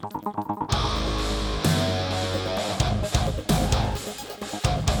Cheers.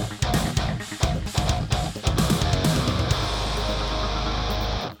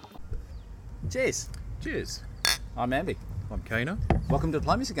 Cheers. I'm Andy. I'm Kana. Welcome to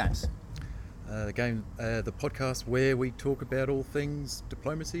Diplomacy Games. The podcast where we talk about all things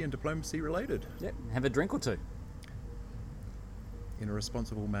diplomacy and diplomacy related. Yep. Have a drink or two. In a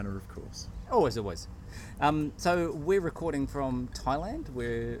responsible manner, of course. Always. So we're recording from Thailand.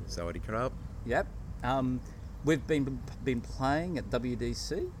 Sawadee krab. Yep. We've been playing at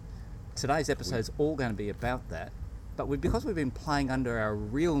WDC. Today's episode's all going to be about that. But because we've been playing under our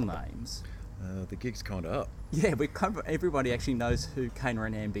real names, the gig's kind of up. Yeah, everybody actually knows who Kana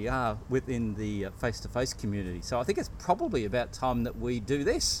and Ambi are within the face-to-face community. So I think it's probably about time that we do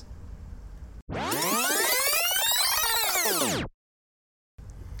this.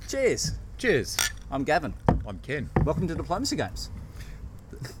 Cheers. Cheers. I'm Gavin. I'm Ken. Welcome to Diplomacy Games.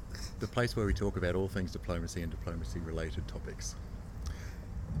 The place where we talk about all things diplomacy and diplomacy-related topics.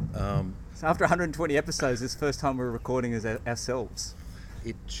 So after 120 episodes, this is the first time we're recording as ourselves.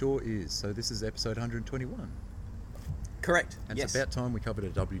 It sure is. So this is episode 121. Correct. And yes. It's about time we covered a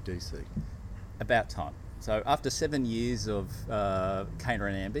WDC. About time. So after 7 years of Kana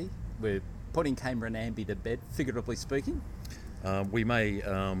and Ambi, we're putting Kana and Ambi to bed, figuratively speaking. We may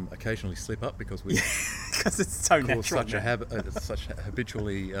occasionally slip up because we because it's so natural. Such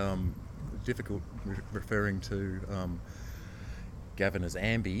habitually difficult referring to Gavin as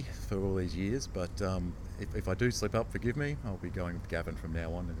Ambi for all these years, but if I do slip up, forgive me. I'll be going with Gavin from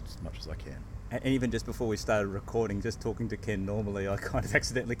now on as much as I can. And even just before we started recording, just talking to Ken normally, I kind of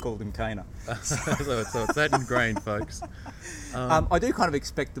accidentally called him Kana. so it's that ingrained, folks. I do kind of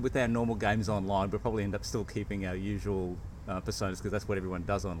expect that with our normal games online, we'll probably end up still keeping our usual personas because that's what everyone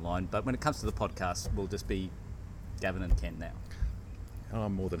does online. But when it comes to the podcast, we'll just be Gavin and Ken now.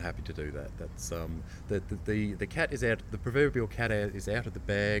 I'm more than happy to do that. That's the cat is out. The proverbial cat is out of the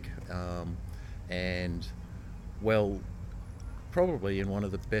bag, and well, probably in one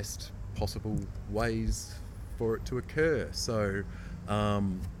of the best possible ways for it to occur. So, so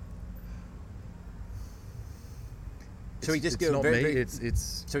we just do a very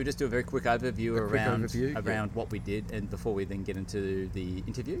quick overview around what we did, and before we then get into the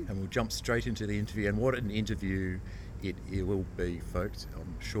interview, and we'll jump straight into the interview. And what an interview it will be, folks.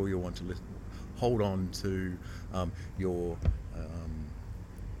 I'm sure you'll want to hold on to your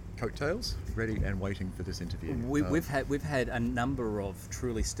coattails, ready and waiting for this interview. We've had a number of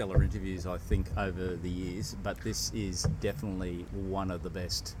truly stellar interviews, I think, over the years, but this is definitely one of the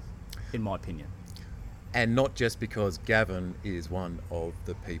best, in my opinion. And not just because Gavin is one of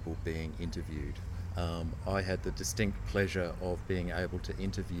the people being interviewed. I had the distinct pleasure of being able to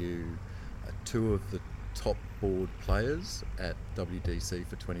interview two of the top board players at WDC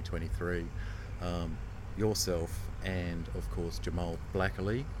for 2023, yourself and of course Jamal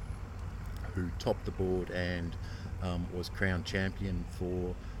Blakkarly, who topped the board and was crowned champion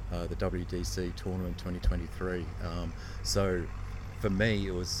for the WDC tournament 2023. So for me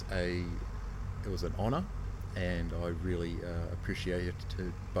it was an honour, and I really appreciate it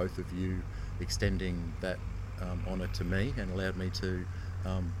to both of you extending that honour to me and allowed me to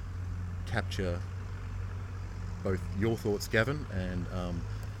capture both your thoughts, Gavin, and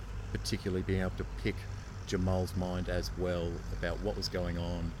particularly being able to pick Jamal's mind as well about what was going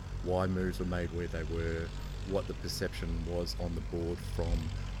on, why moves were made where they were, what the perception was on the board from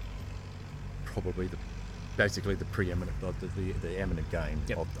probably the preeminent, the eminent game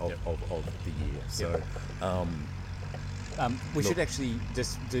of the year. So, we should actually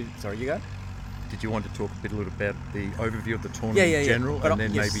just do. Sorry, you go. Did you want to talk a little about the overview of the tournament in general, but and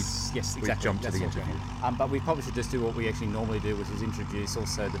then yes, we exactly. jump to the interview? But we probably should just do what we actually normally do, which is introduce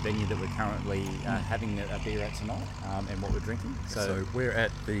also the venue that we're currently having a beer at tonight, and what we're drinking. So we're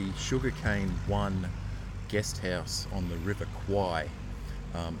at the Sugarcane 1 guest house on the River Kwai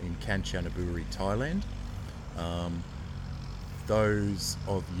in Kanchanaburi, Thailand. Those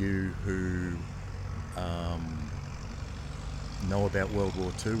of you who know about World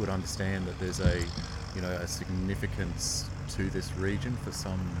War II would understand that there's a significance to this region for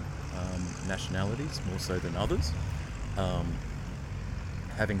some nationalities, more so than others.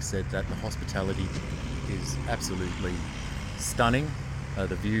 Having said that, the hospitality is absolutely stunning.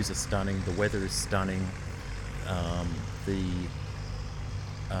 The views are stunning. The weather is stunning.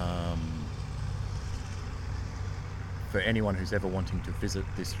 For anyone who's ever wanting to visit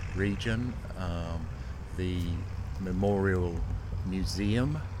this region, the Memorial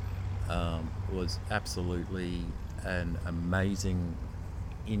Museum was absolutely an amazing,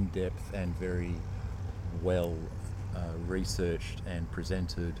 in-depth and very well researched and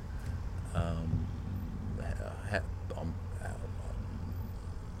presented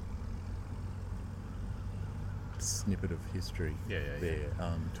snippet of history there.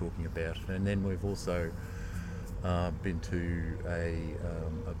 Talking about it. And then we've also been to a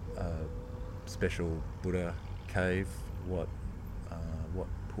special Buddha cave, Wat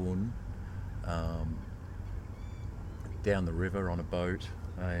Pun, down the river on a boat.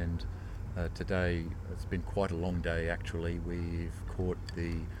 And today, it's been quite a long day actually. We've caught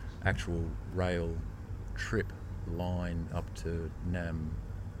the actual rail trip line up to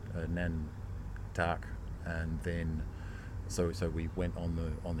Nantak, and then so we went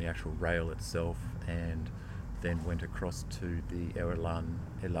on the actual rail itself, and then went across to the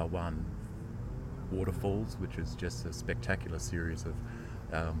Elawan waterfalls, which is just a spectacular series of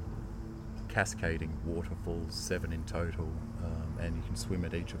cascading waterfalls, 7 in total, and you can swim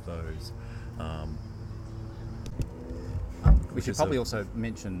at each of those. We should probably also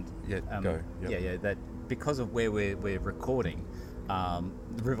mention that because of where we're recording,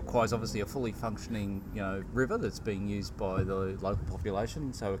 the River Kwai is obviously a fully functioning river that's being used by the local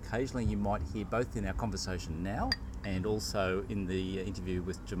population. So occasionally you might hear, both in our conversation now and also in the interview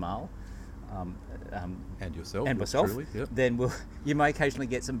with Jamal, and yourself, and myself, truly, yep. Then you may occasionally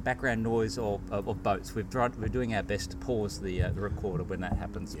get some background noise of boats. We're doing our best to pause the recorder when that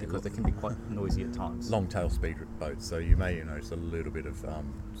happens, because they can be quite noisy at times. Long tail speed boats, so you may notice a little bit of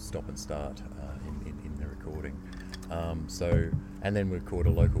stop and start in the recording. And then we've caught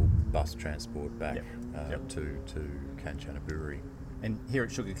a local bus transport back to Kanchanaburi. And here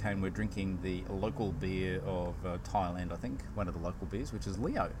at Sugarcane, we're drinking the local beer of Thailand, I think, one of the local beers, which is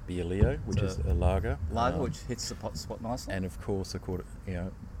Leo. Beer Leo, which is a lager. Which hits the spot nicely. And of course,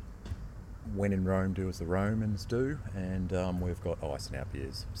 when in Rome, do as the Romans do. And we've got ice in our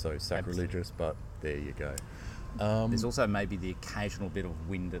beers. So sacrilegious, but there you go. There's also maybe the occasional bit of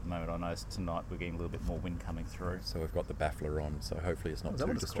wind at the moment. I noticed tonight we're getting a little bit more wind coming through. So we've got the baffler on, so hopefully it's not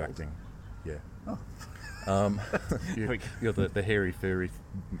too distracting. Yeah. Oh. You're the hairy, furry,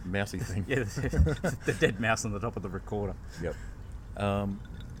 mousy thing. Yeah, the dead mouse on the top of the recorder. Yep. Do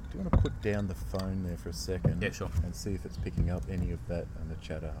you want to put down the phone there for a second? Yeah, sure. And see if it's picking up any of that and the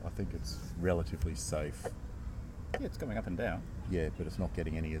chatter. I think it's relatively safe. Yeah, it's going up and down. Yeah, but it's not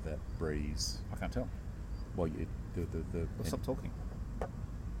getting any of that breeze. I can't tell. Well, stop talking.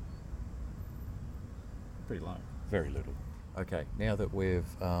 Pretty low. Very little. Okay, now that we've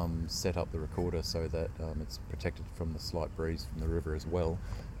set up the recorder so that it's protected from the slight breeze from the river as well,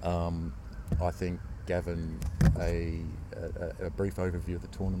 I think, Gavin, a brief overview of the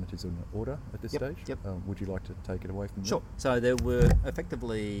tournament is in order at this stage. Yep. Would you like to take it away from there? Sure. So there were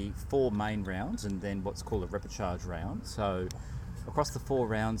effectively 4 main rounds and then what's called a repechage round. So across the 4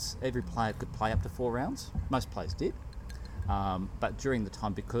 rounds, every player could play up to 4 rounds. Most players did. But during the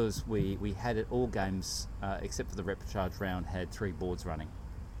time, because we had it, all games, except for the repechage round, had 3 boards running.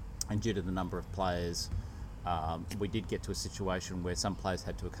 And due to the number of players, we did get to a situation where some players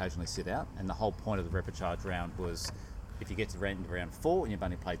had to occasionally sit out. And the whole point of the repechage round was, if you get to round 4 and you've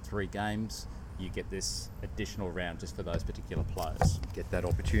only played 3 games, you get this additional round just for those particular players. Get that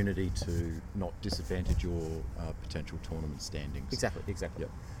opportunity to not disadvantage your potential tournament standings. Exactly. Yep.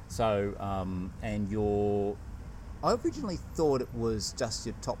 So, I originally thought it was just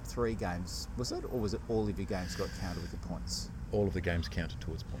your top 3 games, was it? Or was it all of your games got counted with the points? All of the games counted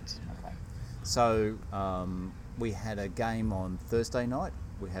towards points. Okay. So, we had a game on Thursday night,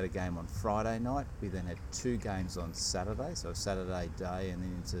 we had a game on Friday night, we then had 2 games on Saturday, so Saturday day and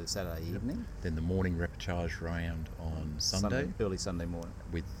then into Saturday evening. Then the morning repechage round on Sunday. Early Sunday morning.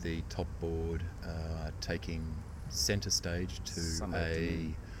 With the top board taking centre stage to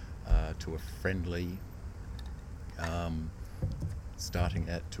a friendly starting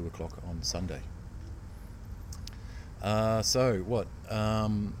at 2 o'clock on Sunday.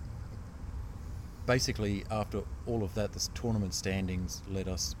 Basically, after all of that, the tournament standings led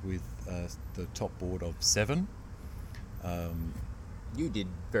us with the top board of 7. You did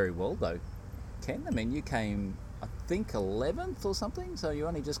very well, though, Ken. I mean, you came, I think, 11th or something, so you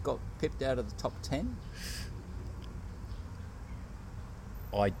only just got pipped out of the top 10.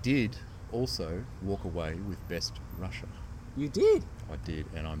 I did also walk away with Best Russia. You did? I did,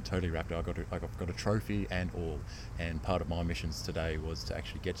 and I'm totally wrapped up. I've got a trophy and all, and part of my missions today was to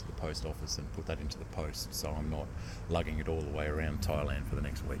actually get to the post office and put that into the post, so I'm not lugging it all the way around Thailand for the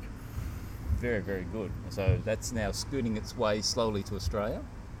next week. Very, very good. So that's now scooting its way slowly to Australia?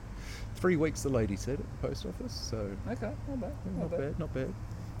 3 weeks, the lady said, at the post office, so... Okay, Not bad.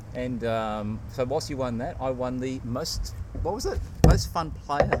 And so whilst you won that, I won the most... What was it? most fun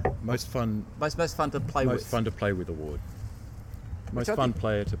player. Most fun Most fun to play with. Most fun to play with award. Most fun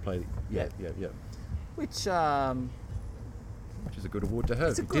player to play. Yeah. Which Which is a good award to have.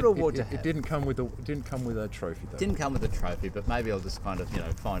 It's a good award to have. It didn't come with a trophy though. didn't come with a trophy, but maybe I'll just kind of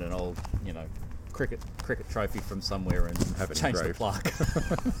find an old cricket trophy from somewhere and Have it change the engraved. plaque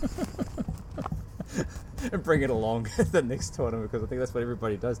and bring it along at the next tournament, because I think that's what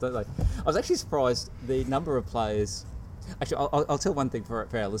everybody does, don't they? I was actually surprised the number of players. Actually, I'll tell one thing for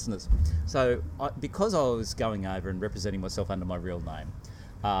our listeners. So, because I was going over and representing myself under my real name,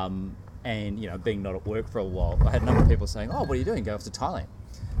 and being not at work for a while, I had a number of people saying, "Oh, what are you doing? Go off to Thailand,"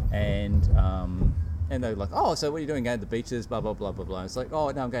 and they're like, "Oh, so what are you doing? Going to the beaches? Blah blah blah blah blah." It's like, "Oh,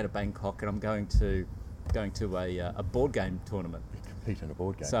 no, I'm going to Bangkok and I'm going to a board game tournament." Compete in a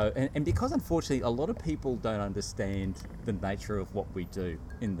board game. So, and because unfortunately a lot of people don't understand the nature of what we do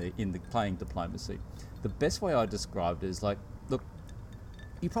in the playing diplomacy, the best way I described it is like, look,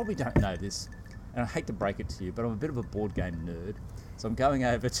 you probably don't know this, and I hate to break it to you, but I'm a bit of a board game nerd. So I'm going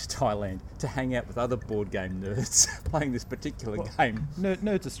over to Thailand to hang out with other board game nerds playing this particular game.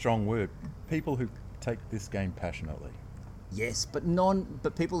 Nerd's a strong word. People who take this game passionately. Yes, but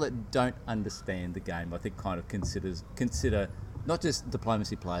people that don't understand the game, I think, kind of consider not just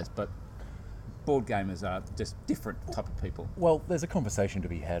diplomacy players, but board gamers are just different type of people. Well, there's a conversation to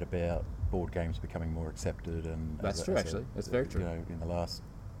be had about board games becoming more accepted, and That's true, actually. That's very true. In the last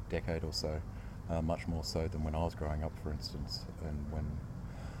decade or so, much more so than when I was growing up, for instance, and when,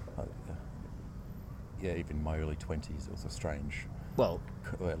 even in my early 20s, it was a strange.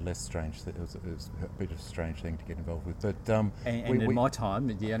 Less strange. It was a bit of a strange thing to get involved with. But in my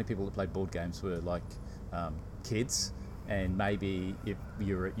time, the only people that played board games were like kids, and maybe if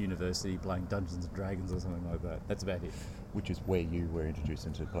you're at university playing Dungeons and Dragons or something like that. That's about it. Which is where you were introduced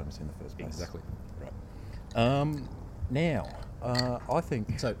into diplomacy in the first place. Exactly. Right. Now, I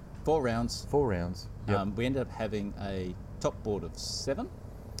think... So, 4 rounds. 4 rounds. Yep. We ended up having a top board of 7.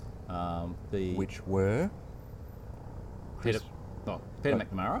 Which were... Peter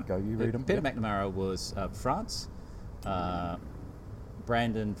McNamara. Go, you read them. Peter McNamara was France.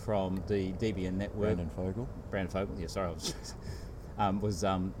 Brandon from the DBN network. Brandon Fogel. Yeah, sorry, I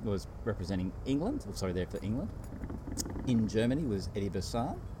was representing England. There for England. In Germany was Eddie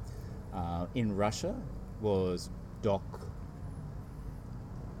Bessan. In Russia was Doc.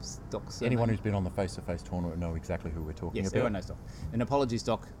 Anyone who's been on the face-to-face tournament will know exactly who we're talking about. Yes, everyone knows Doc. And apologies,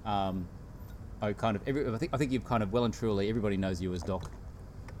 Doc. I think you've kind of well and truly everybody knows you as Doc.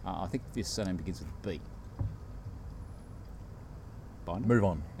 I think your surname begins with B. Binder? Move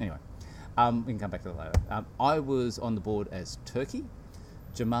on. Anyway, we can come back to that later. I was on the board as Turkey.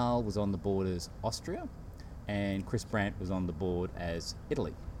 Jamal was on the board as Austria, and Chris Brandt was on the board as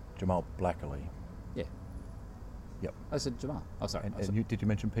Italy. Jamal Blakkarly. Yeah. Yep. I said Jamal. Oh, sorry. And did you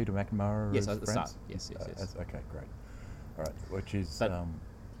mention Peter McNamara? Yes, as at the France? start. Yes. Okay, great. All right, which is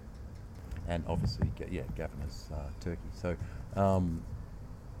and obviously, Gavin is Turkey. So,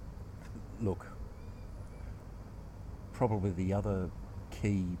 look, probably the other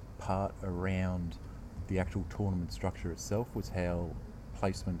key part around the actual tournament structure itself was how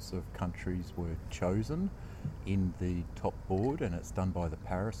placements of countries were chosen in the top board, and it's done by the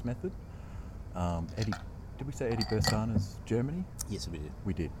Paris method. Did we say Eddie Bersan is Germany? Yes, we did.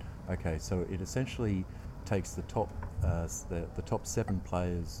 We did. Okay, so it essentially takes the top 7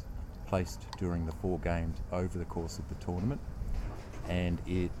 players placed during the 4 games over the course of the tournament, and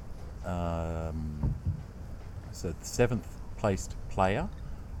it so the 7th placed player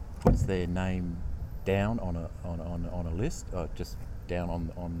puts their name down on a list, just down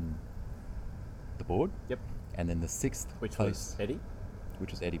on the board. Yep. And then the 6th which place, was Eddie,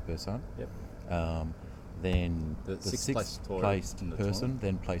 which is Eddie Bersan. Yep. Then the 6th sixth placed person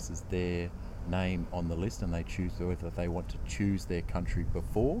then places their name on the list, and they choose whether they want to choose their country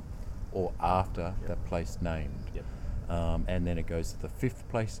before or after that place named. Yep. And then it goes to the 5th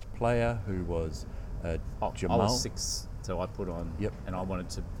placed player, who was Jamal. I was 6th, so I put on. Yep. And I wanted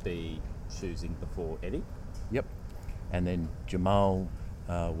to be choosing before Eddie. Yep. And then Jamal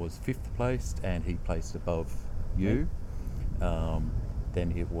was 5th placed, and he placed above you.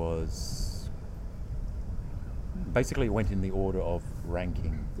 Then it was... Basically, it went in the order of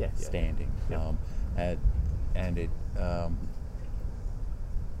ranking, standing. Yep. And it...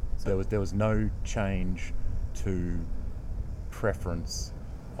 there was no change to preference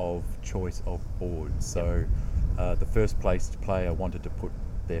of choice of board. So the first placed player wanted to put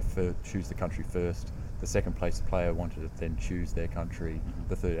choose the country first. The second placed player wanted to then choose their country.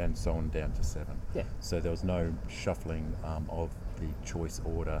 The third, and so on down to 7. Yeah. So there was no shuffling of the choice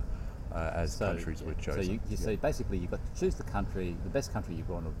order as countries were chosen. So you see, basically, you've got to choose the country, the best country you're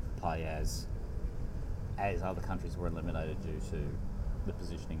going to play as other countries were eliminated due to the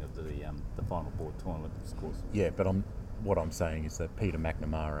positioning of the final board tournament, of course. Yeah, but what I'm saying is that Peter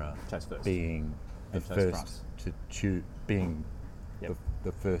McNamara, chose first. being the And chose first France. to choose, being Yep.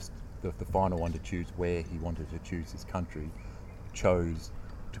 the first, the final one to choose where he wanted to choose his country, chose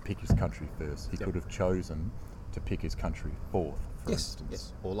to pick his country first. He Yep. could have chosen to pick his country fourth, for instance.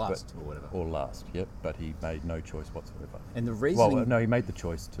 Yes, or last, or whatever. Or last, yep. But he made no choice whatsoever. And the reason... Well, no, he made the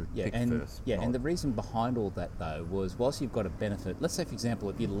choice to pick and, first. Yeah, not- and the reason behind all that, though, was whilst you've got a benefit... Let's say, for example,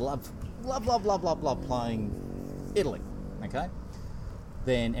 if you love playing Italy, okay?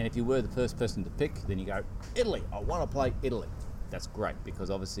 Then, and if you were the first person to pick, then you go, Italy, I want to play Italy. That's great, because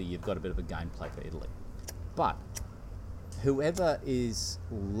obviously you've got a bit of a gameplay for Italy. But whoever is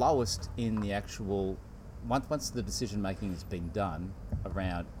lowest in the actual... Once the decision making has been done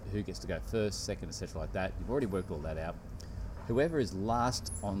around who gets to go first, second, etc., like that, you've already worked all that out. Whoever is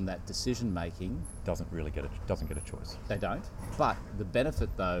last on that decision making doesn't get a choice. they don't. But the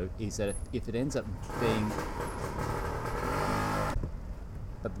benefit though is that if it ends up being,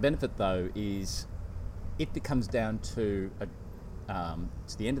 but the benefit though is if it comes down to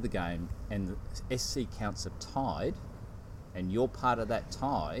the end of the game and the SC counts are tied, and you're part of that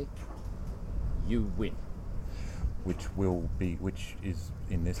tie, you win. Which is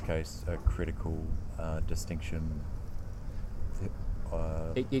in this case a critical distinction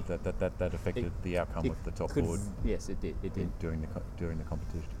that affected the outcome of the top board. Yes, it did. It did. During the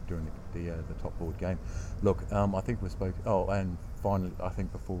competition, during the top board game. Look, I think we spoke. Oh, and finally, I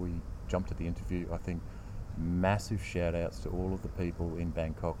think before we jump to the interview, I think massive shout outs to all of the people in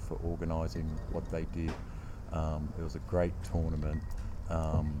Bangkok for organising what they did. It was a great tournament.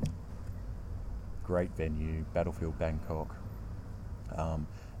 Great venue, Battlefield Bangkok,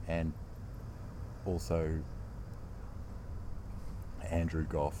 and also Andrew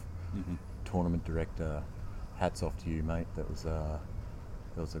Goff, tournament director. Hats off to you, mate. That was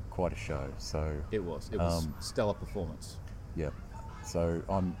quite a show. So It was stellar performance. yeah. So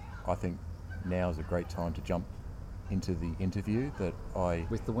I think now is a great time to jump into the interview that I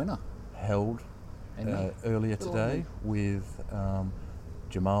With the winner. held And earlier Good on today you. with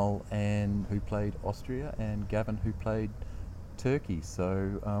Jamal, who played Austria, and Gavin, who played Turkey.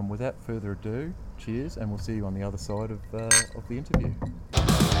 So without further ado, cheers, and we'll see you on the other side of the interview.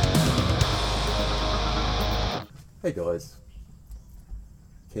 Hey guys,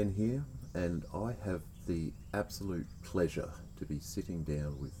 Ken here, and I have the absolute pleasure to be sitting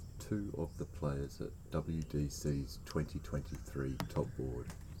down with two of the players at WDC's 2023 top board.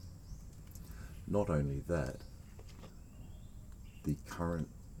 Not only that, the current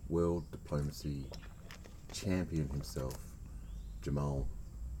world diplomacy champion himself, Jamal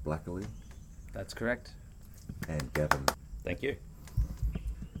Blakkarly, That's correct. and Gavin. Thank you.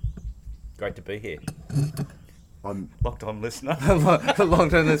 Great to be here. I'm Locked on listener.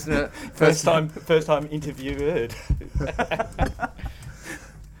 Long-time listener. First time interviewed.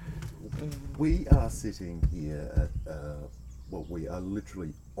 We are sitting here at, we are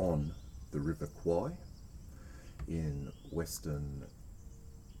literally on the River Kwai in western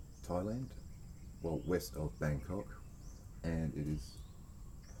Thailand, west of Bangkok, and it is,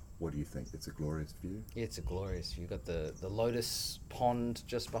 what do you think? It's a glorious view? It's a glorious view. You've got the lotus pond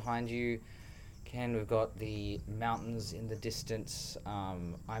just behind you. Ken, we've got the mountains in the distance.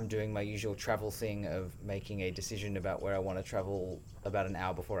 I'm doing my usual travel thing of making a decision about where I want to travel about an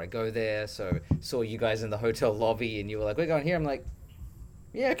hour before I go there. So saw you guys in the hotel lobby and you were like, we're going here. I'm like,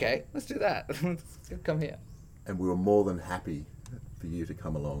 yeah, okay, let's do that. Let's come here. And we were more than happy for you to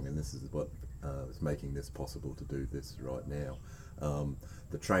come along, and this is what is making this possible to do this right now.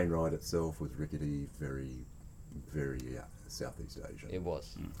 The train ride itself was rickety, very, very Southeast Asian. It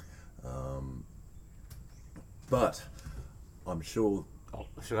was. But I'm sure. Oh,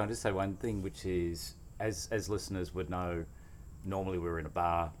 should I just say one thing, which is, as listeners would know, normally we're in a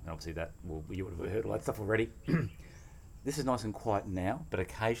bar, and obviously you would have heard all that stuff already. This is nice and quiet now, but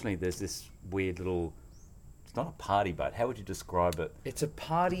occasionally there's this weird little. It's not a party boat. How would you describe it? It's a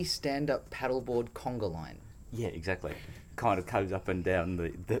party stand-up paddleboard conga line. Yeah, exactly. Kind of goes up and down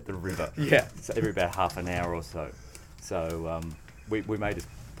the river. Yeah. So every about half an hour or so. So we may just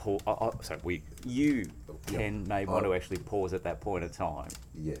pause. You may want to actually pause at that point of time.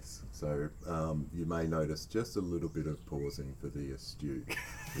 Yes, so you may notice just a little bit of pausing for the astute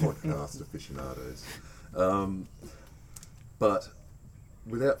podcast aficionados. But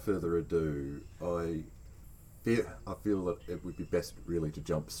without further ado, I feel that it would be best really to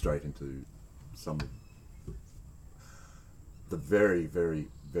jump straight into some of the very, very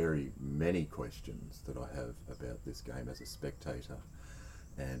very many questions that I have about this game as a spectator,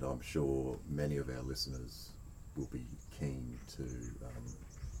 and I'm sure many of our listeners will be keen to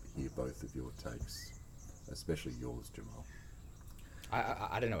hear both of your takes, especially yours, Jamal.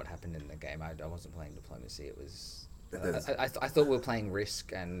 I don't know what happened in the game. I wasn't playing diplomacy. It was. That's- I thought we were playing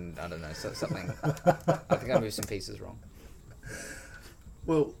Risk, and I don't know, something. I think I moved some pieces wrong.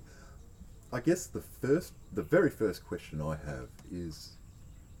 Well, I guess the very first question I have is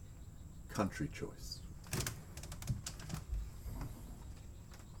country choice.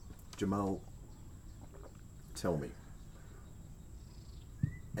 Jamal, tell me,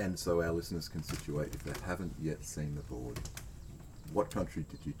 and so our listeners can situate if they haven't yet seen the board, what country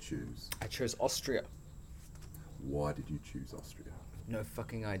did you choose? I chose Austria. Why did you choose Austria? No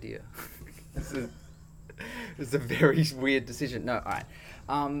fucking idea. It's a very weird decision. No, all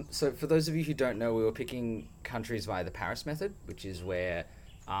right. So for those of you who don't know, we were picking countries via the Paris method, which is where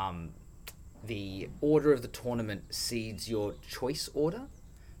the order of the tournament seeds your choice order.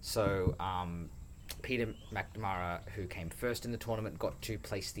 So Peter McNamara, who came first in the tournament, got to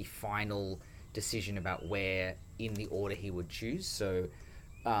place the final decision about where in the order he would choose. So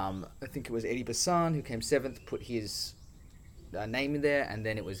I think it was Eddie Bassan, who came seventh, put his name in there, and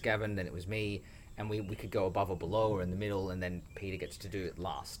then it was Gavin, then it was me, and we could go above or below or in the middle, and then Peter gets to do it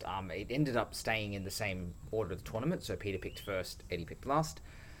last. It ended up staying in the same order of the tournament, so Peter picked first, Eddie picked last.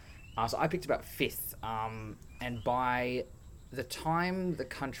 So I picked about fifth, and by the time the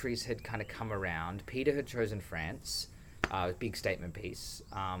countries had kind of come around, Peter had chosen France, big statement piece.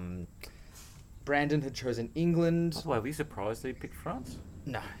 Brandon had chosen England. By the way, were you surprised that he picked France?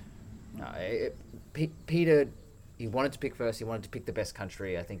 No. Peter, he wanted to pick first. He wanted to pick the best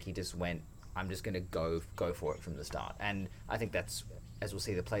country. I think he just went, I'm just going to go for it from the start. And I think that's, as we'll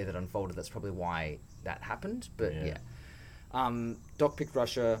see the play that unfolded, that's probably why that happened. But yeah. Doc picked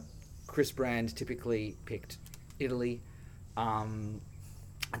Russia. Chris Brand typically picked Italy. And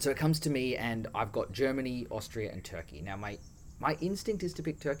so it comes to me, and I've got Germany, Austria, and Turkey. Now, my instinct is to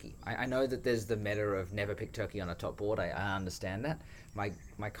pick Turkey. I know that there's the meta of never pick Turkey on a top board. I understand that.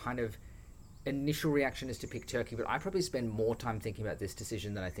 My kind of initial reaction is to pick Turkey, but I probably spend more time thinking about this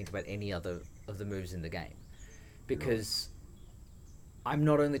decision than I think about any other of the moves in the game. Because I'm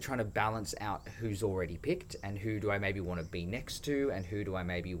not only trying to balance out who's already picked and who do I maybe want to be next to and who do I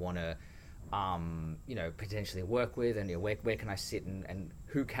maybe want to potentially work with, and where can I sit and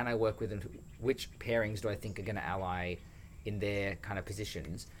who can I work with, and which pairings do I think are going to ally in their kind of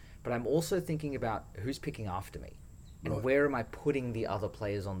positions. But I'm also thinking about who's picking after me and where am I putting the other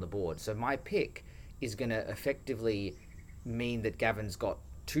players on the board. So my pick is going to effectively mean that Gavin's got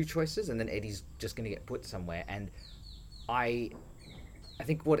two choices and then Eddie's just going to get put somewhere. And I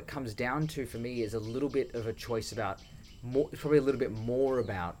think what it comes down to for me is a little bit of a choice about probably a little bit more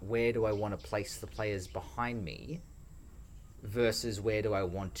about where do I want to place the players behind me versus where do I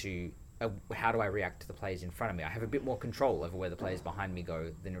want to, how do I react to the players in front of me. I have a bit more control over where the players behind me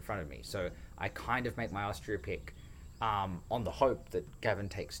go than in front of me. So I kind of make my Austria pick on the hope that Gavin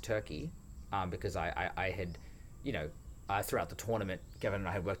takes Turkey because I had, throughout the tournament, Gavin and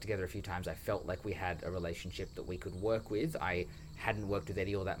I had worked together a few times. I felt like we had a relationship that we could work with. I hadn't worked with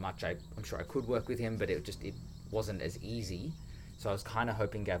Eddie all that much. I'm sure I could work with him, but it wasn't as easy. So I was kind of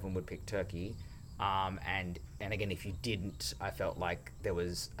hoping Gavin would pick Turkey. And again, if you didn't, I felt like there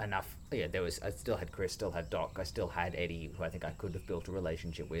was enough. Yeah, I still had Chris, still had Doc, I still had Eddie, who I think I could have built a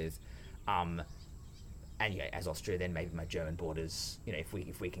relationship with. And yeah, as Austria, then maybe my German borders. If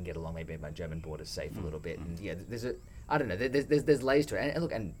we can get along, maybe my German borders safe a little bit. And yeah, I don't know. There's layers to it. And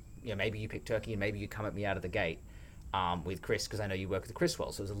look, maybe you pick Turkey, and maybe you come at me out of the gate with Chris, because I know you work with Chris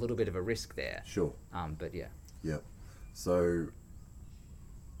well. So there's a little bit of a risk there. Sure. But yeah. Yeah. So,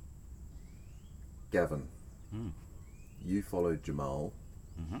 Gavin, you followed Jamal.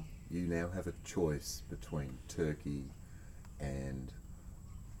 Mm-hmm. You now have a choice between Turkey and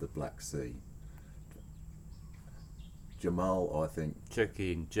the Black Sea. Jamal, I think...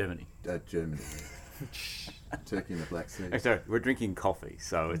 Turkey and Germany. Germany. Turkey and the Black Sea. Oh, sorry, we're drinking coffee,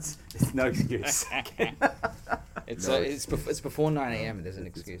 so it's no excuse. It's before 9 a.m. There's an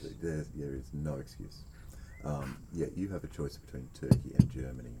excuse. There is no excuse. You have a choice between Turkey and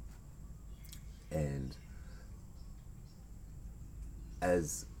Germany. And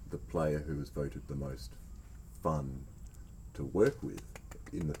as the player who was voted the most fun to work with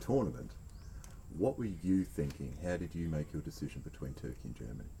in the tournament, what were you thinking? How did you make your decision between Turkey and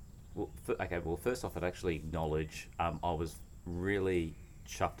Germany? Well, first off, I'd actually acknowledge I was really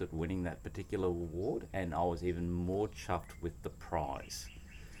chuffed at winning that particular award, and I was even more chuffed with the prize,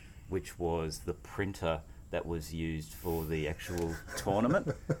 which was the printer that was used for the actual tournament.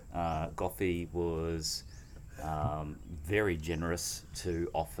 Goffey was very generous to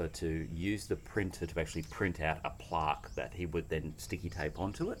offer to use the printer to actually print out a plaque that he would then sticky tape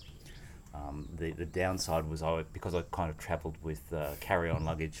onto it. The downside was because I kind of travelled with carry-on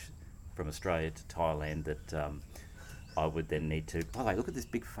luggage from Australia to Thailand, that I would then need to. Oh, wait, look at this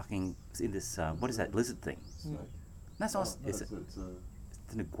big fucking in this. What is that lizard thing? Snake. That's nice. No, Is it? it's a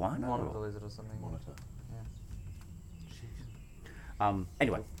It's an iguana. One of or- the lizard or something. monitor.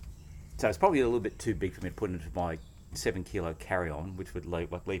 Anyway, so it's probably a little bit too big for me to put into my 7 kilo carry-on, which would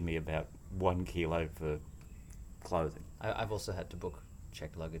leave me about 1 kilo for clothing. I've also had to book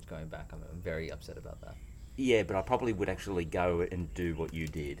checked luggage going back. I'm very upset about that. Yeah, but I probably would actually go and do what you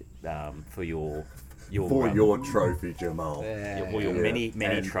did for your For your trophy, Jamal. your Yeah. many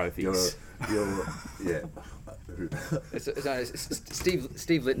And trophies. yeah.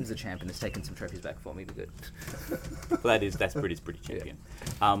 Steve Litton's the champion. Has taken some trophies back for me. Be good. Well, that's British champion.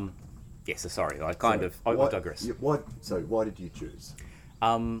 Yes, so sorry, I digress. Why did you choose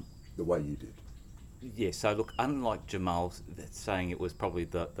the way you did? Yeah, so look, unlike Jamal saying it was probably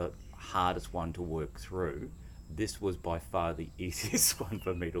the hardest one to work through, this was by far the easiest one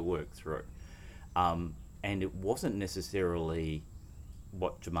for me to work through. And it wasn't necessarily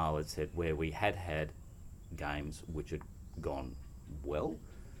what Jamal had said, where we had games which had gone well,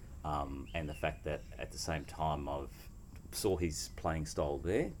 and the fact that at the same time I've saw his playing style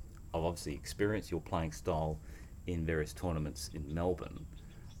there. I've obviously experienced your playing style in various tournaments in Melbourne.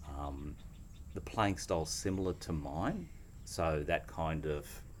 The playing style's similar to mine, so that kind of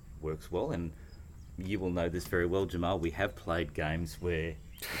works well. And you will know this very well, Jamal. We have played games where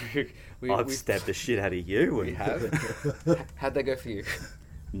I've stabbed the shit out of you. We have. How'd that go for you?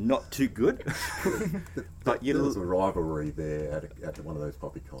 Not too good. But There was a rivalry there at one of those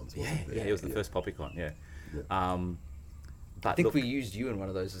PoppyCons, wasn't there? Yeah, it was the first PoppyCon. Yeah. Yeah. But I think look, we used you in one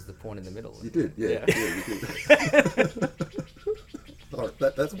of those as the pawn in the middle. You did, yeah. Yeah. You did. Oh,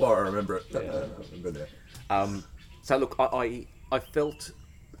 that's why I remember it. Yeah. I remember now. So look, I felt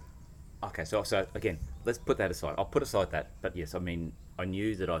okay. So again, let's put that aside. I'll put aside that. But yes, I mean, I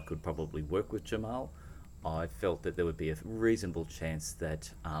knew that I could probably work with Jamal. I felt that there would be a reasonable chance that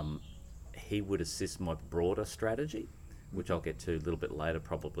he would assist my broader strategy, which I'll get to a little bit later,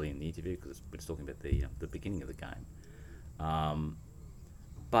 probably in the interview, because we're just talking about the beginning of the game.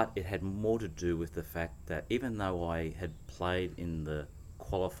 But it had more to do with the fact that even though I had played in the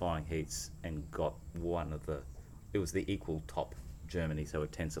qualifying heats and got it was the equal top Germany, so a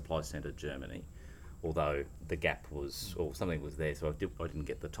 10 supply centre Germany, although the gap was, or something was there, so I didn't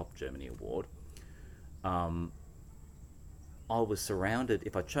get the top Germany award. I was surrounded,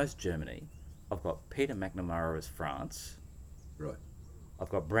 if I chose Germany, I've got Peter McNamara as France, Right, I've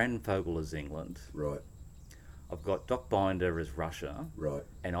got Brandon Fogel as England, right, I've got Doc Binder as Russia, right.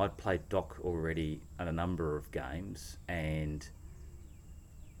 and I'd played Doc already in a number of games and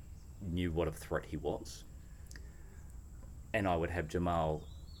knew what a threat he was. And I would have Jamal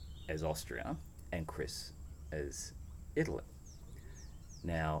as Austria and Chris as Italy.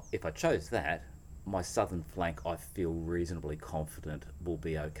 Now, if I chose that, my southern flank I feel reasonably confident will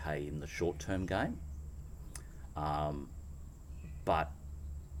be okay in the short-term game. But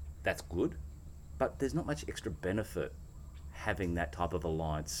that's good. But there's not much extra benefit having that type of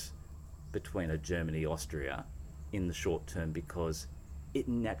alliance between a Germany-Austria in the short term, because it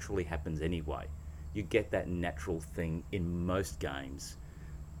naturally happens anyway. You get that natural thing in most games.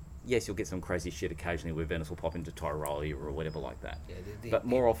 Yes, you'll get some crazy shit occasionally where Venice will pop into Tyrolia or whatever like that. Yeah, But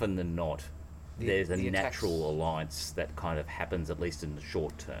more often than not, there's a the attacks- natural alliance that kind of happens, at least in the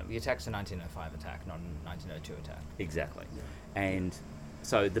short term. The attack's a 1905 attack, not a 1902 attack. Exactly. And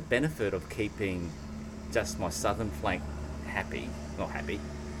so the benefit of keeping just my southern flank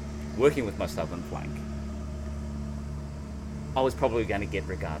working with my southern flank, I was probably going to get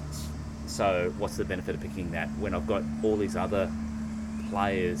regardless. So what's the benefit of picking that when I've got all these other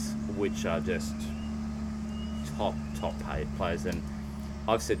players which are just top paid players? And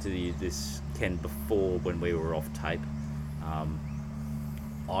I've said to you this, Ken, before when we were off tape,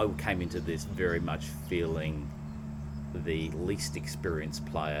 I came into this very much feeling the least experienced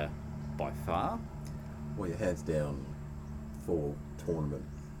player by far. Well, your hands down 4 tournament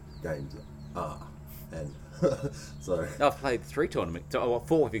games are, and so I've played 3 tournaments,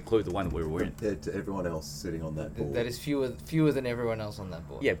 4 if you include the one that we were in. compared to everyone else sitting on that board. That is fewer than everyone else on that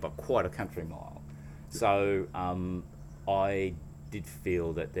board. Yeah, but quite a country mile. So I did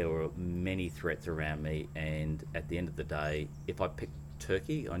feel that there were many threats around me, and at the end of the day, if I picked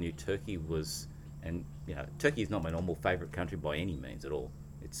Turkey, I knew Turkey was, and Turkey is not my normal favourite country by any means at all.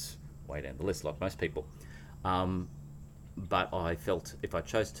 It's way down the list, like most people. But I felt if I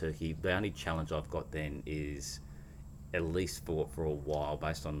chose Turkey, the only challenge I've got then is, at least for a while,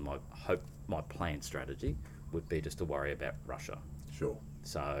 based on my planned strategy, would be just to worry about Russia. Sure.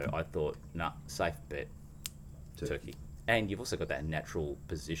 So I thought, nah, safe bet, Turkey. And you've also got that natural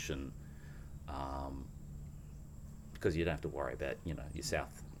position, because you don't have to worry about, your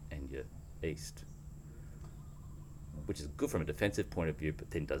south and your east, which is good from a defensive point of view,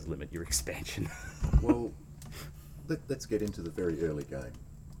 but then does limit your expansion. Well, let's get into the very early game.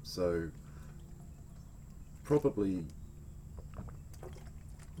 So, probably,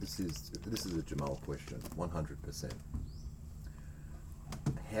 this is a Jamal question, 100%.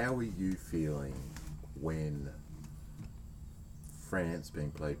 How are you feeling when France,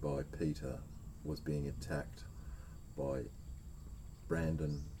 being played by Peter, was being attacked by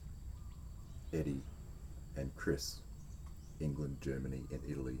Brandon, Eddie, and Chris, England, Germany, and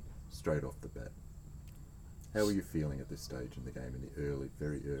Italy, straight off the bat? How are you feeling at this stage in the game, in the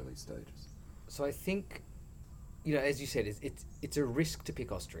very early stages? So I think, as you said, it's a risk to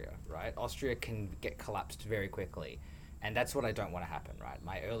pick Austria, right? Austria can get collapsed very quickly, and that's what I don't want to happen, right?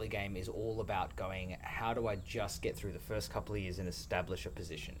 My early game is all about going, how do I just get through the first couple of years and establish a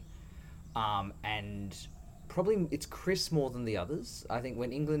position? And probably it's Chris more than the others. I think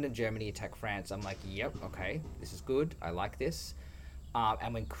when England and Germany attack France, I'm like, yep, okay, this is good. I like this.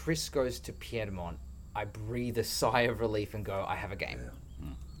 And when Chris goes to Piedmont, I breathe a sigh of relief and go, I have a game,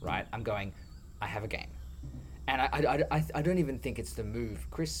 right? I'm going, I have a game. And I don't even think it's the move.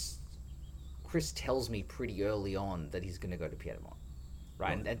 Chris tells me pretty early on that he's going to go to Piedmont,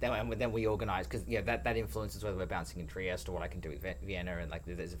 right? And then we organize, because that influences whether we're bouncing in Trieste or what I can do with Vienna, and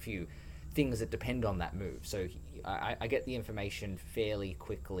there's a few things that depend on that move. So I get the information fairly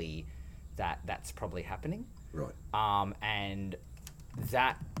quickly that that's probably happening. Right. And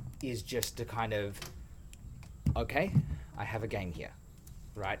that is just to kind of, okay, I have a game here,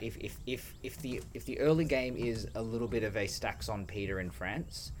 right? If the early game is a little bit of a stacks on Peter in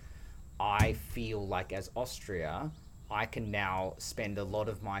France, I feel like as Austria, I can now spend a lot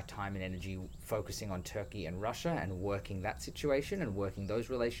of my time and energy focusing on Turkey and Russia and working that situation and working those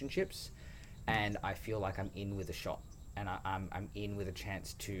relationships, and I feel like I'm in with a shot, and I'm in with a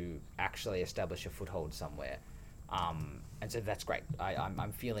chance to actually establish a foothold somewhere. And so that's great.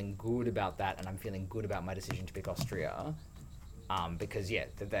 I'm feeling good about that, and I'm feeling good about my decision to pick Austria, because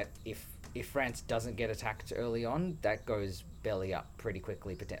that if France doesn't get attacked early on, that goes belly up pretty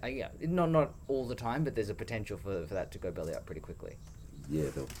quickly. Not all the time, but there's a potential for that to go belly up pretty quickly. Yeah,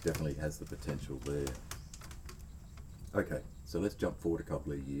 that definitely has the potential there. Okay, so let's jump forward a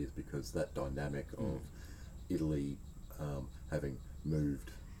couple of years, because that dynamic of Italy having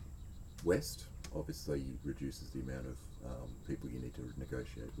moved west obviously reduces the amount of people you need to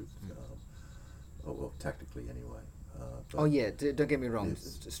negotiate with, well, tactically anyway. Don't get me wrong.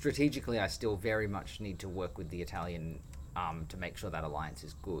 Yes. Strategically, I still very much need to work with the Italian to make sure that alliance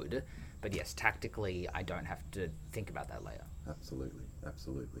is good. But yes, tactically, I don't have to think about that later. Absolutely.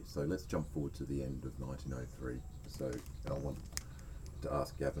 So let's jump forward to the end of 1903. So I want to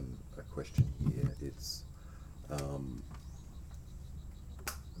ask Gavin a question here. It's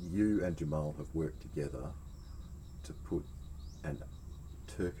you and Jamal have worked together to put a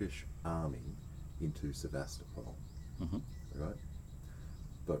Turkish army into Sevastopol, right?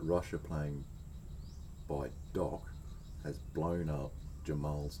 But Russia, playing by Doc, has blown up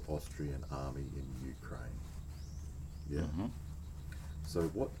Jamal's Austrian army in Ukraine. Yeah. So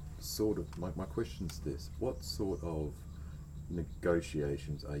what sort of, my question's this, what sort of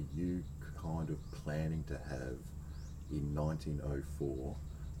negotiations are you kind of planning to have in 1904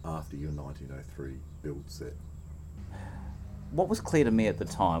 after your 1903 build set? What was clear to me at the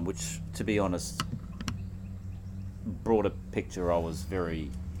time, which, to be honest, broader picture I was very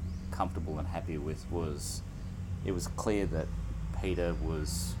comfortable and happy with, was it was clear that Peter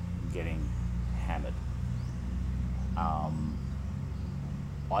was getting hammered.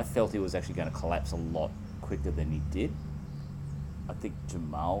 I felt he was actually going to collapse a lot quicker than he did. I think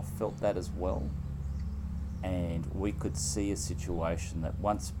Jamal felt that as well. And we could see a situation that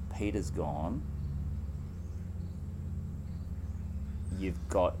once Peter's gone, you've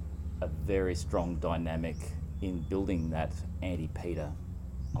got a very strong dynamic in building that anti-Peter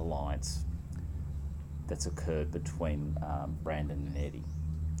alliance that's occurred between Brandon and Eddie.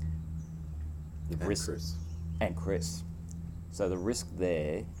 And Chris. So the risk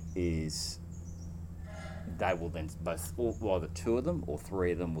there is they will then both, or either two of them or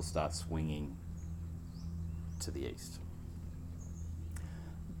three of them will start swinging to the east.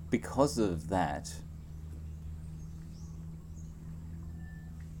 Because of that,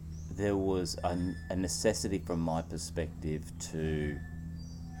 there was a necessity from my perspective to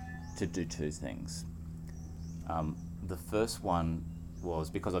do two things. The first one was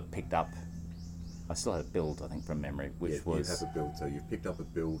because I still had a build, I think, from memory, which was... You have a build, so you picked up a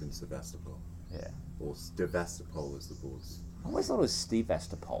build in Sevastopol. Yeah. Or Sevastopol as the boards. I always thought it was Steve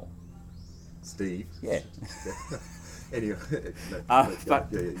Astapol. Steve? Yeah. Anyway,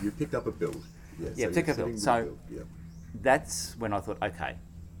 but you picked up a build. Yeah, so pick you're up a build. sitting So with a build, that's when I thought, okay,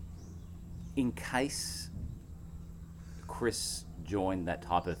 in case Chris joined that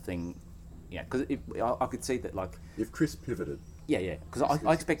type of thing, because I could see that, like... If Chris pivoted... Yeah, because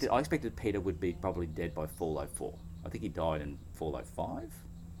I expected Peter would be probably dead by 404. I think he died in 405.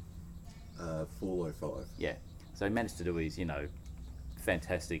 405. Yeah, so he managed to do his,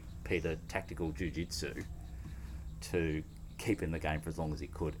 fantastic Peter tactical jiu-jitsu to keep in the game for as long as he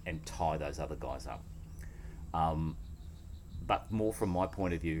could and tie those other guys up. But more from my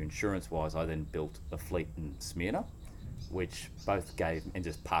point of view, insurance-wise, I then built a fleet in Smyrna, which both gave and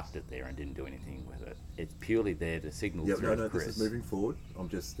just parked it there and didn't do anything with it. It's purely there to signal through to Chris. This is moving forward. I'm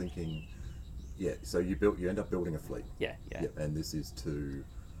just thinking, so you end up building a fleet. Yeah. And this is to...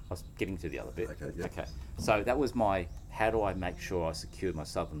 I was getting to the other bit. Okay, yeah. Okay. So that was my, how do I make sure I secure my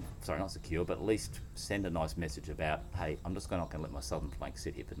southern, sorry, not secure, but at least send a nice message about, hey, I'm just not going to let my southern flank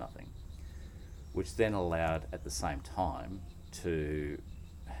sit here for nothing. Which then allowed, at the same time, to,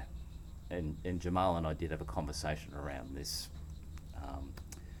 and Jamal and I did have a conversation around this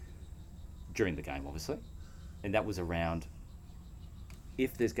during the game, obviously. And that was around,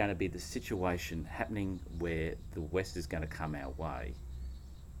 if there's going to be the situation happening where the West is going to come our way,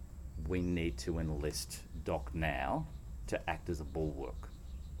 we need to enlist Doc now to act as a bulwark.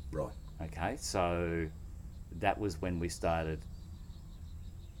 Right. Okay, so that was when we started,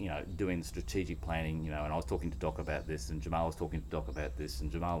 doing strategic planning, and I was talking to Doc about this, and Jamal was talking to Doc about this,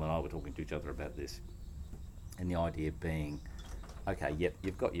 and Jamal and I were talking to each other about this. And the idea being, okay, yep,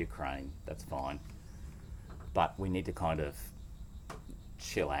 you've got Ukraine, that's fine, but we need to kind of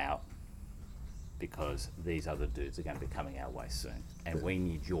chill out, because these other dudes are going to be coming our way soon. And we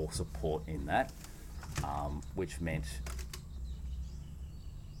need your support in that, which meant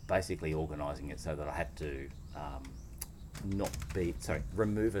basically organising it so that I had to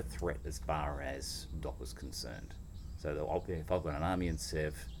remove a threat as far as Doc was concerned. So that if I've got an army in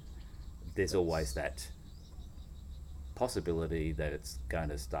Sev, there's always that possibility that it's going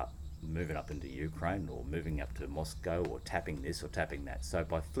to start moving up into Ukraine or moving up to Moscow or tapping this or tapping that. So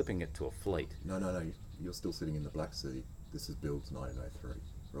by flipping it to a fleet... No, you're still sitting in the Black Sea. This is builds 1903,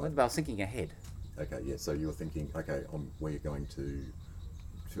 right? But I was thinking ahead. Okay, yeah, so you're thinking, okay, we're going to...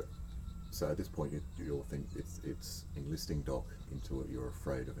 So at this point, you're thinking it's enlisting Doc into it. You're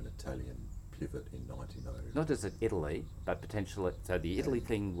afraid of an Italian pivot in 1900. Not just at Italy, but potentially... So the Italy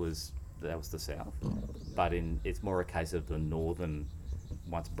thing was the south, but it's more a case of the northern...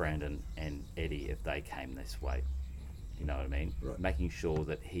 Once Brandon and Eddie, if they came this way, you know what I mean? Right. Making sure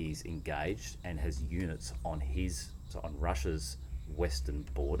that he's engaged and has units on Russia's western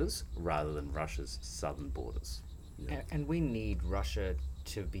borders rather than Russia's southern borders. Yeah. And we need Russia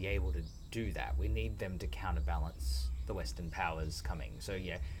to be able to do that. We need them to counterbalance the Western powers coming. So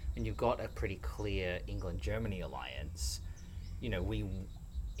yeah, when you've got a pretty clear England-Germany alliance,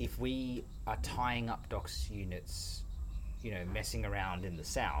 if we are tying up Doc's units, messing around in the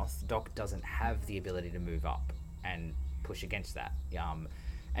south, Doc doesn't have the ability to move up and push against that.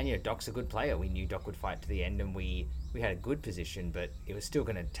 And Doc's a good player. We knew Doc would fight to the end, and we had a good position, but it was still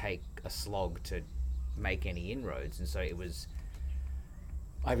going to take a slog to make any inroads. And so it was.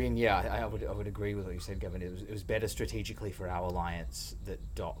 I would agree with what you said, Gavin. It was better strategically for our alliance that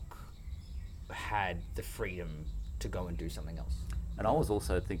Doc had the freedom to go and do something else. And I was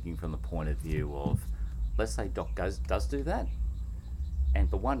also thinking from the point of view of, let's say Doc does do that, and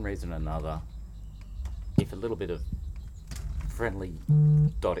for one reason or another, if a little bit of friendly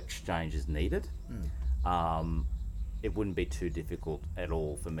dot exchange is needed, it wouldn't be too difficult at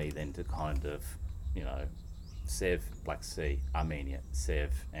all for me then to kind of, Sev, Black Sea, Armenia,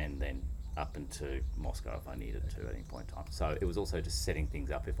 Sev, and then up into Moscow if I needed to at any point in time. So it was also just setting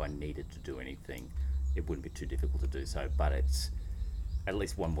things up. If I needed to do anything, it wouldn't be too difficult to do so, but it's at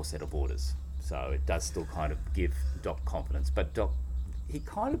least one more set of orders. So it does still kind of give Doc confidence. But Doc, he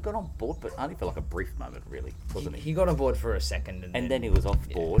kind of got on board, but only for like a brief moment, really, wasn't he? He got on board for a second. And then he was off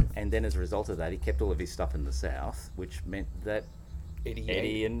board. And then as a result of that, he kept all of his stuff in the south, which meant that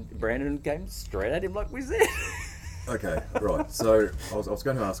Eddie and Brandon came straight at him like we said. Okay, right. So I was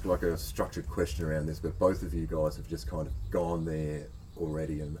going to ask like a structured question around this, but both of you guys have just kind of gone there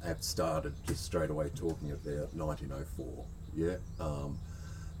already and have started just straight away talking about 1904. Yeah.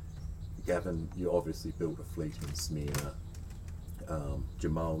 Gavin, you obviously built a fleet in Smyrna.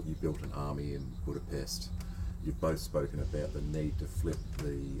 Jamal, you built an army in Budapest. You've both spoken about the need to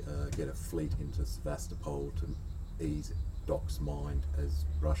get a fleet into Sevastopol to ease Doc's mind as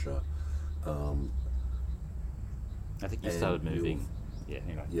Russia. I think you And started you've- moving. Yeah,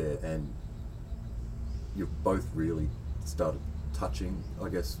 anyway. Yeah, and you've both really started touching, I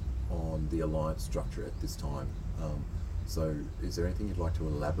guess, on the alliance structure at this time. So is there anything you'd like to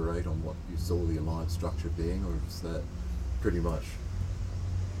elaborate on what you saw the alliance structure being, or is that pretty much?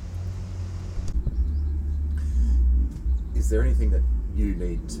 Is there anything that you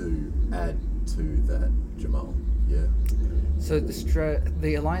need to add to that, Jamal? Yeah. So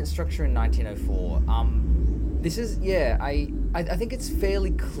the alliance structure in 1904. This is I think it's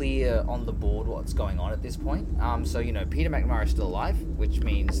fairly clear on the board what's going on at this point. So Peter McNamara is still alive, which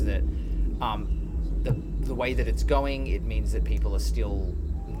means that the way that it's going, it means that people are still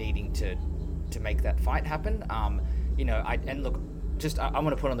needing to make that fight happen. I want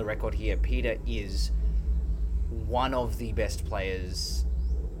to put on the record here. Peter is one of the best players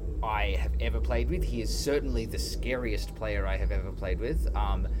I have ever played with. He is certainly the scariest player I have ever played with.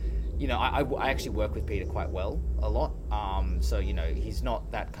 I actually work with Peter quite well a lot. He's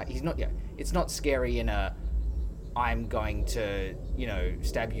not that kind. It's not scary in a I'm going to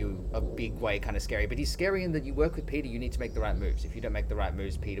stab you a big way kind of scary. But he's scary in that you work with Peter. You need to make the right moves. If you don't make the right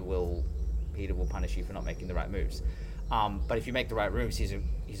moves, Peter will punish you for not making the right moves. But if you make the right moves, he's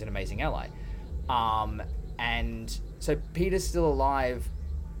an amazing ally. And so Peter's still alive,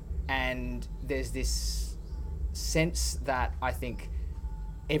 and there's this sense that I think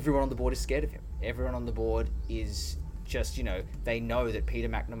everyone on the board is scared of him. Everyone on the board is just, they know that Peter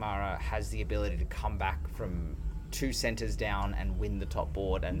McNamara has the ability to come back from 2 centers down and win the top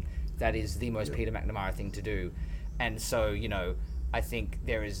board, and that is the most Peter McNamara thing to do. And so, I think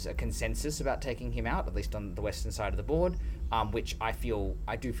there is a consensus about taking him out, at least on the western side of the board, which I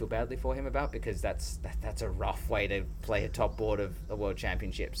do feel badly for him about, because that's a rough way to play a top board of the World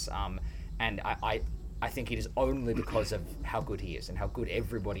Championships. And I think it is only because of how good he is and how good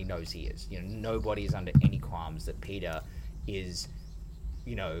everybody knows he is. Nobody is under any qualms that Peter is,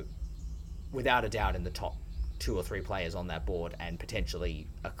 without a doubt in the top 2 or 3 players on that board, and potentially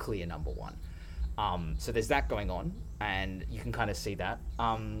a clear number 1. So there's that going on, and you can kind of see that.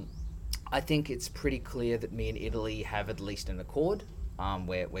 I think it's pretty clear that me and Italy have at least an accord.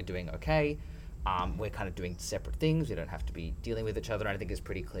 We're doing okay. We're kind of doing separate things. We don't have to be dealing with each other. And I think it's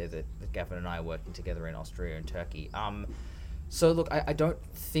pretty clear that Gavin and I are working together in Austria and Turkey. So look, I don't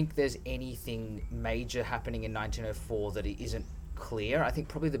think there's anything major happening in 1904 that it isn't clear. I think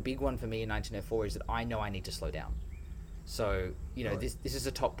probably the big one for me in 1904 is that I know I need to slow down. So, Right. this is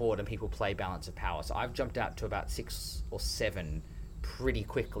a top board and people play balance of power. So I've jumped out to about 6 or 7 pretty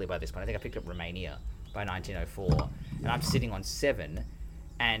quickly by this point. I think I picked up Romania by 1904, and I'm sitting on 7.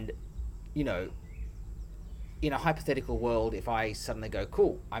 And, in a hypothetical world, if I suddenly go,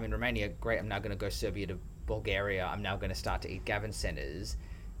 cool, I'm in Romania, great, I'm now going to go Serbia to Bulgaria, I'm now going to start to eat Gavin centers,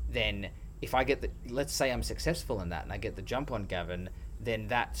 then if I get let's say I'm successful in that and I get the jump on Gavin, then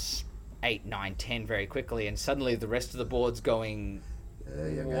that's 8, 9, 10 very quickly, and suddenly the rest of the board's going,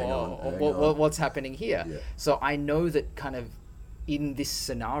 what's happening here? Yeah. So I know that kind of in this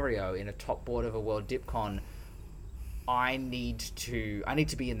scenario, in a top board of a World DipCon, I need to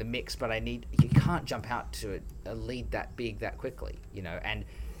be in the mix, but you can't jump out to a lead that big that quickly, and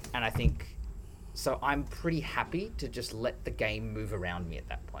I think, so I'm pretty happy to just let the game move around me at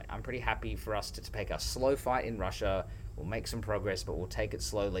that point. I'm pretty happy for us to take a slow fight in Russia. We'll make some progress, but we'll take it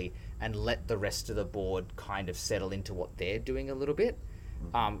slowly and let the rest of the board kind of settle into what they're doing a little bit,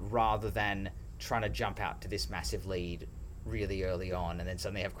 rather than trying to jump out to this massive lead really early on and then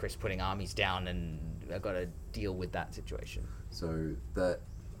suddenly have Chris putting armies down and I've got to deal with that situation. So that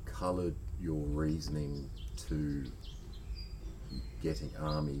coloured your reasoning to getting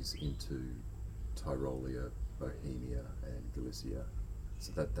armies into Tyrolia, Bohemia, and Galicia.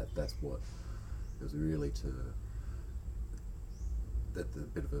 So that's what it was, really a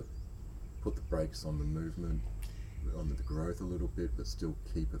bit of a put the brakes on the movement, on the growth a little bit, but still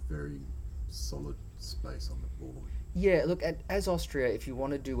keep a very solid space on the board. Yeah, look, as Austria, if you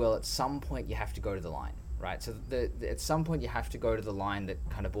want to do well, at some point you have to go to the line, right? So at some point you have to go to the line that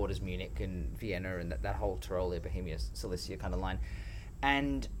kind of borders Munich and Vienna and that whole Tyrolia, Bohemia, Silesia kind of line.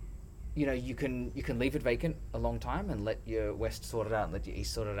 And, you can leave it vacant a long time and let your west sort it out and let your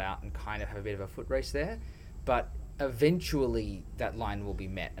east sort it out and kind of have a bit of a foot race there. But eventually that line will be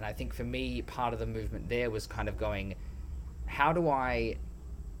met. And I think for me, part of the movement there was kind of going, how do I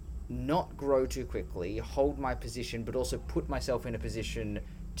not grow too quickly, hold my position, but also put myself in a position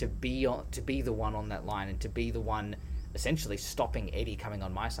to be the one on that line and to be the one essentially stopping Eddie coming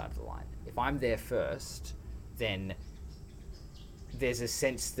on my side of the line. If I'm there first, then there's a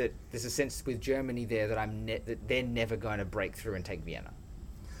sense with Germany there that that they're never going to break through and take Vienna.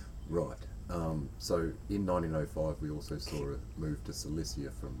 Right. So in 1905, we also saw a move to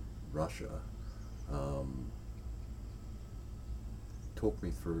Cilicia from Russia. Talk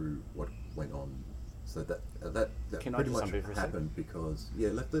me through what went on. So that Can I pretty just much jump in for a second? happened because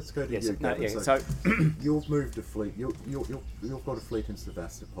let's go to Yes, you. no, Gavin. yeah, So so you've moved a fleet. You've got a fleet in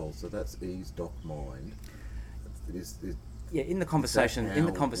Sevastopol. So that's eased Doc mind. yeah, in the conversation, how in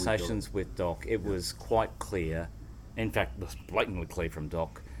the we conversations with Doc, it was quite clear. In fact, it was blatantly clear from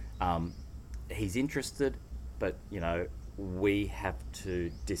Doc. He's interested, but we have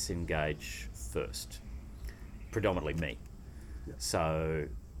to disengage first. Predominantly me. Yeah. So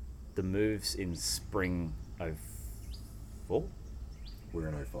the moves in spring 04? We're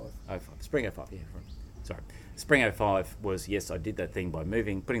in 05. 05. Spring 05, yeah. Sorry. Spring 05 was, yes, I did that thing by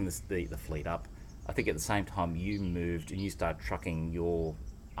putting the fleet up. I think at the same time you moved and you started trucking your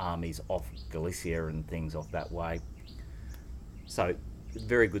armies off Galicia and things off that way. So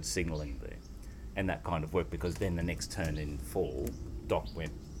very good signalling there. And that kind of worked because then the next turn in fall, Doc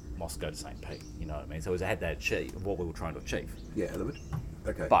went Moscow to St. Pete, you know what I mean? So it had that achieve what we were trying to achieve. Yeah,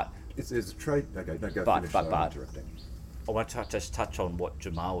 okay. But it's a trade. Okay, no, go but finish. but I'm but interrupting. I want to just touch on what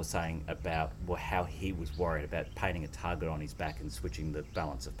Jamal was saying about how he was worried about painting a target on his back and switching the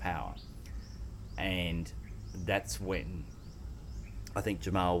balance of power. And that's when I think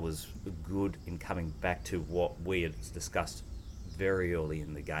Jamal was good in coming back to what we had discussed very early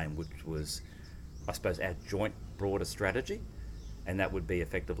in the game, which was, I suppose, our joint broader strategy. And that would be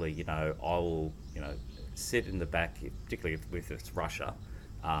effectively, I will, sit in the back, particularly if it's Russia,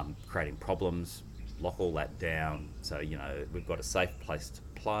 creating problems, lock all that down. So, we've got a safe place to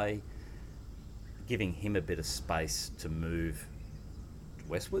play, giving him a bit of space to move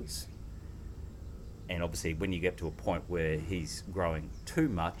westwards. And obviously, when you get to a point where he's growing too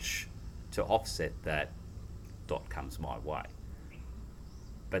much to offset that, Dot comes my way.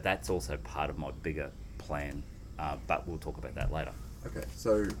 But that's also part of my bigger plan. But we'll talk about that later. Okay,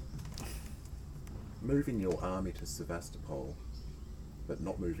 so moving your army to Sevastopol, but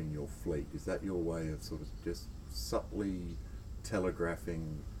not moving your fleet, is that your way of sort of just subtly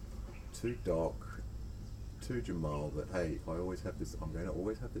telegraphing to Doc, to Jamal, that hey, I'm going to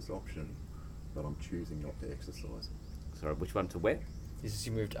always have this option, but I'm choosing not to exercise it? Sorry, which one to where? This is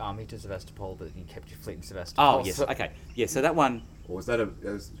you moved army to Sevastopol, but you kept your fleet in Sevastopol. Oh, yes, okay. Yeah, so that one... Or was that a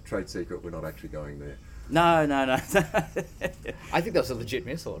trade secret? We're not actually going there. No. I think that was a legit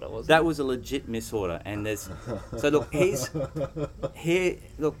misorder, wasn't That was a legit misorder, and there's... So look,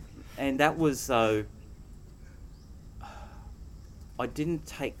 and that was though... I didn't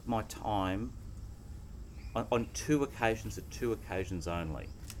take my time on two occasions only.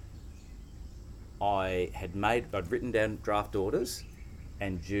 I'd written down draft orders,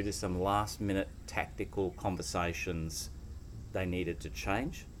 and due to some last minute tactical conversations, they needed to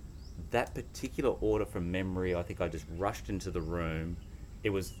change. That particular order from memory, I think I just rushed into the room. It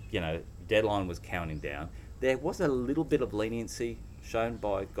was, deadline was counting down. There was a little bit of leniency shown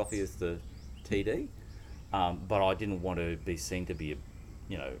by Goffey as the TD, but I didn't want to be seen to be,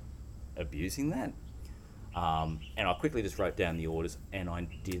 abusing that. And I quickly just wrote down the orders, and I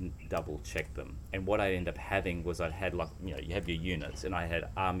didn't double check them. And what I ended up having was I had you have your units, and I had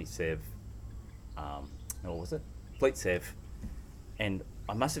Army Sev, what was it? Fleet Sev, and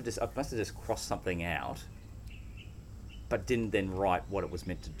I must have just crossed something out, but didn't then write what it was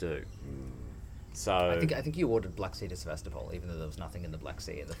meant to do. So I think you ordered Black Sea to Sevastopol, even though there was nothing in the Black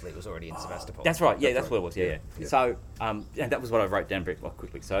Sea and the fleet was already in Sevastopol. That's right. Yeah, that's right. what it was. Yeah. So, and that was what I wrote down very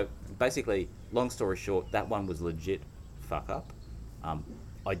quickly. So, basically, long story short, that one was legit fuck up.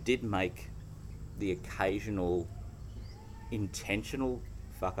 I did make the occasional intentional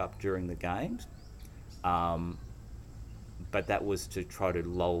fuck up during the games, but that was to try to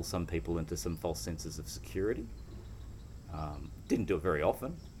lull some people into some false senses of security. Didn't do it very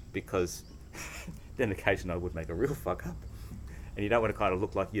often because then occasionally I would make a real fuck up. And you don't want to kind of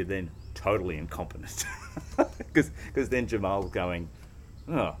look like you're then totally incompetent. Because then Jamal was going,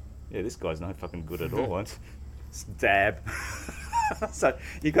 oh, yeah, this guy's no fucking good at all. Stab. So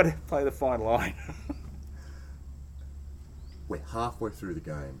you've got to play the fine line. We're halfway through the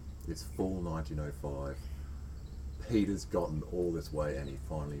game. It's fall 1905. Peter's gotten all this way and he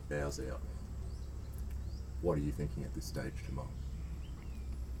finally bows out. What are you thinking at this stage, Jamal?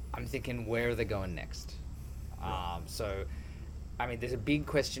 I'm thinking, where are they going next? So I mean, there's a big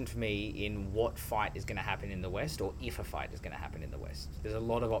question for me in what fight is going to happen in the West, or if a fight is going to happen in the West. There's a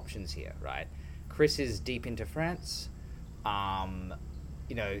lot of options here, right? Chris is deep into France. Brandon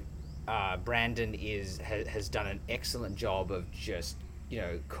has done an excellent job of just,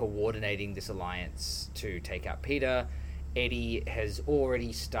 coordinating this alliance to take out Peter. Eddie has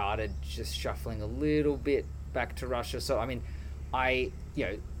already started just shuffling a little bit back to Russia. So, I mean, the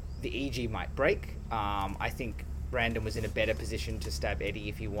EG might break. I think Brandon was in a better position to stab Eddie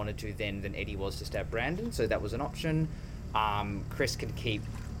if he wanted to then than Eddie was to stab Brandon, so that was an option. Chris can keep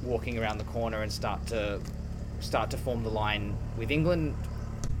walking around the corner and start to form the line with England.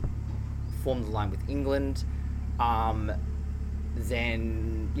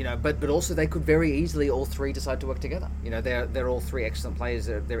 Then but also they could very easily all three decide to work together. They're all three excellent players.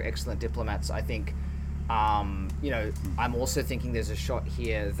 They're excellent diplomats. I think. I'm also thinking there's a shot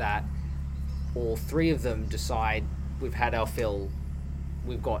here that all three of them decide we've had our fill,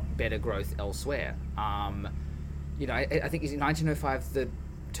 we've got better growth elsewhere. I think is in 1905 the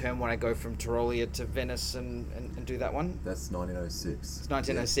term when I go from Tyrolia to Venice and do that one? That's 1906. It's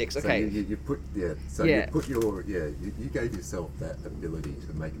 1906, yeah. okay. So you gave yourself that ability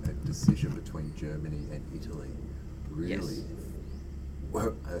to make a decision between Germany and Italy. Really? Yes.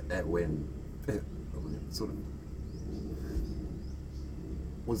 Well, when sort of...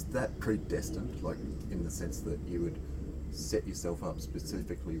 Was that predestined, like in the sense that you would set yourself up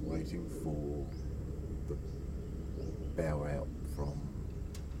specifically waiting for the bow out from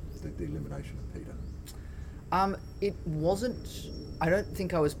the elimination of Peter? It wasn't. I don't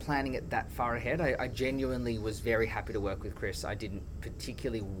think I was planning it that far ahead. I genuinely was very happy to work with Chris. I didn't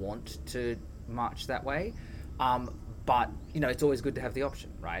particularly want to march that way, but it's always good to have the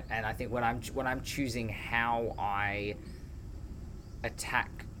option, right? And I think when I'm choosing how I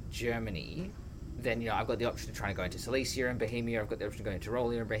attack Germany, then I've got the option to try and go into Silesia and Bohemia. I've got the option to go into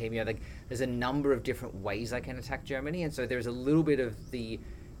Tyrolia and Bohemia. Like, there's a number of different ways I can attack Germany, and so there's a little bit of the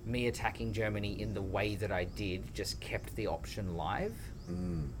me attacking Germany in the way that I did just kept the option live.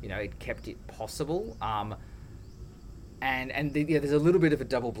 It kept it possible. There's a little bit of a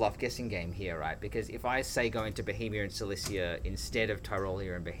double bluff guessing game here, right? Because if I say go into Bohemia and Silesia instead of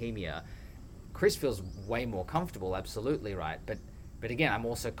Tyrolia and Bohemia, Chris feels way more comfortable, absolutely, right? But again, I'm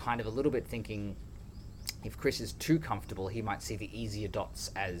also kind of a little bit thinking if Chris is too comfortable, he might see the easier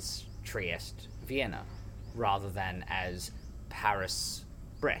dots as Trieste, Vienna, rather than as Paris,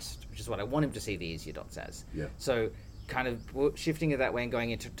 Brest, which is what I want him to see the easier dots as. Yeah. So kind of shifting it that way and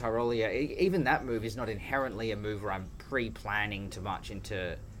going into Tyrolia, even that move is not inherently a move where I'm pre-planning to march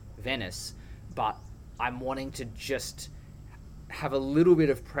into Venice, but I'm wanting to just have a little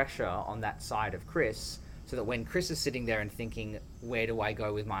bit of pressure on that side of Chris, so that when Chris is sitting there and thinking, where do I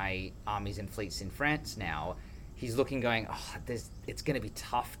go with my armies and fleets in France now, he's looking going, it's going to be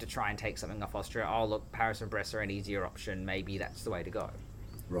tough to try and take something off Austria. Oh, look, Paris and Brest are an easier option. Maybe that's the way to go.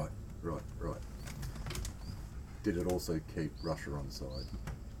 Right. Did it also keep Russia on side?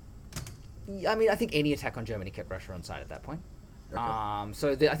 I mean, I think any attack on Germany kept Russia on side at that point.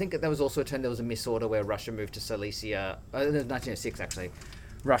 Okay. I think that there was also a turn, there was a misorder where Russia moved to Silesia, 1906 actually.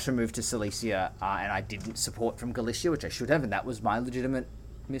 Russia moved to Silesia, and I didn't support from Galicia, which I should have, and that was my legitimate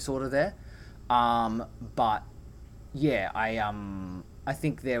misorder there. But yeah, I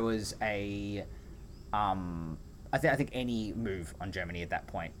think there was a, I think any move on Germany at that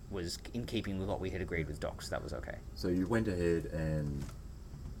point was in keeping with what we had agreed with Docs. That was okay. So you went ahead and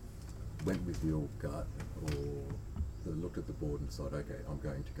went with your gut, or looked at the board and decided, okay, I'm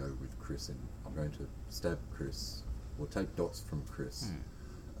going to go with Chris, and I'm going to stab Chris, or take dots from Chris.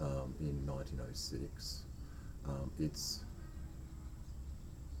 In 1906. It's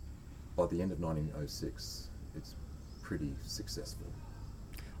by the end of 1906, it's pretty successful.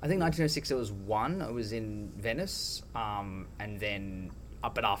 I think 1906 it was one. I was in Venice, and then,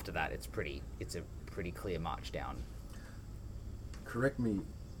 but after that, it's a pretty clear march down. Correct me,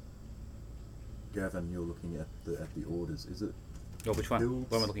 Gavin. You're looking at the orders. Is it? Oh, which one?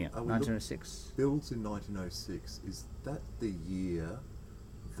 Builds, What am I looking at? are we 1906. Builds in 1906. Is that the year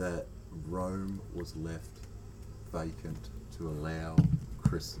that Rome was left vacant to allow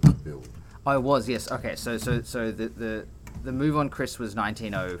Chris to build? Oh, it was, yes. Okay, so the move on Chris was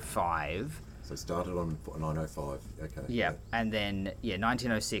 1905. So started on 905. Okay. Yeah, and then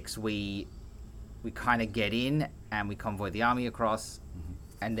 1906 we kind of get in and we convoy the army across,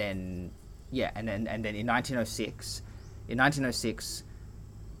 and then in 1906,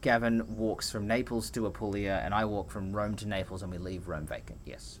 Gavin walks from Naples to Apulia, and I walk from Rome to Naples, and we leave Rome vacant.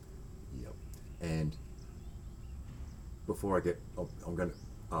 Yes. Yep. And before I'm going to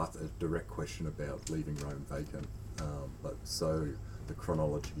ask a direct question about leaving Rome vacant. But so the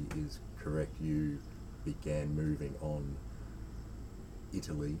chronology is correct. You began moving on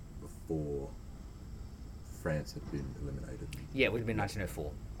Italy before France had been eliminated. Yeah, it would have been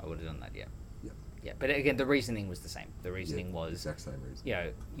 1904. I would have done that. Yeah. Yeah. Yeah, but again, the reasoning was the same. The reasoning was, exact same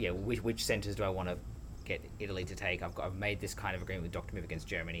reason. which centres do I want to get Italy to take? I've made this kind of agreement with Doc to move against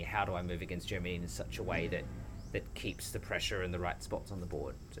Germany. How do I move against Germany in such a way that keeps the pressure and the right spots on the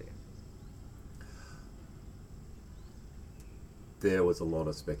board? So, yeah. There was a lot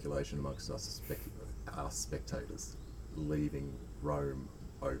of speculation amongst us spectators leaving Rome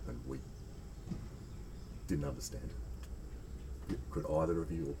open. We didn't understand it. Could either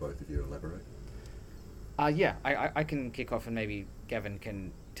of you or both of you elaborate? I can kick off and maybe Gavin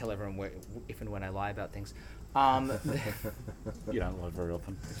can tell everyone if and when I lie about things. You don't lie very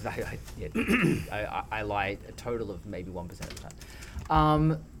often. I lie a total of maybe 1% of the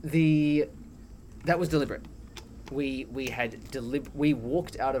time. That was deliberate. We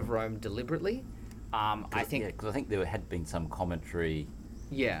walked out of Rome deliberately. I think because I think there had been some commentary.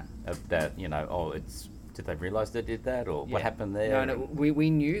 Yeah. Of that, did they realise they did that, or what happened there? No. We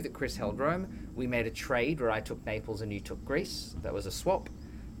knew that Chris held Rome. We made a trade where I took Naples and you took Greece. That was a swap.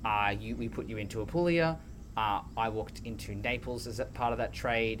 We put you into Apulia. I walked into Naples as a part of that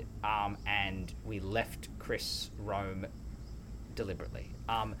trade, and we left Chris Rome deliberately.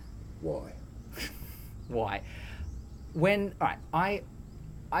 Why? Why?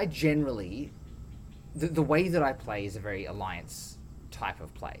 I generally, the way that I play is a very alliance type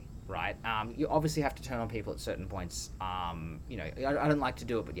of play, right? You obviously have to turn on people at certain points. I don't like to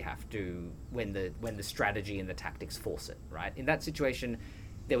do it, but you have to when the strategy and the tactics force it, right? In that situation,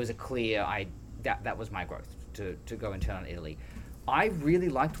 there was a clear that was my growth to go and turn on Italy. I really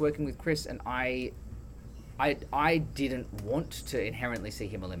liked working with Chris, and I didn't want to inherently see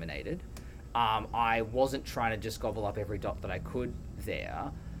him eliminated. I wasn't trying to just gobble up every dot that I could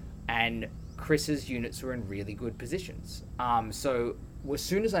there, and Chris's units were in really good positions. So as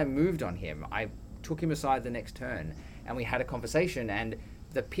soon as I moved on him, I took him aside the next turn, and we had a conversation, and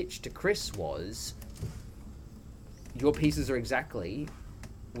the pitch to Chris was, your pieces are exactly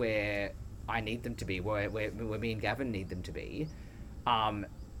where I need them to be, where me and Gavin need them to be. How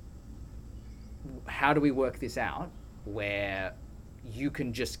do we work this out where you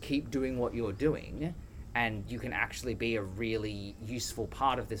can just keep doing what you're doing and you can actually be a really useful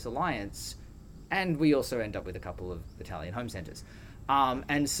part of this alliance, and we also end up with a couple of Italian home centres.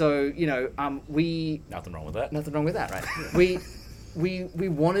 And so, we... Nothing wrong with that. Nothing wrong with that, right? we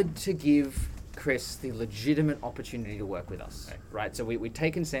wanted to give Chris the legitimate opportunity to work with us, right? So we'd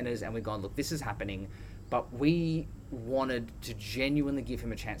taken centres and we'd gone, look, this is happening, but we wanted to genuinely give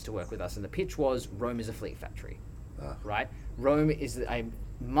him a chance to work with us. And the pitch was, Rome is a fleet factory, right? Rome is a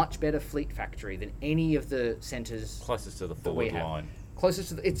much better fleet factory than any of the centres closest to the forward line.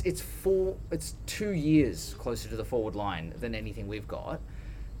 Closest to it's 2 years closer to the forward line than anything we've got.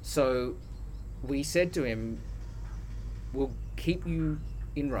 So we said to him, we'll keep you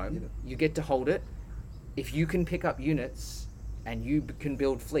in Rome. You get to hold it. If you can pick up units and you can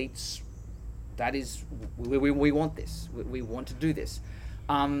build fleets, that is, we want this. We want to do this.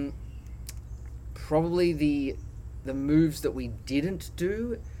 Probably the moves that we didn't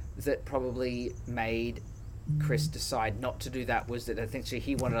do that probably made Chris decide not to do that was that I think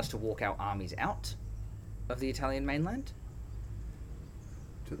he wanted us to walk our armies out of the Italian mainland.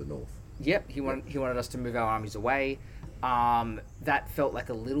 To the north. Yep, he wanted us to move our armies away. That felt like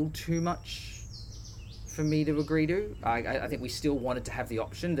a little too much for me to agree to. I think we still wanted to have the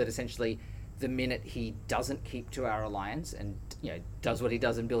option that essentially the minute he doesn't keep to our alliance and does what he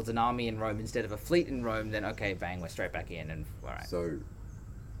does and builds an army in Rome instead of a fleet in Rome, then okay, bang, we're straight back in and all right. So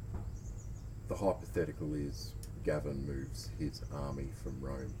the hypothetical is Gavin moves his army from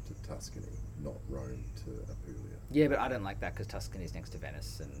Rome to Tuscany, not Rome to Apulia. Yeah, but I don't like that because Tuscany is next to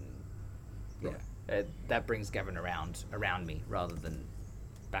Venice, and that brings Gavin around me rather than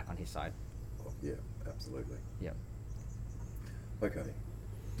back on his side. Oh, yeah, absolutely. Yep. Okay.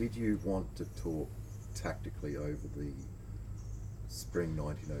 Did you want to talk tactically over the spring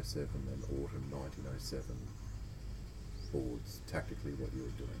 1907 and autumn 1907 boards, tactically what you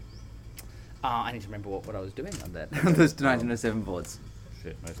were doing? I need to remember what I was doing on that. Those 1907 boards.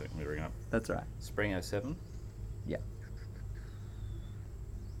 Shit, no second, let me bring it up. That's all right. Spring 07. Yeah.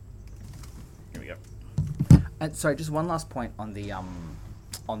 Here we go. And sorry, just one last point on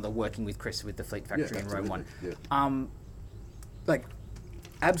the working with Chris with the Fleet Factory in Rome 1. Yeah.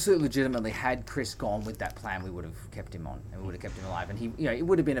 Absolutely legitimately, had Chris gone with that plan, we would have kept him on and we would have kept him alive. And he, it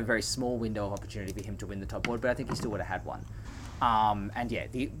would have been a very small window of opportunity for him to win the top board, but I think he still would have had one. And yeah,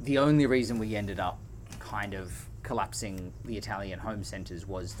 the only reason we ended up kind of collapsing the Italian home centres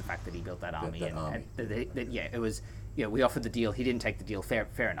was the fact that he built that army. that army. Yeah, it was. Yeah, we offered the deal. He didn't take the deal. Fair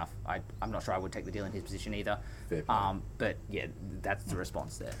enough. I'm not sure I would take the deal in his position either. Fair play. But yeah, that's the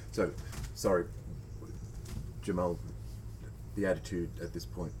response there. So, sorry, Jamal, the attitude at this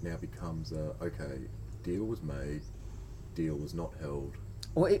point now becomes, okay, deal was made, deal was not held.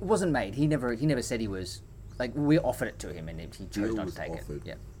 Well, it wasn't made. He never said he was. Like, we offered it to him and he chose Deal not was to take offered, it.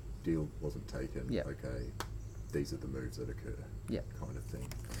 Yeah. deal wasn't taken. Yeah. Okay, these are the moves that occur. Yeah. Kind of thing.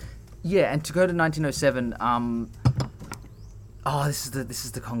 Yeah, and to go to 1907. This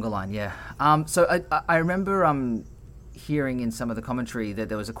is the conga line. Yeah. So I remember hearing in some of the commentary that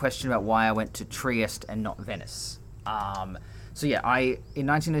there was a question about why I went to Trieste and not Venice. So yeah, in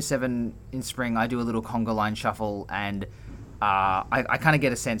 1907 in spring I do a little conga line shuffle, and I kind of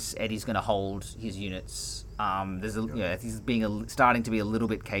get a sense Eddie's going to hold his units. He's starting to be a little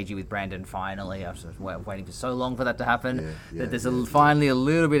bit cagey with Brandon. Finally, I was waiting for so long for that to happen. There's finally a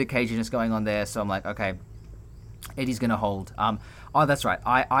little bit of caginess going on there. So I'm like, okay, Eddie's going to hold. Oh, that's right.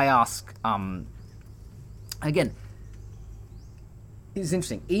 I ask again. It's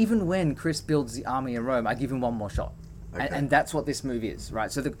interesting. Even when Chris builds the army in Rome, I give him one more shot, Okay. and that's what this move is,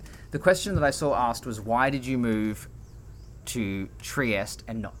 right? So the question that I saw asked was, why did you move to Trieste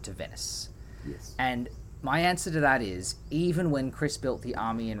and not to Venice? Yes. And my answer to that is, even when Chris built the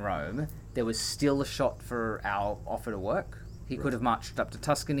army in Rome, there was still a shot for our offer to work. He could have marched up to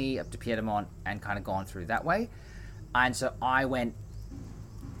Tuscany, up to Piedmont, and kind of gone through that way. And so I want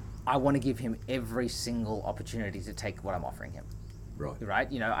to give him every single opportunity to take what I'm offering him. Right.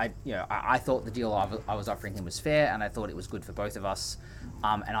 I thought the deal I was offering him was fair, and I thought it was good for both of us,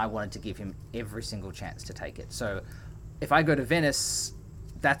 and I wanted to give him every single chance to take it. So if I go to Venice,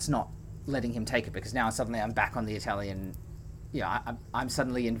 that's not letting him take it, because now suddenly I'm back on the Italian. I'm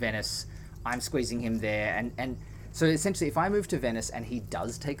suddenly in Venice. I'm squeezing him there, and so essentially, if I move to Venice and he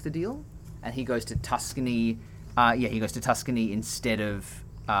does take the deal, and he goes to Tuscany, he goes to Tuscany instead of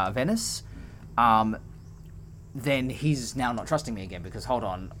Venice. Then he's now not trusting me again, because hold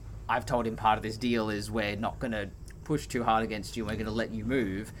on, I've told him part of this deal is we're not going to push too hard against you, we're going to let you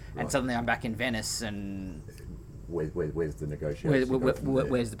move, and suddenly I'm back in Venice, and Where's the negotiation?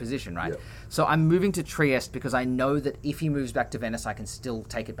 where's the position, right? Yep. So I'm moving to Trieste because I know that if he moves back to Venice, I can still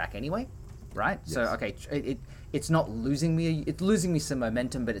take it back anyway, right? Yes. So okay, it's not losing me. It's losing me some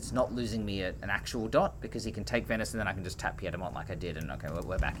momentum, but it's not losing me an actual dot, because he can take Venice and then I can just tap Piedmont like I did, and okay,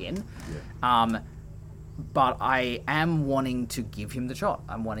 we're back in. Yeah. But I am wanting to give him the shot.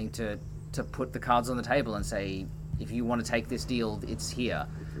 I'm wanting to put the cards on the table and say, if you want to take this deal, it's here.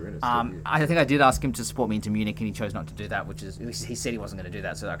 If you're in it, I think I did ask him to support me into Munich, and he chose not to do that, which is, he said he wasn't going to do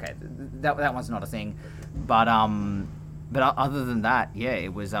that. So okay, that one's not a thing. But other than that, yeah,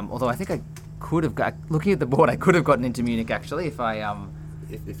 it was. Although I think I could have got, looking at the board, I could have gotten into Munich actually if I'd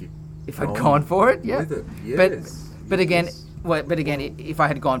gone for it. Yeah. With it, yes. But again, if I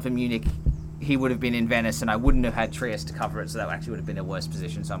had gone for Munich, he would have been in Venice, and I wouldn't have had Trieste to cover it, so that actually would have been a worse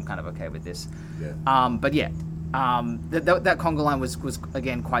position. So I'm kind of okay with this. Yeah. But yeah, that conga line was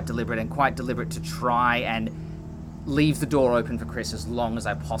again quite deliberate to try and leave the door open for Chris as long as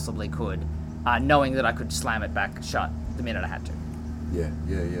I possibly could, knowing that I could slam it back shut the minute I had to. Yeah.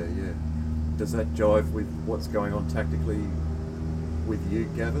 Does that jive with what's going on tactically with you,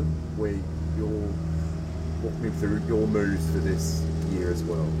 Gavin? Where walk me through your moves for this year as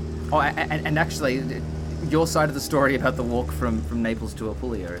well. Oh, and actually, your side of the story about the walk from Naples to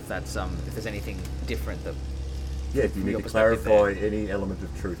Apulia, if there's anything different that. Yeah, if you need to clarify any element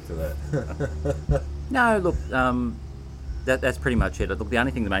of truth to that. No, look, that's pretty much it. Look,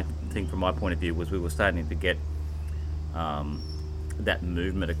 the main thing from my point of view was we were starting to get that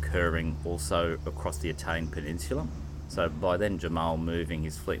movement occurring also across the Italian peninsula. So by then, Jamal moving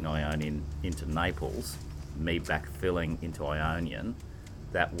his fleet in Ionian into Naples, me backfilling into Ionian,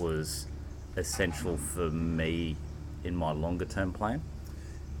 that was essential for me in my longer term plan.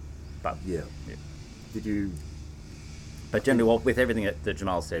 But yeah. Did you? But generally, well, with everything that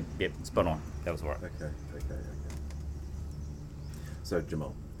Jamal said, yep, spot on. That was all right. Okay. So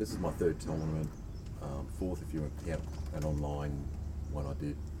Jamal, this is my third tournament, fourth if you count an online one I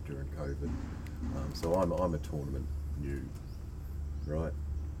did during COVID. So I'm a tournament noob, right?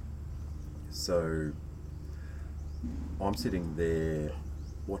 So I'm sitting there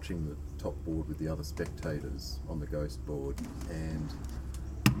watching the top board with the other spectators on the ghost board, and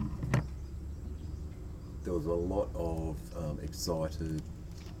there was a lot of excited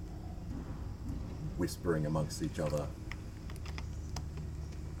whispering amongst each other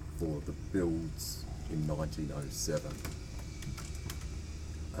for the builds in 1907.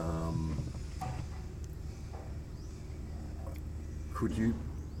 Could you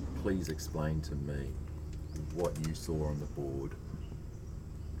please explain to me what you saw on the board?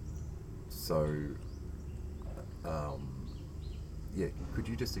 So, yeah, could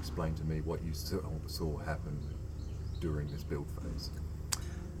you just explain to me what you saw happen during this build phase?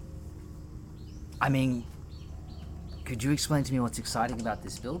 I mean, could you explain to me what's exciting about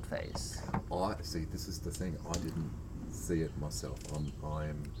this build phase? I see. This is the thing. I didn't see it myself.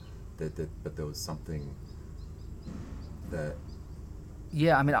 But there was something that.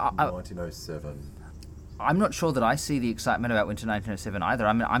 Yeah, I mean, 1907. I'm not sure that I see the excitement about Winter 1907 either.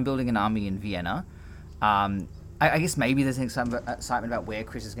 I mean, I'm building an army in Vienna. I guess maybe there's an excitement about where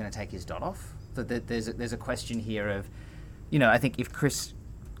Chris is going to take his dot off. There's a question here of, I think if Chris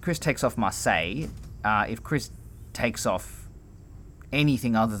takes off Marseille, if Chris takes off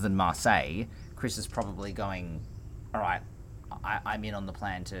anything other than Marseille, Chris is probably going, all right, I'm in on the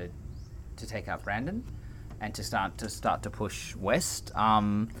plan to take out Brandon and to start to push west.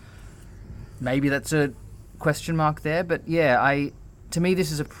 Maybe that's a question mark there, but yeah, to me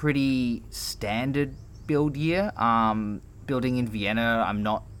this is a pretty standard build year. Building in Vienna, I'm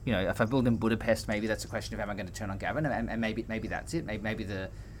not, if I build in Budapest, maybe that's a question of am I going to turn on Gavin, and maybe that's it. Maybe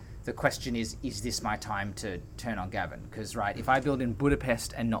the question is this my time to turn on Gavin? Because if I build in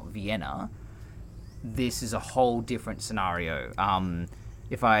Budapest and not Vienna, this is a whole different scenario.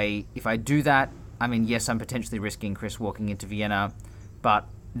 If I do that, I mean, yes, I'm potentially risking Chris walking into Vienna, but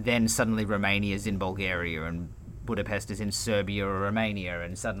then suddenly Romania is in Bulgaria and Budapest is in Serbia or Romania,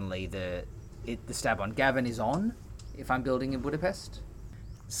 and suddenly the stab on Gavin is on if I'm building in Budapest.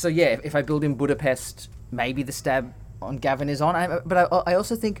 So yeah, if I build in Budapest, maybe the stab on Gavin is on. But I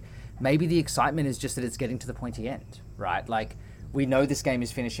also think maybe the excitement is just that it's getting to the pointy end, right? Like, we know this game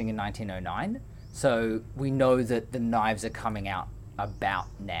is finishing in 1909, so we know that the knives are coming out about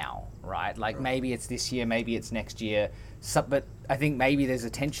now, right? Like, maybe it's this year, maybe it's next year. But I think maybe there's a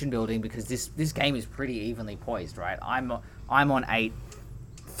tension building because this game is pretty evenly poised, right? I'm on 8,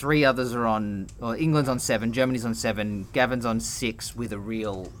 3 others are on. Well, England's on 7, Germany's on 7, Gavin's on 6 with a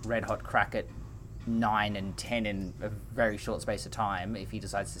real red hot crack at 9 and 10 in a very short space of time if he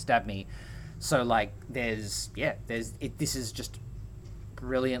decides to stab me. So this is just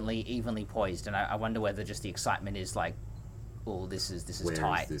brilliantly evenly poised, and I wonder whether just the excitement is like, oh, this is Where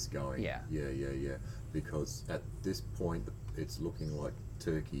tight. Where is this going? Yeah. Because at this point, it's looking like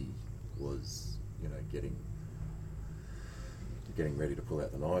Turkey was, getting ready to pull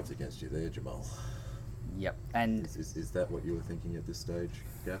out the knives against you there, Jamal. Yep. And is that what you were thinking at this stage,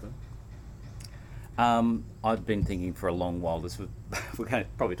 Gavin? I've been thinking for a long while. We're going to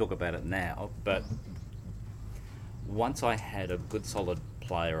probably talk about it now, but once I had a good solid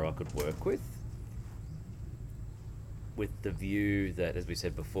player I could work with the view that, as we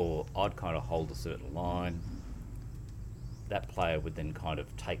said before, I'd kind of hold a certain line. That player would then kind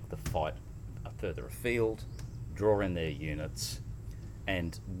of take the fight further afield, draw in their units,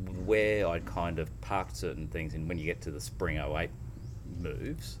 and where I'd kind of parked certain things, and when you get to the Spring 08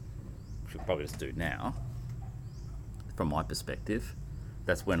 moves, which we'll probably just do now, from my perspective,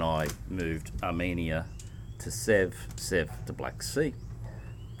 that's when I moved Armenia to Sev to Black Sea,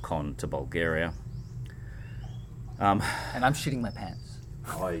 Con to Bulgaria. and I'm shitting my pants.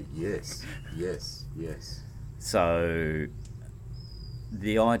 Yes. So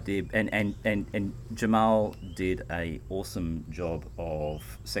the idea, and Jamal did a awesome job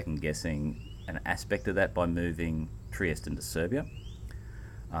of second guessing an aspect of that by moving Trieste into Serbia.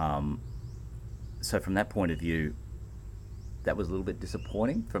 So from that point of view, that was a little bit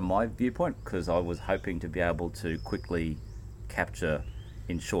disappointing from my viewpoint, because I was hoping to be able to quickly capture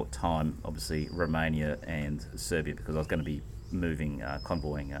in short time, obviously, Romania and Serbia, because I was going to be moving,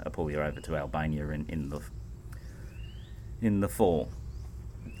 convoying Apulia over to Albania in the fall,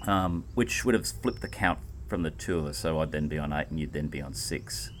 which would have flipped the count from the two of us, so I'd then be on 8 and you'd then be on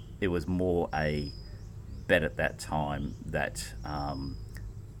 6. It was more a bet at that time that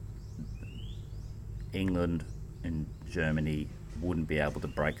England and Germany wouldn't be able to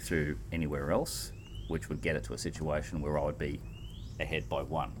break through anywhere else, which would get it to a situation where I would be ahead by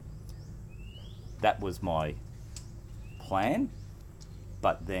 1. That was my plan,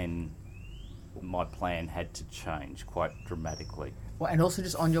 but then my plan had to change quite dramatically. Well, and also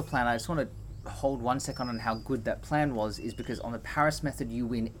just on your plan, I just want to hold 1 second on how good that plan was, is because on the Paris method, you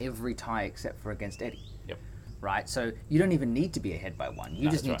win every tie except for against Eddie. Yep. Right? So you don't even need to be ahead by 1. You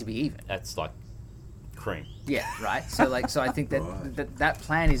just need to be even. That's like cream. Yeah, right? So I think that that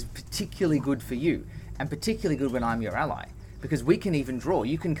plan is particularly good for you, and particularly good when I'm your ally. Because we can even draw.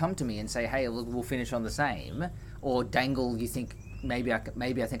 You can come to me and say, hey, look, we'll finish on the same. Or dangle, you think, maybe I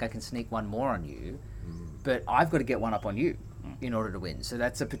think I can sneak 1 more on you. But I've got to get 1 up on you, in order to win. So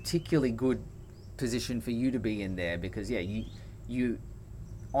that's a particularly good position for you to be in there because, yeah, you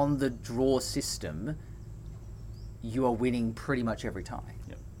on the draw system, you are winning pretty much every time.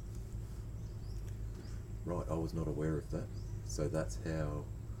 Yep. Right, I was not aware of that. So that's how...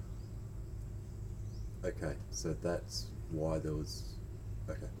 Okay, so that's why there was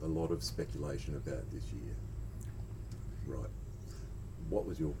a lot of speculation about this year. Right. What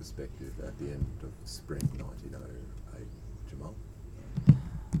was your perspective at the end of spring 1908, Jamal?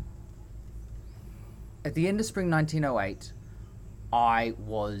 At the end of spring 1908, I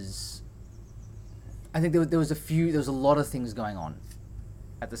think there was a lot of things going on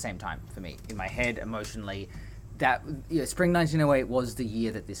at the same time for me, in my head, emotionally. Spring 1908 was the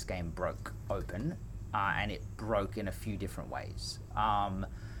year that this game broke open, and it broke in a few different ways.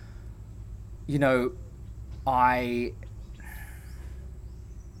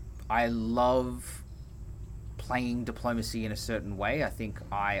 I love playing diplomacy in a certain way. I think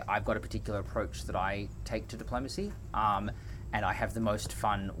I've got a particular approach that I take to diplomacy, and I have the most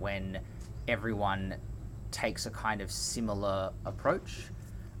fun when everyone takes a kind of similar approach.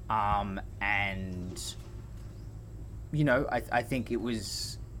 I think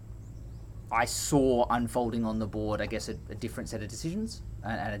I saw unfolding on the board, I guess, a different set of decisions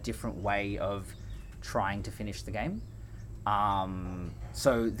and a different way of trying to finish the game.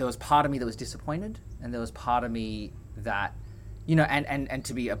 So there was part of me that was disappointed, and there was part of me that, and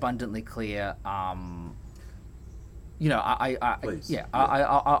to be abundantly clear, Please.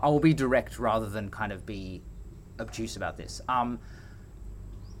 I will be direct rather than kind of be obtuse about this.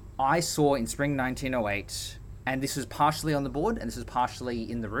 I saw in spring 1908, and this was partially on the board, and this was partially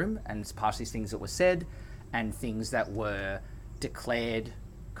in the room, and it's partially things that were said, and things that were declared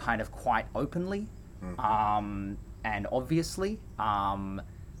kind of quite openly, and obviously.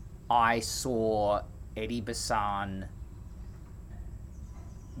 I saw Eddie Bassan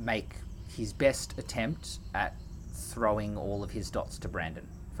make his best attempt at throwing all of his dots to Brandon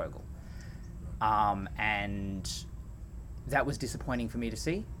Fogel. And that was disappointing for me to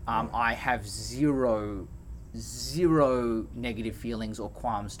see. I have zero negative feelings or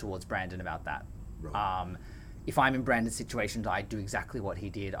qualms towards Brandon about that. Right. If I'm in Brandon's situations, I do exactly what he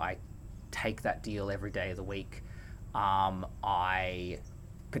did. I take that deal every day of the week. I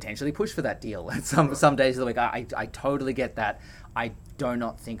potentially push for that deal at some days of the week. I totally get that. I do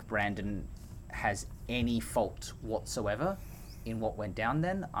not think Brandon has any fault whatsoever in what went down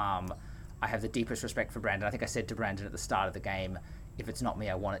then. I have the deepest respect for Brandon. I think I said to Brandon at the start of the game, if it's not me,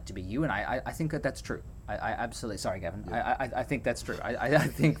 I want it to be you. And I think that's true. I absolutely... Sorry, Gavin. Yeah. I think that's true. I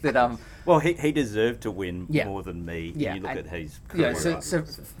think that... Well, he deserved to win more than me. Yeah. You look at his career. Yeah, so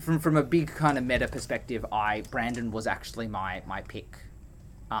from a big kind of meta perspective, Brandon was actually my pick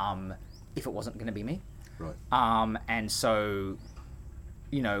if it wasn't going to be me. Right. And so,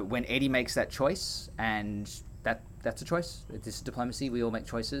 when Eddie makes that choice, and that's a choice. This is diplomacy. We all make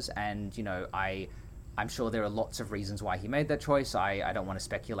choices. And, I'm sure there are lots of reasons why he made that choice. I don't want to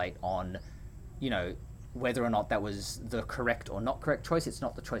speculate on, whether or not that was the correct or not correct choice. It's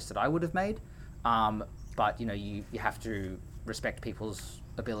not the choice that I would have made. But, you have to respect people's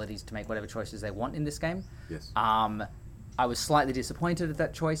abilities to make whatever choices they want in this game. Yes. I was slightly disappointed at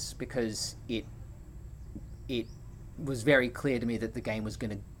that choice because it was very clear to me that the game was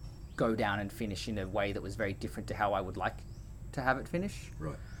going to go down and finish in a way that was very different to how I would like to have it finish.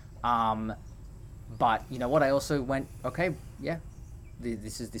 Right. But you know what? I also went, okay, yeah,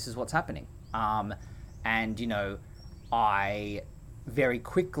 this is what's happening. And I very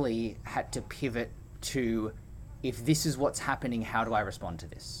quickly had to pivot to, if this is what's happening, how do I respond to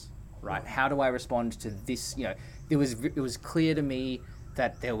this? Right? How do I respond to this? It was clear to me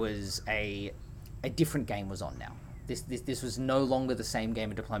that there was a different game was on now. This was no longer the same game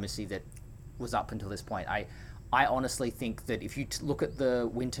of diplomacy that was up until this point. I honestly think that if you look at the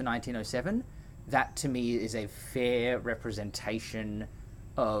winter 1907, that to me is a fair representation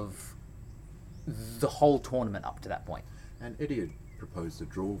of the whole tournament up to that point. And Eddie had proposed a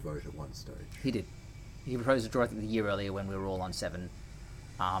draw vote at one stage. He did. He proposed a draw, I think, the year earlier when we were all on 7,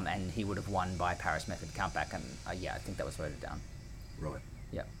 and he would have won by Paris method countback, and I think that was voted down. Right.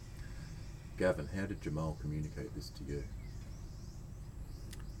 Yeah. Gavin, how did Jamal communicate this to you?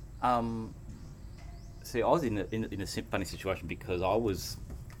 See, I was in a funny situation because I was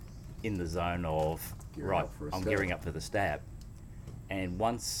in the zone of, I'm gearing up for the stab. And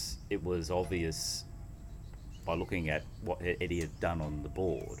once it was obvious by looking at what Eddie had done on the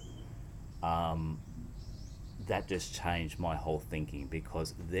board, that just changed my whole thinking,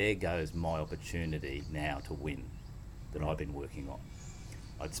 because there goes my opportunity now to win that I've been working on.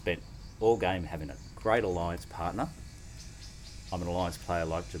 I'd spent all game having a great alliance partner, I'm an alliance player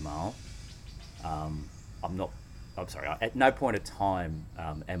like Jamal. At no point of time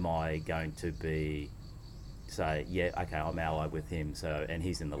am I going to say, yeah, okay, I'm allied with him, and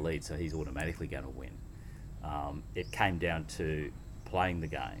he's in the lead, so he's automatically going to win. It came down to playing the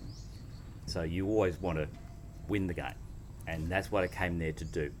game. So you always want to win the game, and that's what it came there to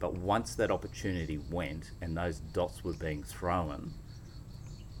do. But once that opportunity went and those dots were being thrown,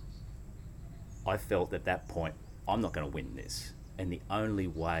 I felt at that point, I'm not going to win this. And the only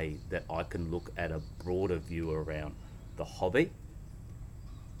way that I can look at a broader view around the hobby,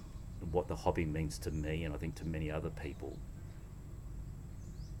 what the hobby means to me, and I think to many other people,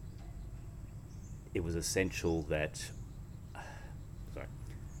 it was essential that,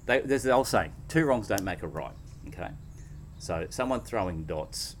 there's the old saying, 2 wrongs don't make a right, okay? So someone throwing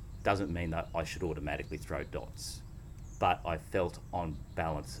dots doesn't mean that I should automatically throw dots. But I felt on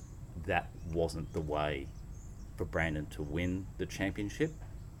balance that wasn't the way for Brandon to win the championship.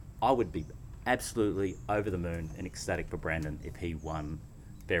 I would be absolutely over the moon and ecstatic for Brandon if he won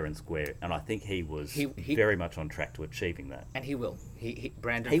fair and square, and I think he was very much on track to achieving that. And he will.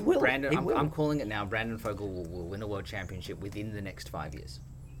 Brandon. He will. Brandon. He I'm, will. I'm calling it now. Brandon Fogel will win a world championship within the next 5 years.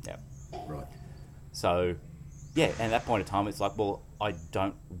 Yeah. Right. So, yeah, and at that point in time, it's like, well, I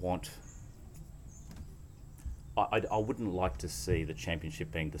don't want. I wouldn't like to see the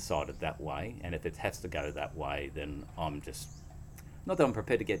championship being decided that way, and if it has to go that way, then I'm just not that I'm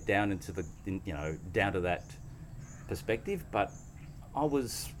prepared to get down into down to that perspective, but I'm going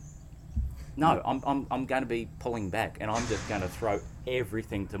to be pulling back, and I'm just going to throw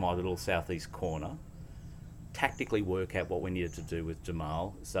everything to my little southeast corner, tactically work out what we needed to do with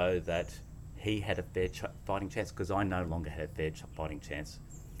Jamal so that he had a fair fighting chance, because I no longer had a fair fighting chance,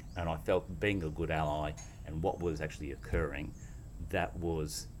 and I felt being a good ally and what was actually occurring, that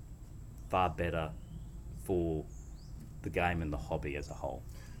was far better for the game and the hobby as a whole.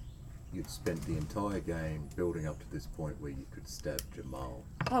 You'd spent the entire game building up to this point where you could stab Jamal.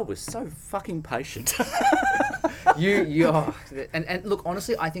 I was so fucking patient. And look,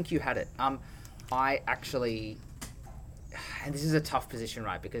 honestly, I think you had it. I actually, and this is a tough position,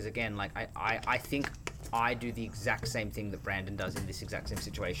 right? Because again, like I think I do the exact same thing that Brandon does in this exact same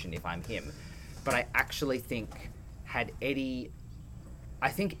situation if I'm him. But I actually think Eddie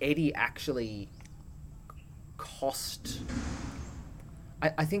actually cost.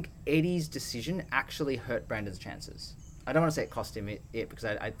 I think Eddie's decision actually hurt Brandon's chances. I don't want to say it cost him it because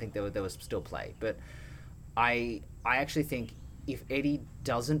I think there was still play, but I actually think if Eddie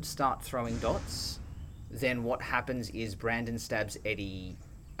doesn't start throwing dots, then what happens is Brandon stabs Eddie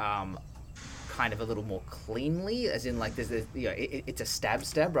kind of a little more cleanly, as in like it's a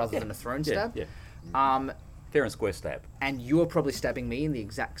stab rather than a thrown stab. Yeah. Fair and square stab. And you're probably stabbing me in the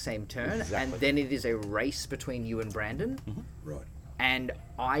exact same turn, Exactly. and then it is a race between you and Brandon. Mm-hmm. Right. And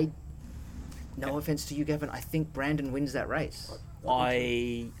no offense to you, Gavin, I think Brandon wins that race.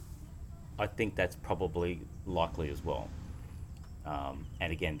 I think that's probably likely as well.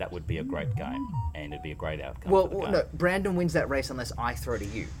 And again, that would be a great game, and it'd be a great outcome. Well, for the game. no, Brandon wins that race unless I throw to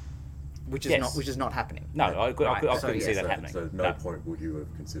you, which is Yes. not happening. No, I couldn't So, see yes. that happening. So no point would you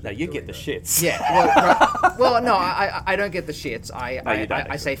have considered. No, you doing get the that. shits. Yeah. Well, no, I don't get the shits.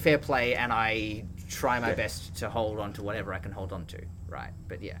 I say fair play, and I try my best to hold on to whatever I can hold on to. Right.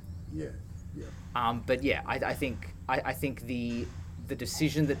 But yeah. Yeah. But yeah, I think the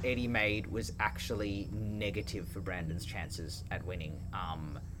decision that Eddie made was actually negative for Brandon's chances at winning.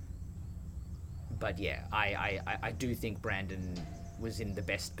 But yeah, I do think Brandon was in the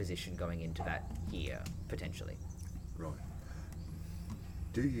best position going into that year, potentially. Right.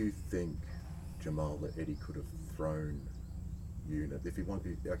 Do you think, Jamal, that Eddie could have thrown you? If he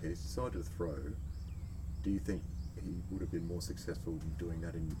wanted, he decided to throw. Do you think he would have been more successful in doing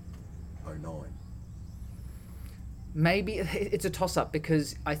that in 09? Maybe it's a toss-up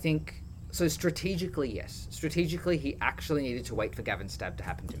because I think so. Strategically, yes. Strategically, he actually needed to wait for Gavin's stab to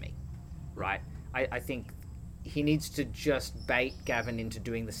happen to me, right? I think he needs to just bait Gavin into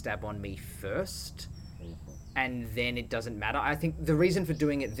doing the stab on me first, and then it doesn't matter. I think the reason for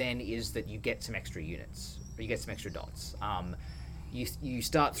doing it then is that you get some extra units, or you get some extra dots. You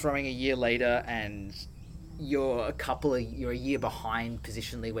start throwing a year later, and you're a year behind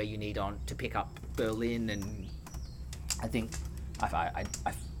positionally where you need on to pick up Berlin, and I think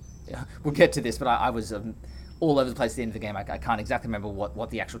we'll get to this, but I was all over the place at the end of the game. I can't exactly remember what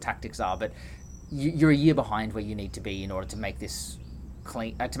the actual tactics are, but you're a year behind where you need to be in order to make this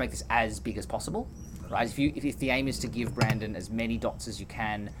clean, to make this as big as possible, right? If the aim is to give Brandon as many dots as you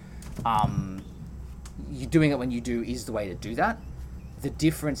can, you doing it when you do is the way to do that. The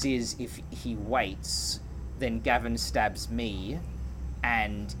difference is if he waits, then Gavin stabs me,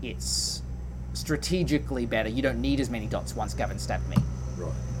 and it's strategically better. You don't need as many dots once Gavin stabbed me.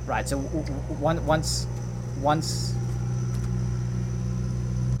 Right. Right. So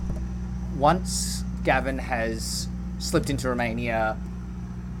once Gavin has slipped into Romania,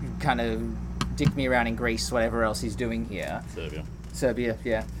 kind of dicked me around in Greece, whatever else he's doing here. Serbia,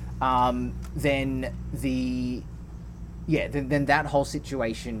 yeah. Then that whole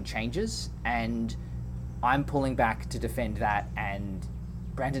situation changes, and I'm pulling back to defend that, and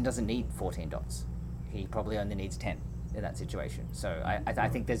Brandon doesn't need 14 dots. He probably only needs 10 in that situation. So I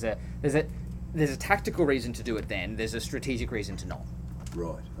think there's a tactical reason to do it then. There's a strategic reason to not.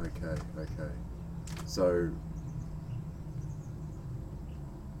 Right, okay. So,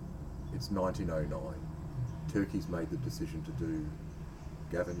 it's 1909. Turkey's made the decision to do...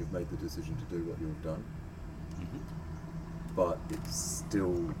 Gavin, you've made the decision to do what you've done. Mm-hmm. But it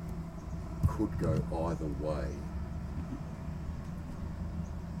still could go either way.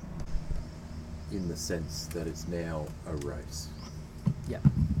 In the sense that it's now a race. Yep.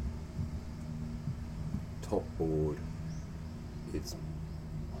 Top board, it's...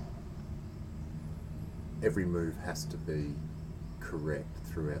 Every move has to be correct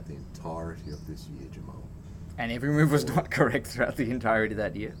throughout the entirety of this year, Jamal. And every move was not correct throughout the entirety of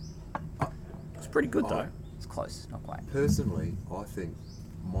that year. It's pretty good though. It's close, not quite. Personally, I think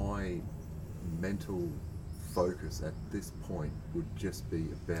my mental focus at this point would just be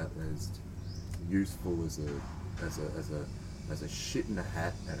about as useful as a shit in a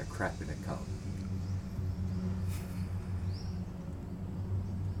hat and a crap in a cup.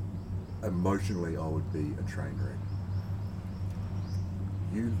 Emotionally, I would be a train wreck.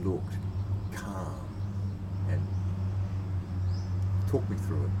 You looked calm and talk me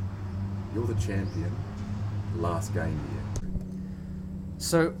through it. You're the champion. Last game year.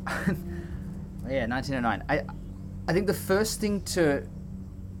 So, yeah, 1909. I think the first thing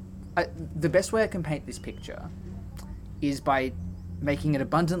the best way I can paint this picture is by making it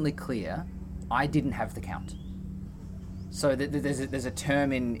abundantly clear I didn't have the count. So there's a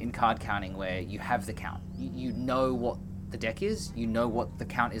term in card counting where you have the count. You know what the deck is. You know what the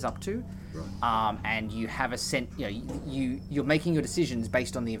count is up to, right. And you have a sense. You're making your decisions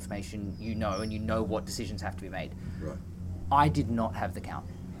based on the information you know, and you know what decisions have to be made. Right. I did not have the count.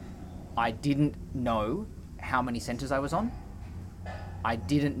 I didn't know how many centers I was on. I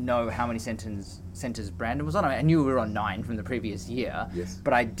didn't know how many centers Brandon was on. I knew we were on 9 from the previous year, yes.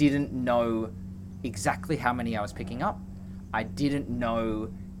 But I didn't know exactly how many I was picking up. I didn't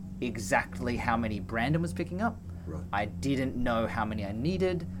know exactly how many Brandon was picking up. Right. I didn't know how many I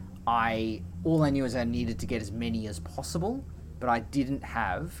needed. All I knew is I needed to get as many as possible, but I didn't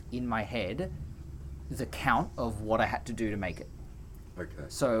have in my head the count of what I had to do to make it. Okay.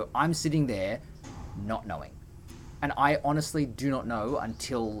 So I'm sitting there not knowing. And I honestly do not know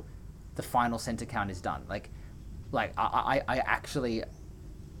until the final center count is done. I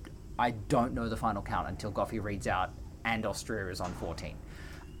don't know the final count until Goffey reads out and Austria is on 14.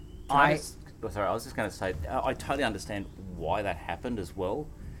 I was just going to say, I totally understand why that happened as well.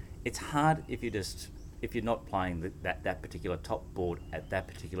 It's hard if you're not playing that particular top board at that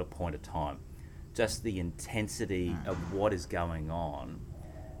particular point of time. Just the intensity of what is going on.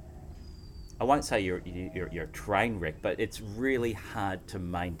 I won't say you're a train wreck, but it's really hard to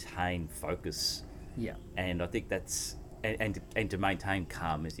maintain focus. Yeah. And I think that's and to maintain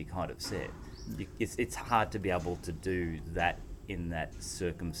calm, as you kind of said. It's hard to be able to do that in that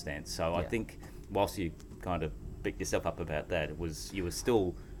circumstance. So I think whilst you kind of beat yourself up about that, you were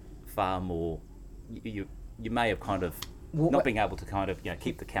still far more. You may have kind of not being able to kind of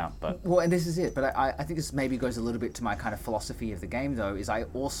keep the count, but and this is it. But I think this maybe goes a little bit to my kind of philosophy of the game, though. Is I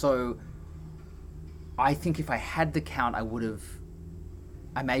think if I had the count, I would have.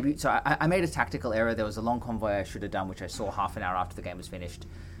 I made a tactical error. There was a long convoy I should have done, which I saw half an hour after the game was finished.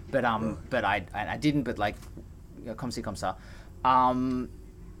 But I didn't. But comme ci comme ça.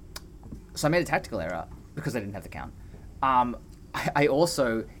 So I made a tactical error because I didn't have the count. I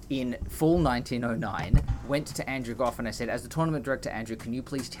also, in fall 1909, went to Andrew Goff and I said, as the tournament director, Andrew, can you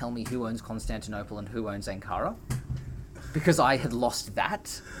please tell me who owns Constantinople and who owns Ankara? Because I had lost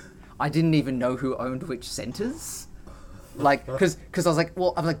that. I didn't even know who owned which centers. Because I was like,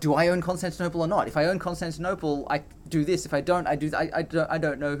 do I own Constantinople or not? If I own Constantinople, I do this. If I don't, I do. I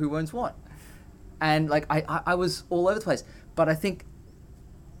don't know who owns what. And I was all over the place. But I think,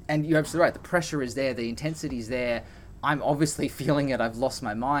 and you're absolutely right. The pressure is there. The intensity is there. I'm obviously feeling it. I've lost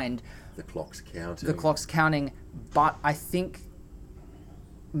my mind. The clock's counting. But I think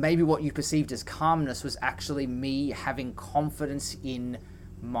maybe what you perceived as calmness was actually me having confidence in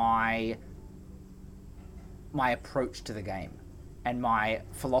my my approach to the game and my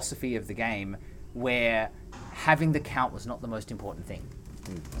philosophy of the game, where having the count was not the most important thing.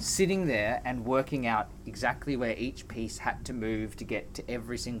 Sitting there and working out exactly where each piece had to move to get to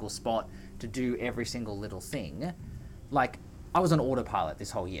every single spot, to do every single little thing. Like, I was on autopilot this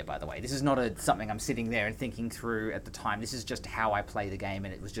whole year, by the way. This is not something I'm sitting there and thinking through at the time. This is just how I play the game,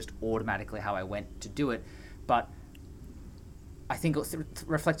 and it was just automatically how I went to do it. But I think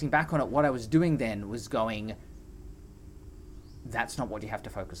reflecting back on it, what I was doing then was going, that's not what you have to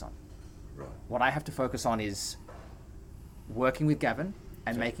focus on. Right. What I have to focus on is working with Gavin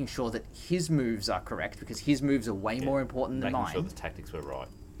and making sure that his moves are correct, because his moves are way more important than mine. Making sure the tactics were right.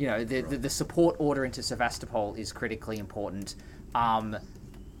 You know, the support order into Sevastopol is critically important.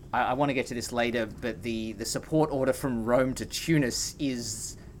 I want to get to this later, but the support order from Rome to Tunis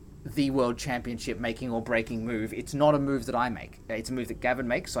is the World Championship making or breaking move. It's not a move that I make. It's a move that Gavin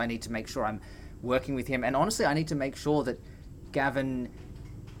makes, so I need to make sure I'm working with him. And honestly, I need to make sure that Gavin,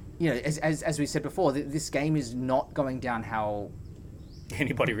 you know, as we said before, this game is not going down how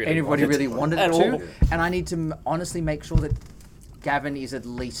Anybody really wanted it at to. all. And I need to honestly make sure that Gavin is at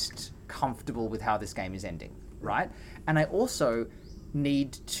least comfortable with how this game is ending, right? And I also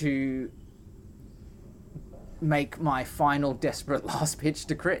need to make my final desperate last pitch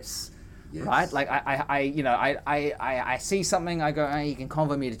to Chris, Yes. right? Like I see something, I go, hey, you can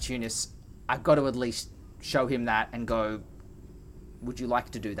convo me to Tunis. I've got to at least show him that and go, would you like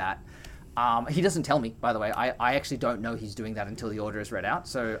to do that? He doesn't tell me, by the way. I actually don't know he's doing that until the order is read out.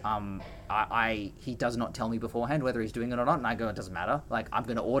 So he does not tell me beforehand whether he's doing it or not. And I go, it doesn't matter. Like, I'm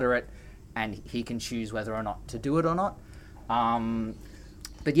going to order it, and he can choose whether or not to do it or not.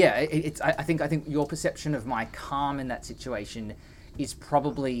 But yeah, I think your perception of my calm in that situation is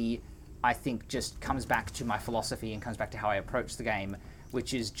probably, I think, just comes back to my philosophy and comes back to how I approach the game,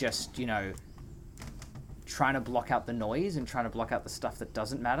 which is just, you know, trying to block out the noise and trying to block out the stuff that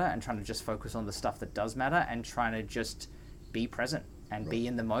doesn't matter and trying to just focus on the stuff that does matter and trying to just be present and be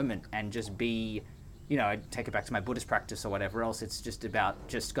in the moment and just be, you know, I take it back to my Buddhist practice or whatever else. It's just about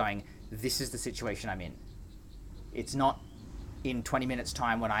just going, this is the situation I'm in. It's not in 20 minutes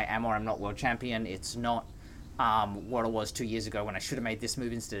time when I am or I'm not world champion. It's not what it was 2 years ago when I should have made this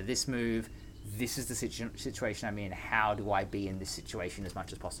move instead of this move. This is the situation I'm in. How do I be in this situation as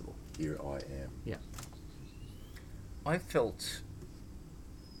much as possible? Here I am. Yeah. I felt...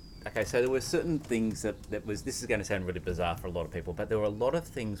 Okay, so there were certain things that was... This is going to sound really bizarre for a lot of people, but there were a lot of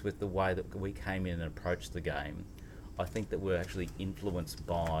things with the way that we came in and approached the game, I think, that were actually influenced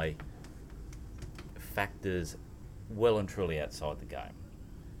by factors well and truly outside the game.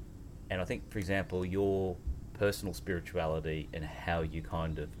 And I think, for example, your personal spirituality and how you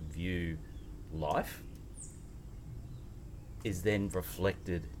kind of view life is then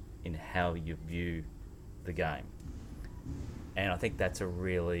reflected in how you view the game. And I think that's a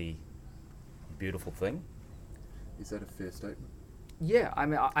really beautiful thing. Is that a fair statement? Yeah, I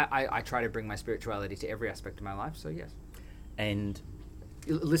mean, I try to bring my spirituality to every aspect of my life, so yes. And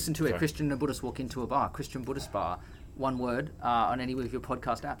listen to Sorry. a Christian and a Buddhist walk into a bar, Christian Buddhist bar, one word, on any of your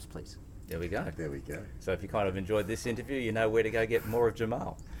podcast apps, please. there we go. There we go. So if you kind of enjoyed this interview, you know where to go get more of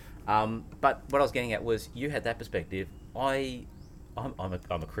Jamal. But what I was getting at was you had that perspective. I'm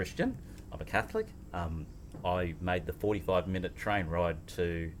a Christian. I'm a Catholic. I made the 45-minute train ride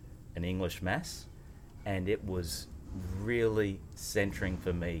to an English mass, and it was really centering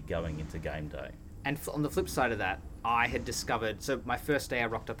for me going into game day. And on the flip side of that, I had discovered, so my first day I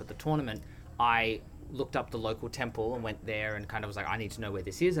rocked up at the tournament, I looked up the local temple and went there and kind of was like, I need to know where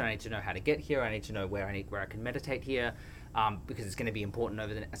this is, and I need to know how to get here, I need to know where I can meditate here, because it's going to be important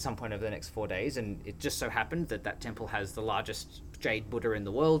at some point over the next 4 days. And it just so happened that temple has the largest jade Buddha in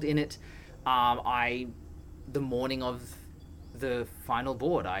the world in it. The morning of the final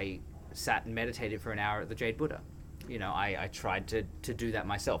board, I sat and meditated for an hour at the Jade Buddha. You know, I tried to do that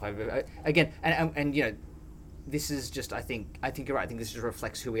myself. Again, you know, this is just, I think you're right. I think this just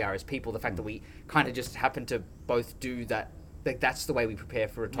reflects who we are as people. The fact that we kind of just happen to both do that. Like, that's the way we prepare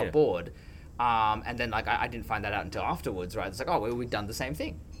for a top board. And then, like, I didn't find that out until afterwards, right? It's like, oh, well, we've done the same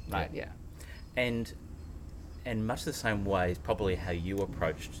thing, right? Yeah. And much the same way is probably how you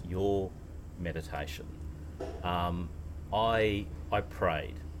approached your meditation. I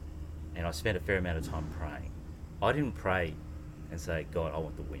prayed, and I spent a fair amount of time praying. I didn't pray and say, God, I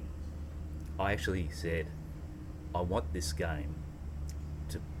want the win. I actually said, I want this game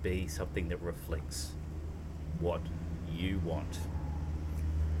to be something that reflects what you want.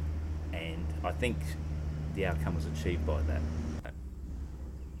 And I think the outcome was achieved by that.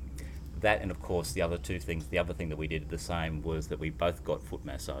 That, and of course, the other thing that we did the same was that we both got foot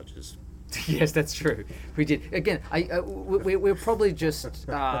massages Yes, that's true. We did. Again, we're probably just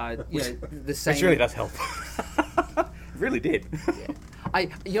the same. Which really does help. It really did. Yeah. I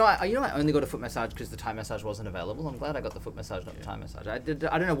only got a foot massage because the Thai massage wasn't available. I'm glad I got the foot massage, not the Thai massage. I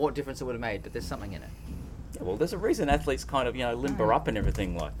don't know what difference it would have made, but there's something in it. Yeah, well, there's a reason athletes kind of limber up and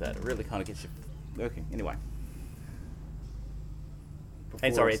everything like that. It really kind of gets you working. Anyway.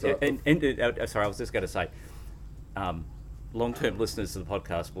 And sorry, sorry, I was just going to say, long-term listeners to the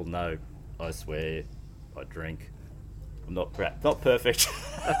podcast will know I swear, I drink. I'm not perfect.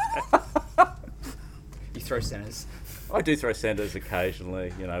 You throw centers. I do throw centers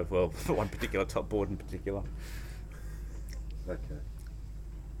occasionally, for one particular top board in particular. Okay.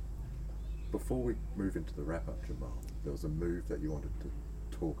 Before we move into the wrap-up, Jamal, there was a move that you wanted to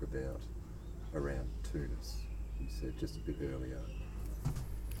talk about around Tunis. You said just a bit earlier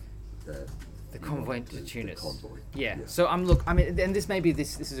that the convoy to Tunis. The convoy. Yeah. So and this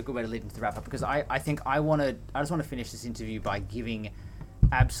is a good way to lead into the wrap up, because I just want to finish this interview by giving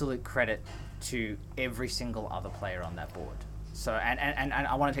absolute credit to every single other player on that board. So and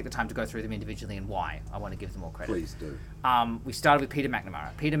I want to take the time to go through them individually and why I want to give them all credit. Please do. We started with Peter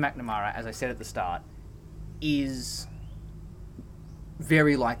McNamara. Peter McNamara, as I said at the start, is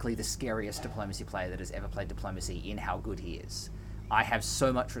very likely the scariest diplomacy player that has ever played diplomacy in how good he is. I have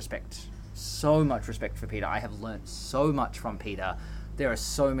so much respect for Peter. I have learnt so much from Peter. There are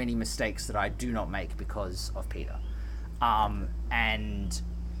so many mistakes that I do not make because of Peter. And,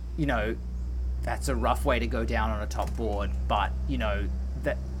 that's a rough way to go down on a top board, but,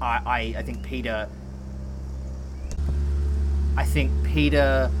 that I think Peter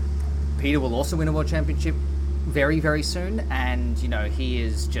will also win a world championship very, very soon, and, he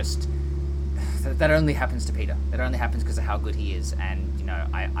is just... That only happens to Peter. That only happens because of how good he is, and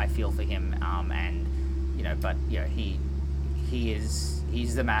I feel for him.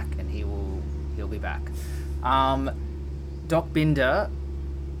 He's the Mac, and he'll be back. Doc Binder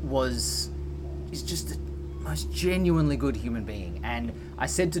is just the most genuinely good human being, and I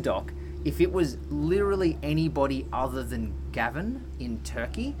said to Doc, if it was literally anybody other than Gavin in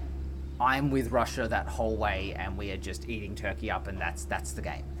Turkey, I'm with Russia that whole way, and we are just eating Turkey up, and that's the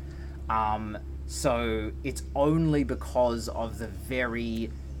game. So it's only because of the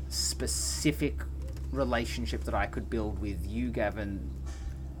very specific relationship that I could build with you, Gavin,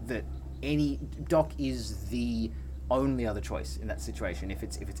 that Doc is the only other choice in that situation. If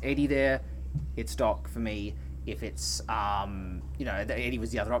it's Eddie there, it's Doc for me. If it's Eddie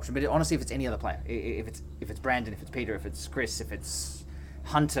was the other option, but honestly, if it's any other player, if it's Brandon, if it's Peter, if it's Chris, if it's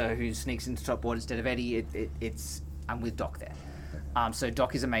Hunter who sneaks into top board instead of Eddie, I'm with Doc there. So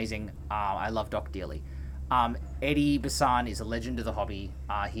Doc is amazing. I love Doc dearly. Eddie Bassan is a legend of the hobby.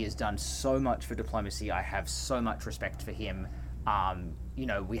 He has done so much for diplomacy. I have so much respect for him.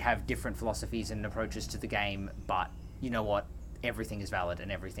 We have different philosophies and approaches to the game, but you know what? Everything is valid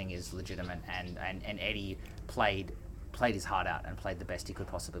and everything is legitimate. And Eddie played his heart out and played the best he could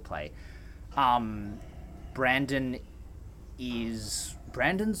possibly play. Brandon's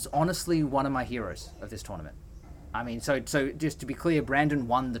honestly one of my heroes of this tournament. I mean, so just to be clear, Brandon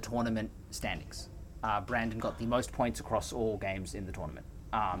won the tournament standings. Brandon got the most points across all games in the tournament.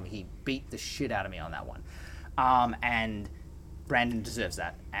 He beat the shit out of me on that one. And Brandon deserves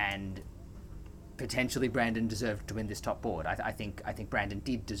that. And potentially Brandon deserved to win this top board. I think Brandon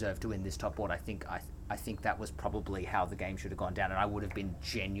did deserve to win this top board. I think that was probably how the game should have gone down, and I would have been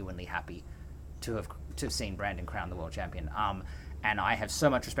genuinely happy to have seen Brandon crown the world champion. And I have so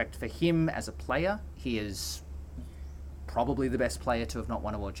much respect for him as a player. He is probably the best player to have not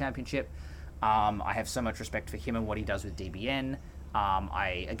won a world championship. I have so much respect for him and what he does with DBN.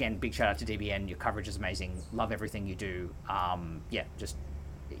 Again, big shout out to DBN. Your coverage is amazing. Love everything you do. Just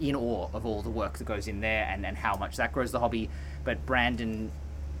in awe of all the work that goes in there and how much that grows the hobby. But Brandon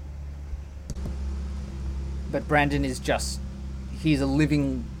is just, he's a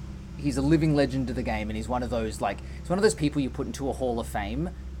living legend of the game, and he's one of those people you put into a Hall of Fame,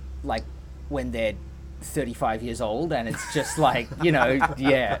 like when they're 35 years old, and it's just like,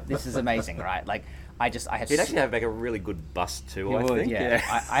 this is amazing, right? Like, I have... He'd actually make a really good bust too, I think. Yeah.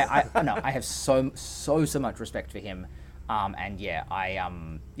 I have so much respect for him. I'm not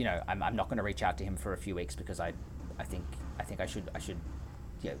going to reach out to him for a few weeks because I think I should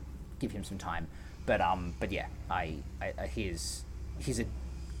give him some time. But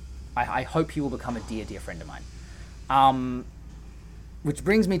I hope he will become a dear friend of mine. Which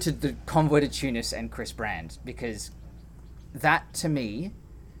brings me to the convoy to Tunis and Chris Brand, because that to me,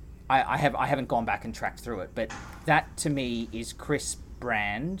 I haven't gone back and tracked through it, but that to me is Chris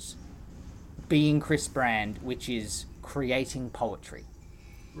Brand being Chris Brand, which is creating poetry.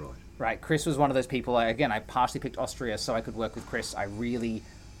 Right. right? Chris was one of those people. Again, I partially picked Austria so I could work with Chris. I really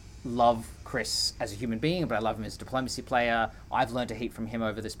love Chris as a human being, but I love him as a diplomacy player. I've learned a heap from him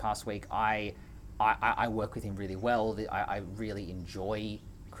over this past week. I work with him really well. I really enjoy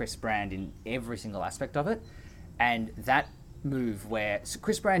Chris Brand in every single aspect of it. And that move where so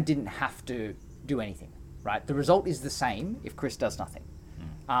Chris Brand didn't have to do anything, right? The result is the same if Chris does nothing.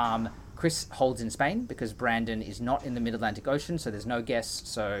 Chris holds in Spain because Brandon is not in the Mid-Atlantic Ocean, so there's no guess.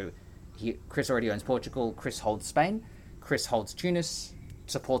 So Chris already owns Portugal. Chris holds Spain. Chris holds Tunis,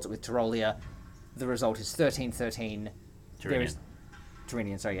 supports it with Tyrolia. The result is 13-13. There is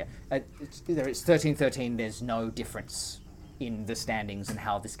Tyrrhenian, sorry, yeah. There is 13-13. There's no difference in the standings and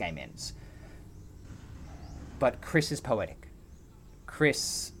how this game ends. But Chris is poetic.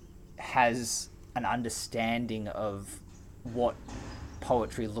 Chris has an understanding of what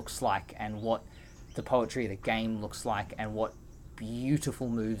poetry looks like and what the poetry of the game looks like and what beautiful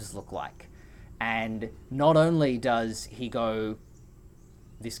moves look like. And not only does he go,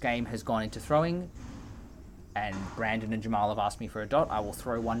 this game has gone into throwing, and Brandon and Jamal have asked me for a dot, I will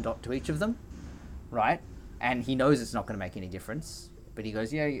throw one dot to each of them, right? And he knows it's not going to make any difference, but he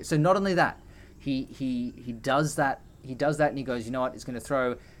goes, yeah. So not only that, he does that, and he goes, you know what, it's going to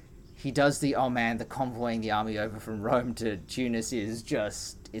throw. He does the, oh man, the convoying the army over from Rome to Tunis is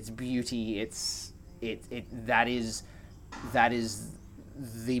just, it's beauty. That is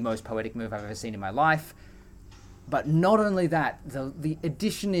the most poetic move I've ever seen in my life. But not only that, the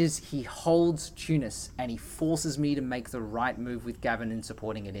addition is he holds Tunis and he forces me to make the right move with Gavin in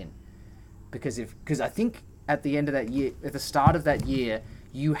supporting it in. Because I think at the end of that year, at the start of that year,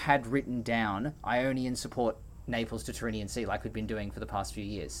 you had written down Ionian support Naples to Tyrrhenian Sea like we'd been doing for the past few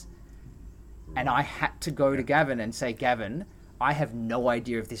years. And I had to go to Gavin and say, Gavin, I have no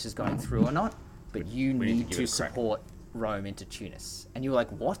idea if this is going through or not, but you need to support Rome into Tunis. And you were like,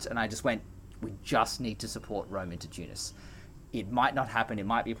 what? And I just went, we just need to support Rome into Tunis. It might not happen. It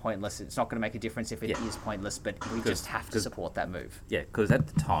might be pointless. It's not going to make a difference if it is pointless, but we just have to support that move. Yeah, because at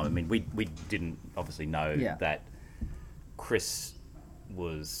the time, I mean, we didn't obviously know that Chris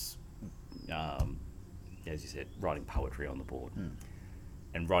was, as you said, writing poetry on the board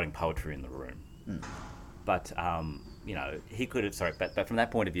and writing poetry in the room. But, he could have, but from that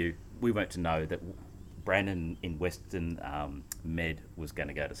point of view, we weren't to know that Brandon in Western Med was going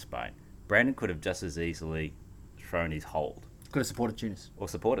to go to Spain. Brandon could have just as easily thrown his hold. Could have supported Tunis. Or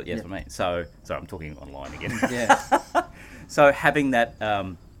supported, yes, for me. So, sorry, I'm talking online again. Yeah. So having that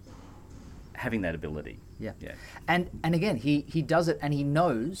ability. Yeah. And again, he does it, and he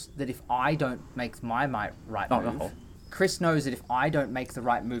knows that if I don't make my right move, Chris knows that if I don't make the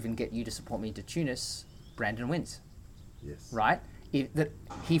right move and get you to support me into Tunis, Brandon wins. Yes. Right? That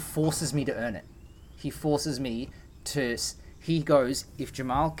he forces me to earn it. He forces me to. He goes, if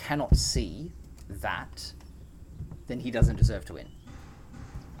Jamal cannot see that, then he doesn't deserve to win.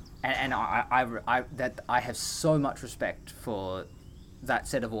 And I have so much respect for that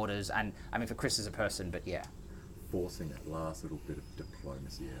set of orders, and I mean for Chris as a person, but yeah. Forcing that last little bit of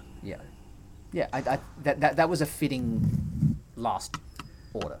diplomacy out of the game. Yeah, that was a fitting last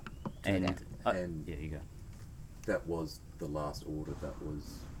order. And yeah, you go. That was the last order that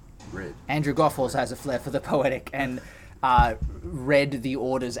was read. Andrew Goff also has a flair for the poetic and read the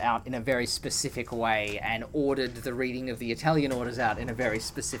orders out in a very specific way and ordered the reading of the Italian orders out in a very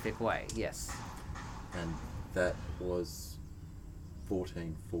specific way. Yes. And that was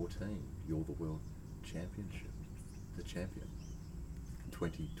 14-14. You're the world championship, the champion.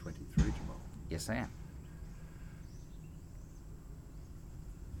 2023, Jamal. Yes, I am.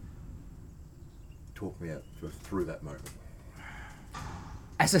 Talk me out through that moment.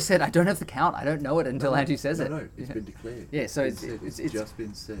 As I said, I don't have the count. I don't know it until Andrew says it. No, it's been declared. Yeah, so it's just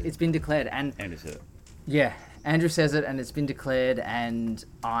been said. It's been declared, and Andrew said it. Yeah, Andrew says it, and it's been declared, and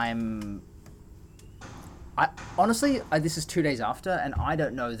honestly, this is 2 days after, and I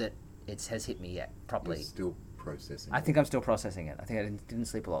don't know that it has hit me yet properly. You're still processing. I think I'm still processing it. I think I didn't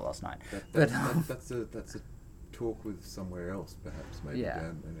sleep a lot last night. That's a talk with somewhere else, perhaps, maybe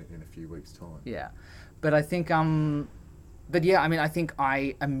down in a few weeks' time. Yeah, but I think but yeah, I mean, I think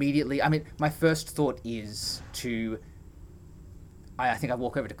I immediately, my first thought is I think I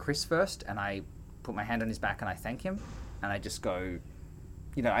walk over to Chris first, and I put my hand on his back and I thank him, and I just go,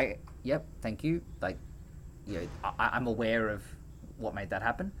 yep, thank you. Like, I'm aware of what made that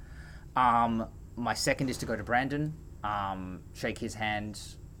happen. My second is to go to Brandon, shake his hand.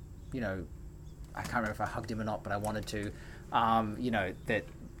 I can't remember if I hugged him or not, but I wanted to. That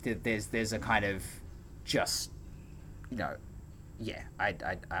there's a kind of just, I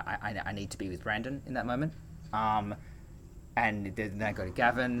need to be with Brandon in that moment. And then I go to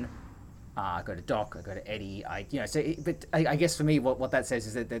Gavin, I go to Doc, I go to Eddie. But I guess for me, what that says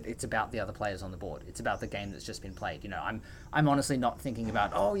is that it's about the other players on the board. It's about the game that's just been played. I'm honestly not thinking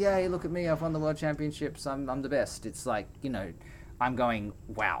about, oh yeah, look at me, I've won the World Championships, I'm the best. It's like, I'm going,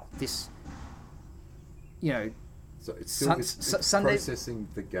 wow, this, So it's still it's Sunday processing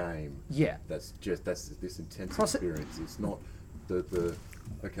the game. Yeah. That's this intense experience. It's not the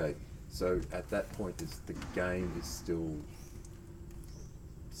okay. So at that point, the game is still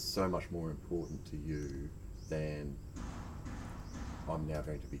so much more important to you than I'm now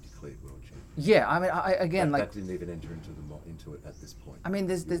going to be declared world champion. Yeah, I mean, that didn't even enter into it at this point. I mean,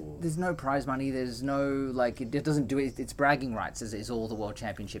 there's no prize money. There's no it doesn't do it. It's bragging rights is all the world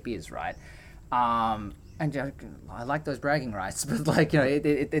championship is, right? And I like those bragging rights, but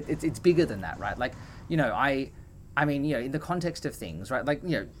it's bigger than that, right? I mean, in the context of things, right?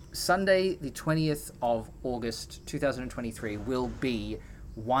 Sunday, the 20th of August, 2023, will be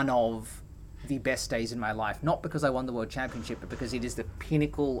one of the best days in my life. Not because I won the World Championship, but because it is the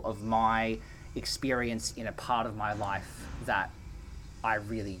pinnacle of my experience in a part of my life that I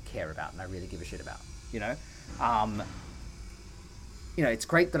really care about and I really give a shit about. It's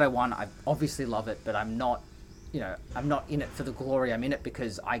great that I won. I obviously love it, but I'm not in it for the glory. I'm in it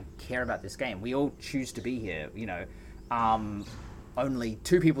because I care about this game. We all choose to be here. Only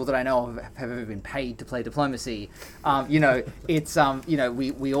 2 people that I know of have ever been paid to play diplomacy. We flew to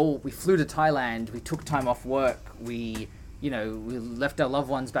Thailand. We took time off work. We left our loved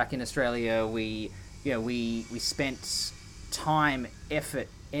ones back in Australia. We spent time, effort,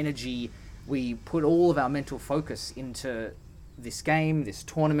 energy. We put all of our mental focus into this game, this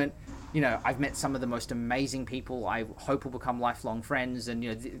tournament. I've met some of the most amazing people I hope will become lifelong friends, and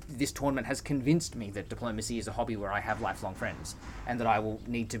this tournament has convinced me that diplomacy is a hobby where I have lifelong friends and that I will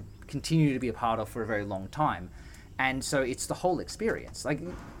need to continue to be a part of for a very long time. And so it's the whole experience.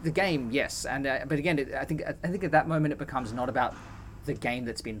 The game, yes, and but again, I think at that moment it becomes not about the game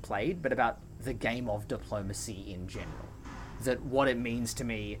that's been played, but about the game of diplomacy in general. That what it means to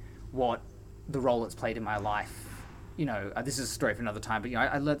me, what the role it's played in my life. This is a story for another time, but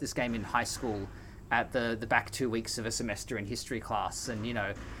I learned this game in high school at the back 2 weeks of a semester in history class, and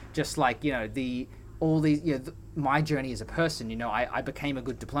my journey as a person. I became a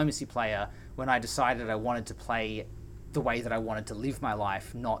good diplomacy player when I decided I wanted to play the way that I wanted to live my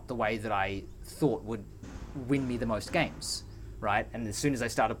life, not the way that I thought would win me the most games, right? And as soon as I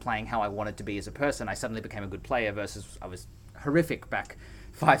started playing how I wanted to be as a person, I suddenly became a good player versus I was horrific back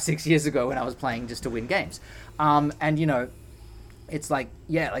 5-6 years ago when I was playing just to win games. It's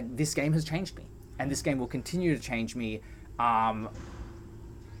this game has changed me, and this game will continue to change me. I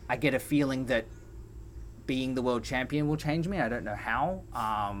get a feeling that being the world champion will change me. I don't know how,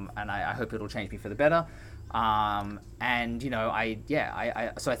 and I hope it'll change me for the better. So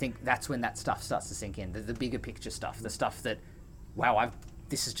I think that's when that stuff starts to sink in, the bigger picture stuff, the stuff that, wow,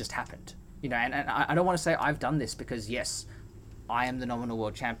 this has just happened. And I don't want to say I've done this because, yes, I am the nominal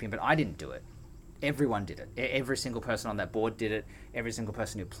world champion, but I didn't do it. Everyone did it. Every single person on that board did it. Every single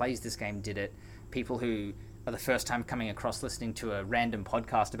person who plays this game did it. People who are the first time coming across listening to a random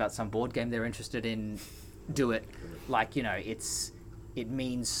podcast about some board game they're interested in do it. It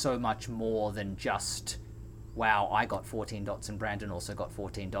means so much more than just, wow, I got 14 dots and Brandon also got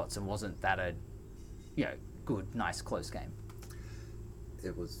 14 dots, and wasn't that a good, nice, close game?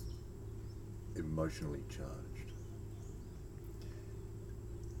 It was emotionally charged.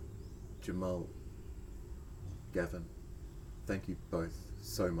 Jamal, Gavin, thank you both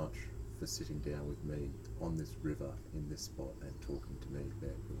so much for sitting down with me on this river in this spot and talking to me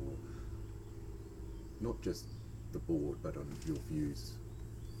about your, not just the board, but on your views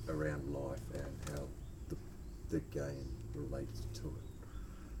around life and how the game relates to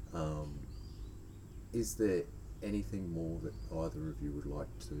it. Is there anything more that either of you would like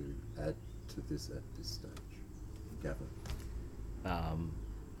to add to this at this stage? Gavin?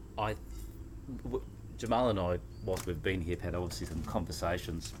 Jamal and I, whilst we've been here, had obviously some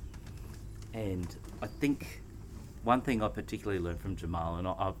conversations, and I think one thing I particularly learned from Jamal, and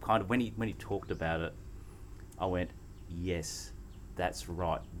I kind of, when he talked about it, I went, yes, that's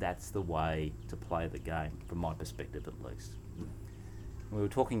right, that's the way to play the game, from my perspective at least. We were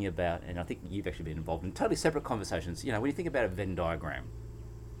talking about, and I think you've actually been involved in totally separate conversations, when you think about a Venn diagram,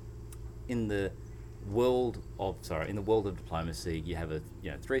 in the world of diplomacy, you have a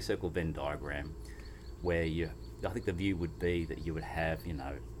 3-circle Venn diagram where I think the view would be that you would have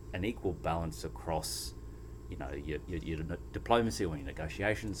an equal balance across your diplomacy or your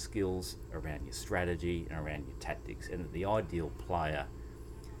negotiation skills, around your strategy and around your tactics, and that the ideal player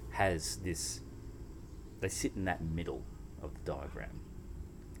has this, they sit in that middle of the diagram.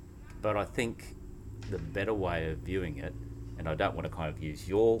 But I think the better way of viewing it, and I don't want to kind of use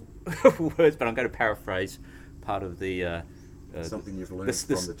your words, but I'm going to paraphrase part of the something you've learned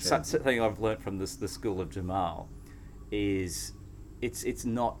from the champion. something I've learned from the school of Jamal is it's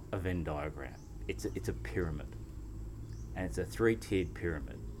not a Venn diagram. It's a pyramid, and it's a 3-tiered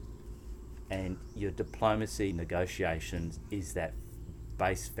pyramid. And your diplomacy negotiations is that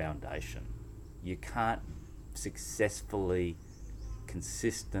base foundation. You can't successfully,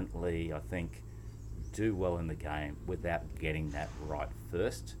 consistently, I think, do well in the game without getting that right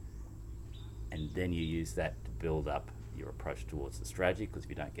first, and then you use that to build up your approach towards the strategy, because if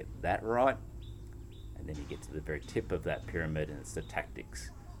you don't get that right, and then you get to the very tip of that pyramid and it's the tactics.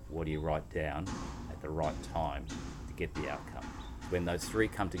 What do you write down at the right time to get the outcome? When those three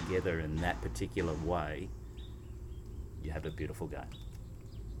come together in that particular way, you have a beautiful game.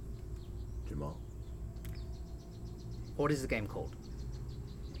 Jamal. What is the game called?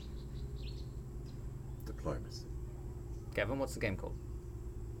 Diplomacy. Gavin, what's the game called?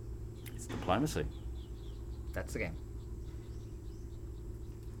 It's diplomacy. That's the game.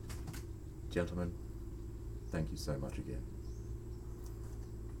 Gentlemen, thank you so much again.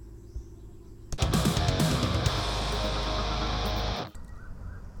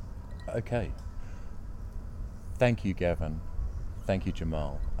 Okay. Thank you, Gavin. Thank you,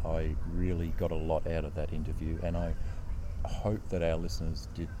 Jamal. I really got a lot out of that interview, and I hope that our listeners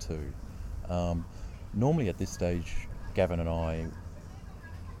did too. Normally at this stage, Gavin and I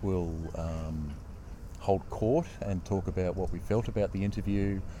will hold court and talk about what we felt about the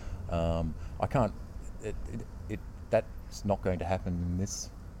interview. I can't. That's not going to happen in this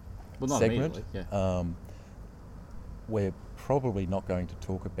Not segment. immediately, yeah. We're probably not going to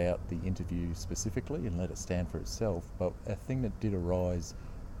talk about the interview specifically and let it stand for itself, but a thing that did arise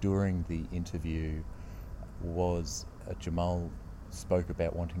during the interview was Jamal spoke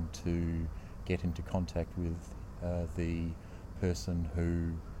about wanting to get into contact with the person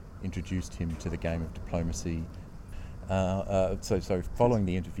who introduced him to the game of diplomacy. So following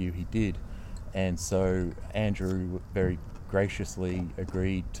the interview he did, and so Andrew very graciously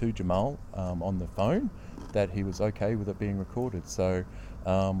agreed to Jamal on the phone that he was okay with it being recorded. So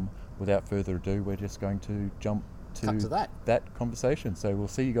without further ado, we're just going to jump to that conversation. So we'll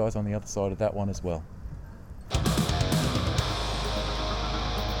see you guys on the other side of that one as well.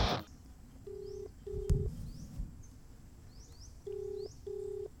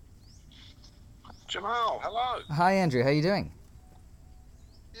 Jamal, hello. Hi, Andrew. How you doing?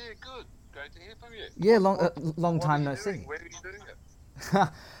 Yeah, good. Great to hear from you. Yeah, long What time are no you doing? see. Where are you doing it?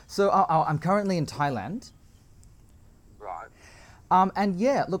 So I'm currently in Thailand. Right. And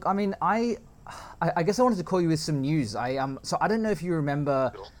yeah, look, I mean, I guess I wanted to call you with some news. So I don't know if you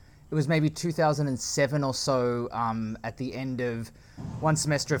remember, Sure. it was maybe 2007 or so. At the end of one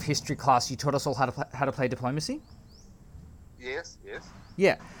semester of history class, you taught us all how to play diplomacy. Yes, yes.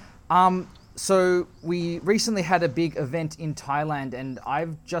 Yeah. So we recently had a big event in Thailand, and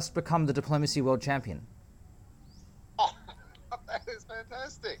I've just become the diplomacy world champion. Oh, that is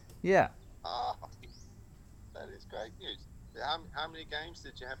fantastic. Yeah. Oh, that is great news. How many games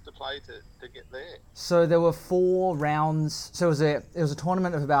did you have to play to get there? So there were 4 rounds. So it was a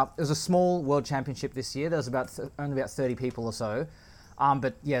tournament of it was a small world championship this year. There was only about 30 people or so.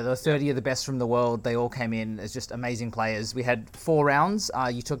 But yeah, there were 30 of the best from the world. They all came in as just amazing players. We had 4 rounds.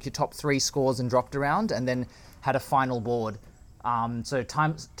 You took your top 3 scores and dropped around, and then had a final board. So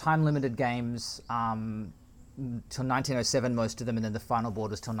time limited games till 1907, most of them, and then the final board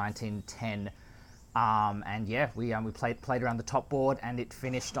was till 1910. And yeah, we played around the top board, and it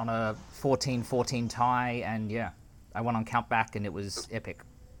finished on a 14-14 tie. And yeah, I won on countback, and it was epic.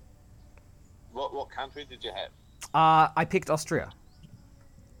 What country did you have? I picked Austria.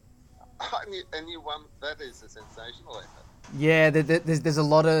 And you won. That is a sensational effort. Yeah, there's a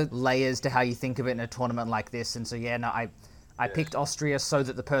lot of layers to how you think of it in a tournament like this, and so yeah, no, I picked Austria so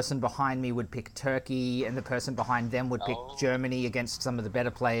that the person behind me would pick Turkey, and the person behind them would pick Germany against some of the better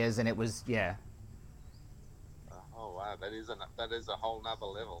players, and it was yeah. Oh wow, that is a whole nother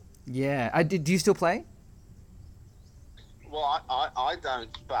level. Yeah, do you still play? Well, I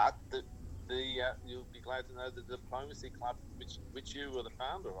don't, but you'll be glad to know the diplomacy club, which you were the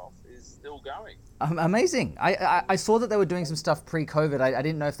founder of, is still going. Amazing. I saw that they were doing some stuff pre-COVID. I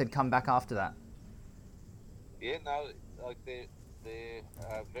didn't know if they'd come back after that. Yeah, no, like they're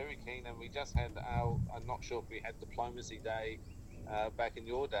very keen, and we just had I'm not sure if we had Diplomacy Day back in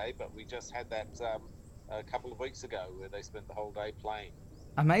your day, but we just had that a couple of weeks ago where they spent the whole day playing.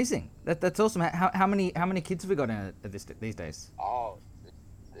 Amazing. That's awesome. How many kids have we got in it these days?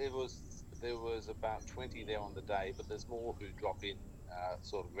 There was about 20 there on the day, but there's more who drop in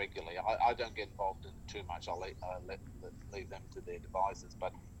sort of regularly. I don't get involved in it too much. I'll leave them to their devices,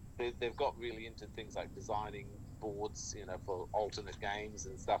 but they've got really into things like designing boards, for alternate games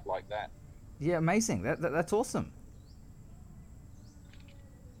and stuff like that. Yeah, amazing. That's awesome.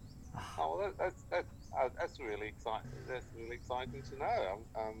 Oh, well, that's really exciting. That's really exciting to know.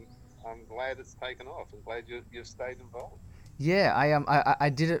 I'm glad it's taken off. I'm glad you've stayed involved. Yeah, I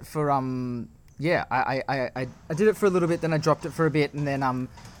did it for yeah, I did it for a little bit, then I dropped it for a bit, and then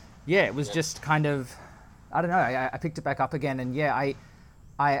yeah, it was just kind of, I don't know, I picked it back up again, and yeah, I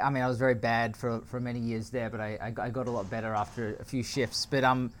mean, I was very bad for many years there, but I got a lot better after a few shifts. But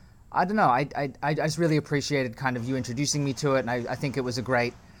I don't know, I just really appreciated kind of you introducing me to it, and I think it was a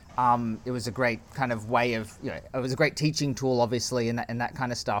great kind of way of, it was a great teaching tool, obviously, and that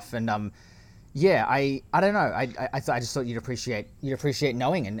kind of stuff. And yeah, I don't know, I just thought you'd appreciate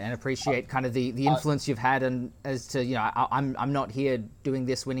knowing and appreciate kind of the influence you've had, and as to, I'm not here doing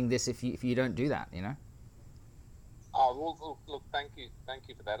this, winning this if you don't do that, Oh, well, look, thank you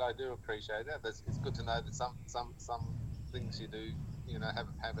for that. I do appreciate that. It's good to know that some things you do,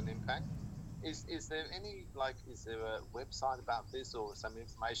 have an impact. Is there is there a website about this or some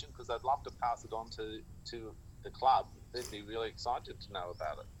information? Because I'd love to pass it on to the club. They'd be really excited to know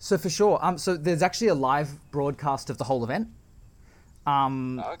about it. So for sure. So there's actually a live broadcast of the whole event.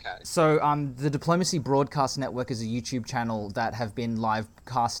 Okay. So the Diplomacy Broadcast Network is a YouTube channel that have been live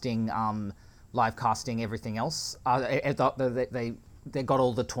casting everything else. They got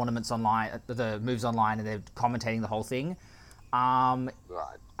all the tournaments online, the moves online, and they're commentating the whole thing. Right.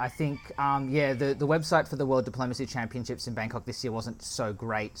 I think, the website for the World Diplomacy Championships in Bangkok this year wasn't so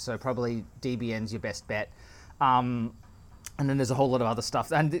great, so probably DBN's your best bet. And then there's a whole lot of other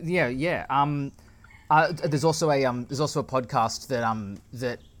stuff. And there's also a podcast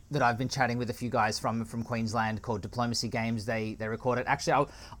that I've been chatting with a few guys from Queensland called Diplomacy Games. They record it. Actually,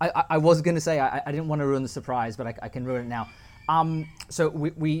 I was going to say I didn't want to ruin the surprise, but I can ruin it now. So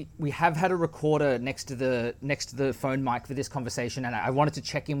we have had a recorder next to the phone mic for this conversation, and I wanted to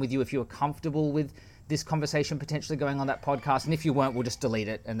check in with you if you were comfortable with this conversation potentially going on that podcast, and if you weren't, we'll just delete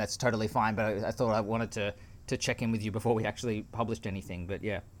it, and that's totally fine. But I thought I wanted to check in with you before we actually published anything. But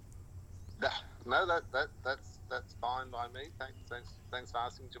yeah. No, that's fine by me. Thanks for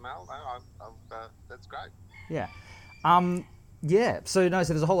asking, Jamal. No, that's great. Yeah. Yeah, so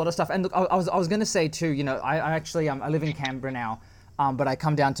there's a whole lot of stuff, and look, I was going to say too, I actually I live in Canberra now, but I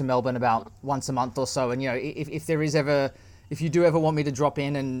come down to Melbourne about once a month or so, and if you do ever want me to drop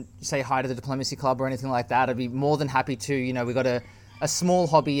in and say hi to the Diplomacy Club or anything like that, I'd be more than happy to. We've got a small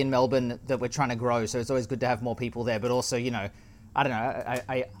hobby in Melbourne that we're trying to grow, so it's always good to have more people there. But also, I don't know,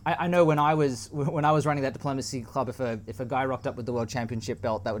 I know when I was running that Diplomacy Club, if a guy rocked up with the World Championship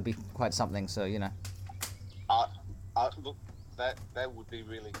belt, that would be quite something. So look. That would be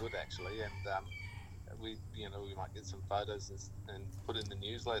really good, actually, and we might get some photos and put in the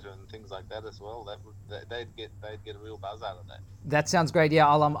newsletter and things like that as well. They'd get a real buzz out of that. That sounds great. Yeah,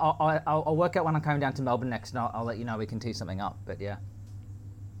 I'll work out when I'm coming down to Melbourne next, and I'll let you know. We can tee something up. But yeah.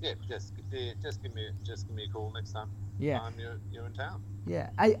 Yeah, just give me a call next time. Yeah. You're in town. Yeah,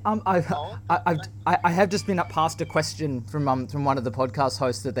 I have just been past a question from one of the podcast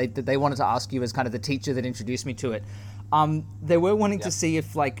hosts that they wanted to ask you as kind of the teacher that introduced me to it. They were wanting to see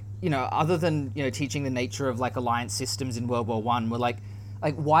if, other than teaching the nature of alliance systems in World War I, were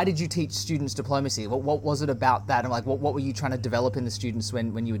why did you teach students diplomacy? What was it about that, and what were you trying to develop in the students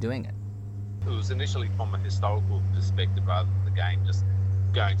when you were doing it? It was initially from a historical perspective rather than the game, just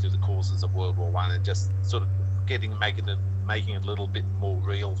going through the causes of World War I and just sort of making it a little bit more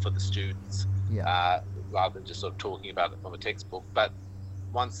real for the students, rather than just sort of talking about it from a textbook. But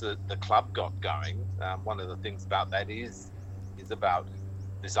once the club got going, one of the things about that is about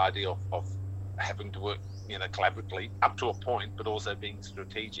this idea of having to work, collaboratively up to a point, but also being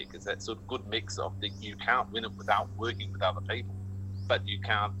strategic. Is that sort of good mix of that you can't win it without working with other people, but you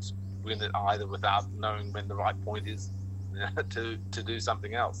can't win it either without knowing when the right point is to do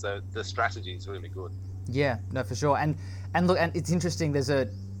something else. So the strategy is really good. Yeah, no, for sure. And look, and it's interesting. There's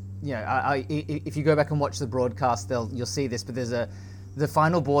if you go back and watch the broadcast, you'll see this. But the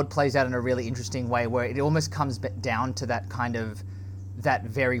final board plays out in a really interesting way, where it almost comes down to that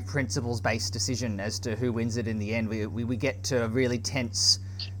very principles-based decision as to who wins it in the end. We get to a really tense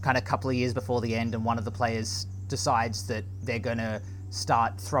kind of couple of years before the end, and one of the players decides that they're going to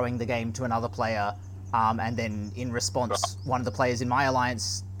start throwing the game to another player, and then in response, one of the players in my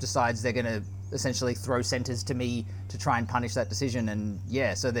alliance decides they're going to essentially throw centers to me to try and punish that decision. And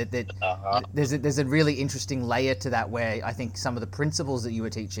so there's a really interesting layer to that, where I think some of the principles that you were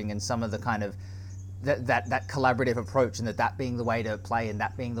teaching and some of the kind of that collaborative approach, and that being the way to play, and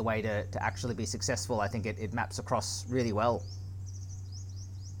that being the way to actually be successful, I think it maps across really well.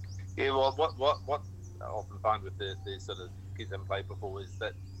 Yeah, well, what I often find with the sort of kids I play before is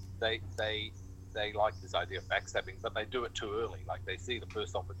that they like this idea of backstabbing, but they do it too early. Like they see the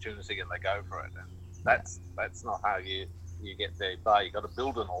first opportunity and they go for it, and that's not how you get there. But you got to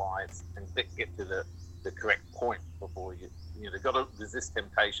build an alliance and get to the correct point before you've got to resist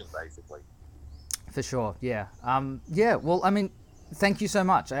temptation, basically. For sure, yeah. Well, I mean, thank you so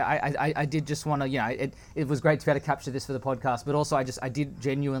much. I did just want to, it was great to be able to capture this for the podcast, but also I did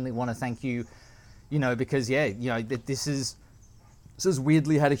genuinely want to thank you, because this has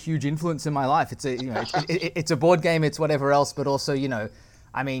weirdly had a huge influence in my life. It's it's a board game, it's whatever else, but also,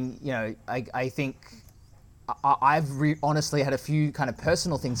 I think I've honestly had a few kind of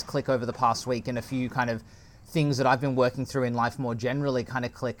personal things click over the past week, and a few kind of things that I've been working through in life more generally kind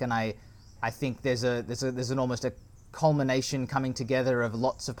of click, and I think there's an almost a culmination coming together of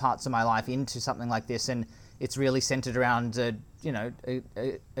lots of parts of my life into something like this, and it's really centered around a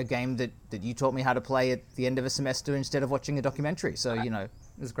game that you taught me how to play at the end of a semester instead of watching a documentary. So it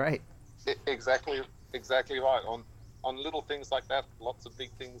was great. Exactly right. On little things like that, lots of big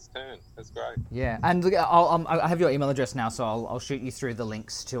things turn. That's great. Yeah, and I have your email address now, so I'll shoot you through the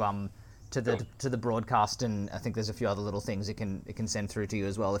links to the broadcast, and I think there's a few other little things it can send through to you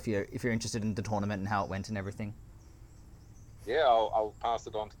as well if you're interested in the tournament and how it went and everything. Yeah, I'll pass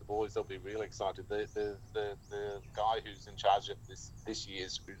it on to the boys. They'll be really excited. The guy who's in charge of this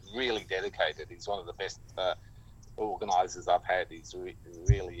year's really dedicated. He's one of the best organisers I've had. He's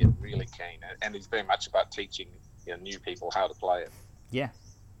really keen, and he's very much about teaching new people how to play it. Yeah,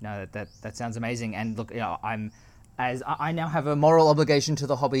 no, that sounds amazing. And look, I now have a moral obligation to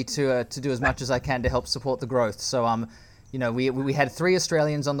the hobby to do as much as I can to help support the growth. So we had 3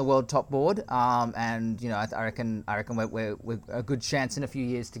 Australians on the world top board, and I reckon we're a good chance in a few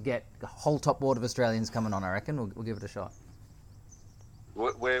years to get a whole top board of Australians coming on. I reckon we'll give it a shot.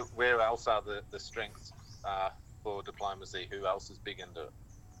 Where else are the strengths for diplomacy? Who else is big into it?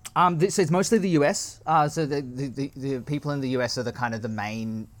 So it's mostly the US. So the people in the US are the kind of the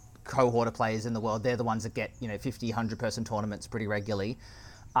main cohort of players in the world. They're the ones that get 50, 100 person tournaments pretty regularly.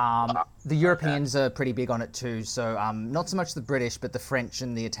 The Europeans are pretty big on it too. So not so much the British, but the French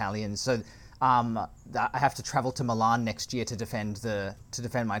and the Italians. So I have to travel to Milan next year to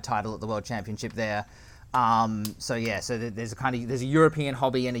defend my title at the World Championship there. So there's a European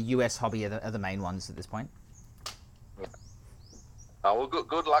hobby and a US hobby are the main ones at this point. Oh, well,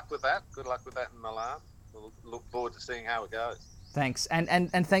 good luck with that. Good luck with that in Milan. We'll look forward to seeing how it goes. Thanks,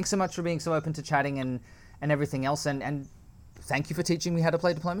 and thanks so much for being so open to chatting and everything else, and thank you for teaching me how to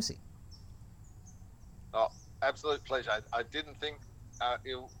play diplomacy. Oh, absolute pleasure. I didn't think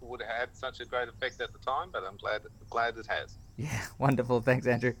it would have had such a great effect at the time, but I'm glad it has. Yeah, wonderful. Thanks,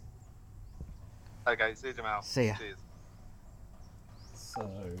 Andrew. Okay, see you, Jamal. See ya. Cheers.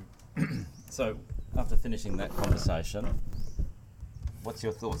 So after finishing that conversation, what's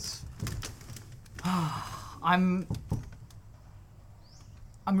your thoughts? I'm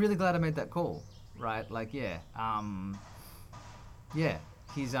really glad I made that call, right? Like, he's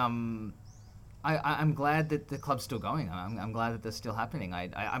I'm glad that the club's still going. I'm glad that they're still happening.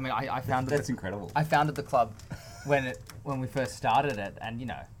 I found that's incredible. I founded the club when we first started it,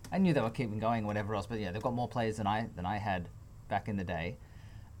 and I knew they were keeping going, whatever else. But yeah, they've got more players than I had back in the day.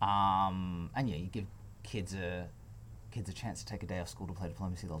 And yeah, you give kids a chance to take a day off school to play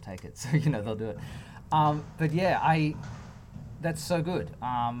diplomacy, they'll take it. So they'll do it. But yeah, that's so good.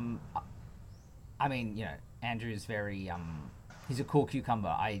 Andrew's very he's a cool cucumber.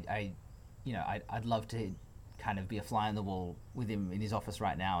 I'd love to kind of be a fly on the wall with him in his office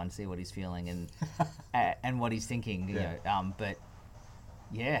right now and see what he's feeling and and what he's thinking. But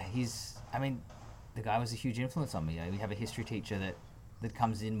yeah, the guy was a huge influence on me. We have a history teacher that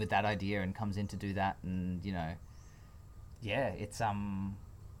comes in with that idea and comes in to do that, and it's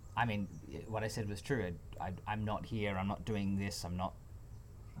what I said was true. I'm not here. I'm not doing this. I'm not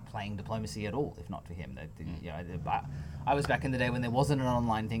playing diplomacy at all if not for him. I was back in the day when there wasn't an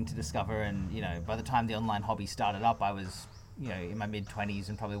online thing to discover, and by the time the online hobby started up, I was in my mid-20s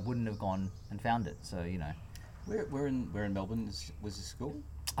and probably wouldn't have gone and found it. So Where in Melbourne was this school?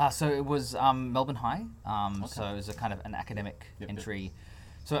 So it was Melbourne High. Okay. So it was a kind of an academic entry.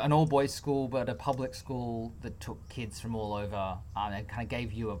 So an all-boys school, but a public school that took kids from all over and kind of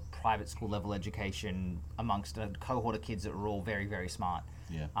gave you a private school level education amongst a cohort of kids that were all very, very smart.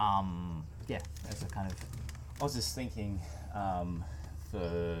 Yeah. As a kind of... I was just thinking,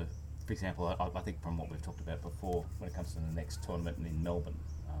 for example, I think from what we've talked about before, when it comes to the next tournament in Melbourne,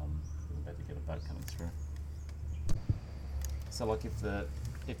 We're about to get a boat coming through. So, like, if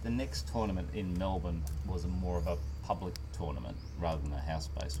the next tournament in Melbourne was more of a public tournament rather than a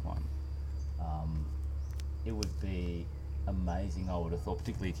house-based one, it would be amazing, I would have thought,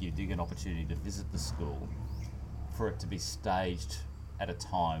 particularly if you did get an opportunity to visit the school, for it to be staged at a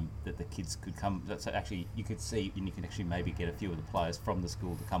time that the kids could come, so actually you could see, and you can actually maybe get a few of the players from the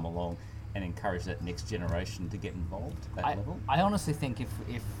school to come along and encourage that next generation to get involved at that level. I honestly think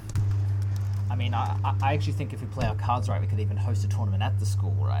I actually think if we play our cards right, we could even host a tournament at the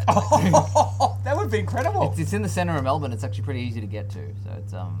school, right? That would be incredible. It's in the centre of Melbourne. It's actually pretty easy to get to, so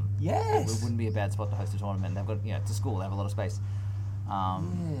it's Yes. it wouldn't be a bad spot to host a tournament. They've got it's a school. They have a lot of space. Yeah.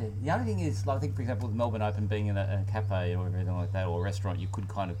 The only thing is, like, I think, for example, with Melbourne Open being in a cafe or anything like that, or a restaurant, you could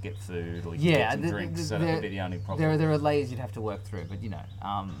kind of get food or you could get some drinks. So that would be the only problem. There are layers you'd have to work through, but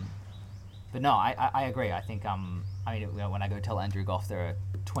but no, I agree. I think when I go tell Andrew Goff there are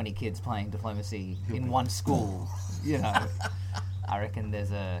 20 kids playing diplomacy in one school, I reckon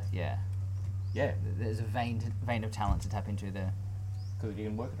there's a vein of talent to tap into there. Because if you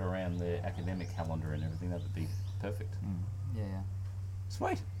can work it around the academic calendar and everything, that would be perfect. Yeah.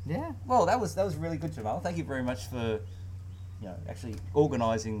 Sweet. Yeah. Well, that was really good, Jamal. Thank you very much for actually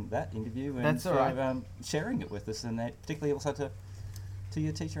organising that interview and That's all right. Sharing it with us, and particularly also to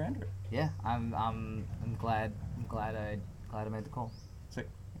your teacher Andrew. Yeah, I'm glad I made the call. Sweet.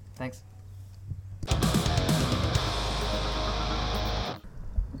 Thanks.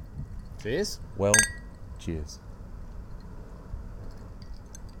 Cheers. Well, cheers.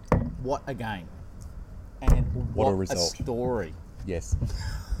 What a game. And What a a result. story. Yes.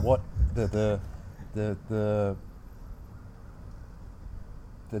 What the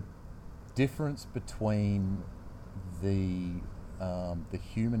difference between the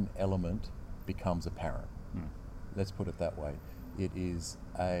human element becomes apparent. Let's put it that way. It is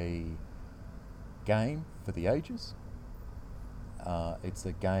a game for the ages. It's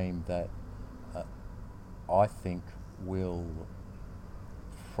a game that I think will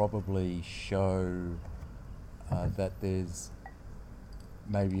probably show that there's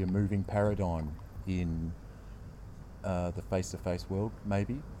maybe a moving paradigm in the face-to-face world,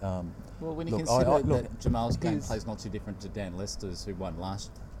 maybe. Well, when you Look, consider look, that Jamal's here's- gameplay is not too different to Dan Lester's, who won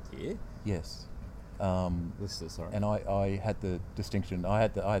last year. Yes. Lester, sorry. And I had the distinction. I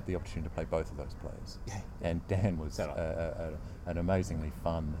had the opportunity to play both of those players. Yeah. And Dan was So do an amazingly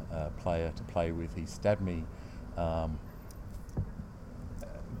fun player to play with. He stabbed me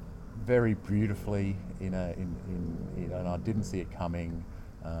very beautifully and I didn't see it coming.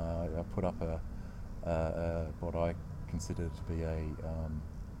 I put up what I consider to be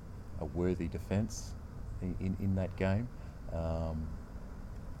a worthy defence in that game.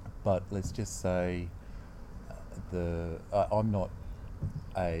 But let's just say I'm not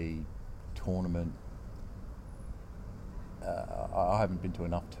a tournament. I haven't been to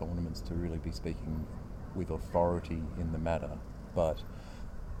enough tournaments to really be speaking with authority in the matter, but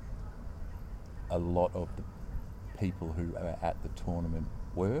a lot of the people who are at the tournament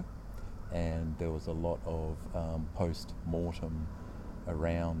were, and there was a lot of post-mortem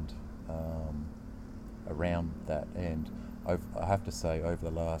around that. And I have to say, over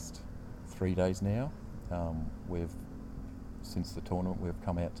the last 3 days now, since the tournament, we've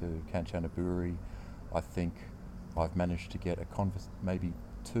come out to Kanchanaburi. I think I've managed to get maybe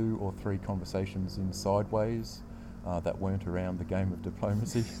 2 or 3 conversations in sideways that weren't around the game of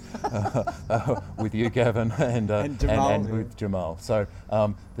diplomacy with you, Gavin, and Jamal, and with Jamal. So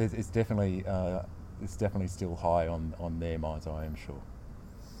it's definitely still high on their minds, I am sure.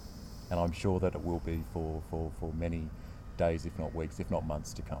 And I'm sure that it will be for many days, if not weeks, if not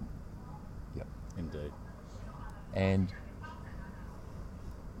months to come. Yep. Indeed. And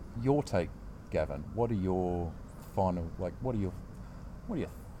your take, Gavin, what are your final, what are your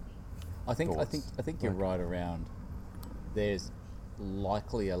I think thoughts? you're right around. There's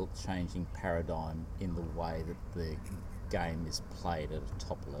likely a changing paradigm in the way that the game is played at a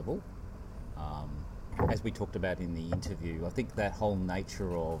top level. As we talked about in the interview, I think that whole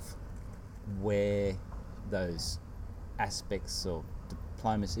nature of where those aspects of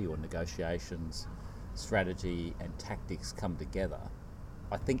diplomacy or negotiations, strategy and tactics come together,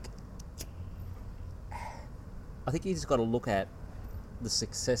 I think you just got to look at the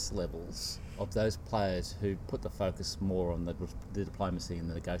success levels of those players who put the focus more on the diplomacy and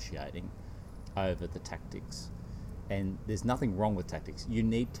the negotiating over the tactics. And there's nothing wrong with tactics. You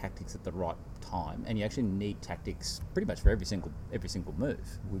need tactics at the right time, and you actually need tactics pretty much for every single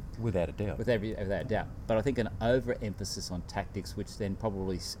move. without a doubt. Without a doubt. But I think an overemphasis on tactics, which then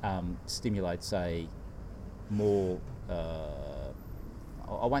probably stimulates a more,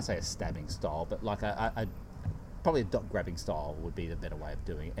 I won't say a stabbing style, but like a probably a dot grabbing style would be the better way of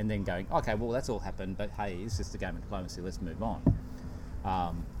doing it. And then going, okay, well that's all happened, but hey, it's just a game of diplomacy. Let's move on.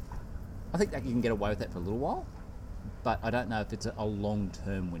 I think that you can get away with that for a little while, but I don't know if it's a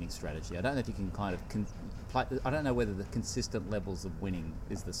long-term winning strategy. I don't know if you can kind of play. I don't know whether the consistent levels of winning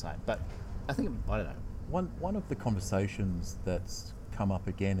is the same, but I think I don't know. One of the conversations that's come up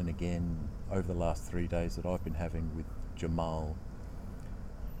again and again over the last 3 days that I've been having with Jamal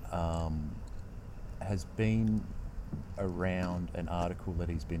has been around an article that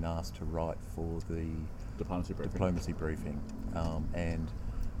he's been asked to write for the diplomacy briefing, and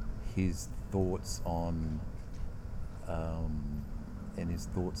his thoughts on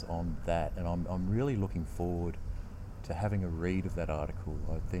that, and I'm really looking forward to having a read of that article.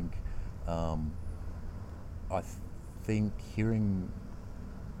 I think hearing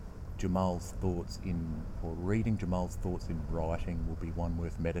Jamal's thoughts or reading Jamal's thoughts in writing will be one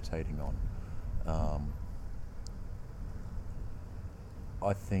worth meditating on.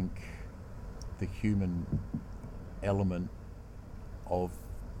 I think the human element of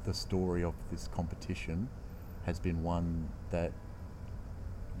the story of this competition has been one that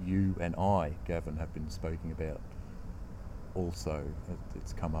you and I, Gavin, have been speaking about also.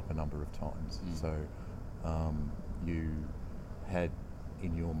 It's come up a number of times. So you had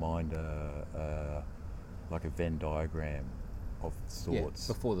in your mind like a Venn diagram of sorts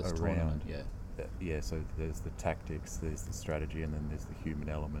before this tournament. So there's the tactics, there's the strategy, and then there's the human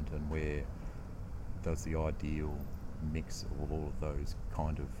element, and where does the ideal mix of all of those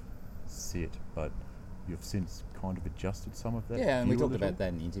kind of sit? But you've since kind of adjusted some of that. Yeah, and we talked about that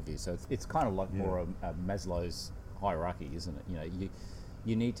in the interview. So it's kind of like more a Maslow's hierarchy, isn't it? You know,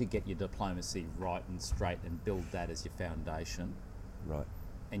 you need to get your diplomacy right and straight and build that as your foundation. Right.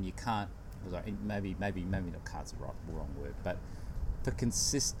 And you can't. Maybe not can't's the wrong word, but for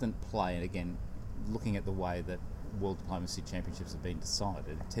consistent play, and again, looking at the way that World Diplomacy Championships have been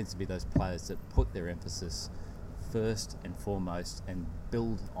decided, it tends to be those players that put their emphasis first and foremost and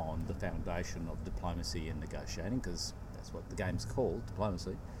build on the foundation of diplomacy and negotiating, because that's what the game's called,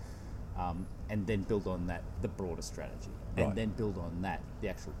 diplomacy, and then build on that the broader strategy, and then build on that the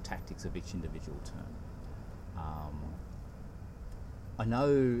actual tactics of each individual turn. I know,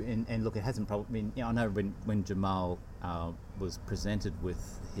 and look, it hasn't probably been. I know when Jamal was presented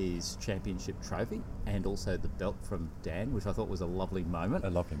with his championship trophy and also the belt from Dan, which I thought was a lovely moment.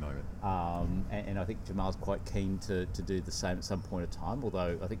 And I think Jamal's quite keen to do the same at some point of time,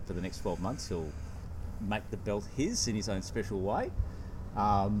 although I think for the next 12 months he'll make the belt his in his own special way.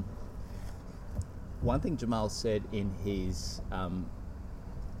 One thing Jamal said in his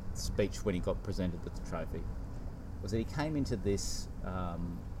speech when he got presented with the trophy was that he came into this at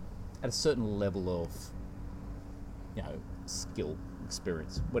a certain level of, skill,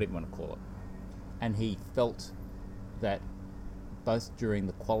 experience, whatever you want to call it. And he felt that both during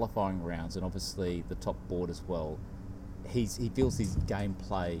the qualifying rounds and obviously the top board as well, he feels his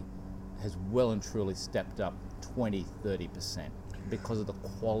gameplay has well and truly stepped up 20-30% because of the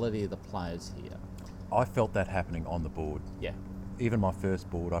quality of the players here. I felt that happening on the board. Yeah. Even my first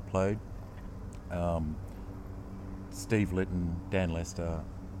board I played, Steve Litton, Dan Lester,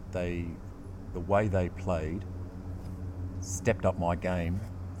 the way they played stepped up my game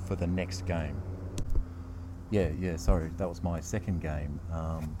for the next game. Sorry, that was my second game.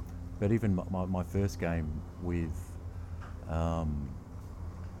 But even my first game with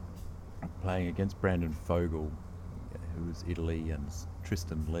playing against Brandon Fogel, who was Italy, and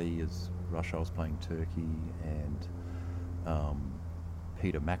Tristan Lee as Russia, I was playing Turkey, and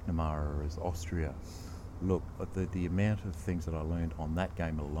Peter McNamara as Austria. Look, the amount of things that I learned on that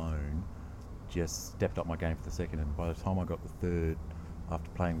game alone just stepped up my game for the second, and by the time I got the third, after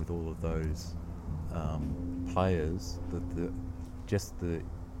playing with all of those players,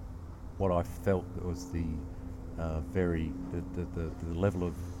 what I felt was the level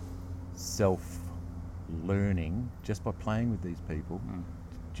of self-learning just by playing with these people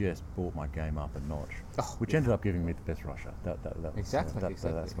just brought my game up a notch, which ended up giving me the best Russia. That was, Exactly. That's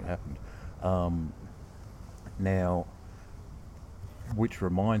what happened. Now, which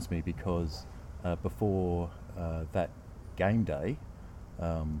reminds me, because before that game day,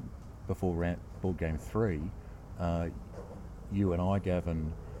 before board game 3, you and I,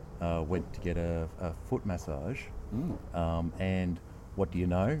 Gavin, went to get a foot massage, and what do you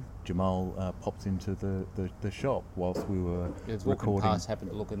know? Jamal pops into the shop whilst we were recording. Past,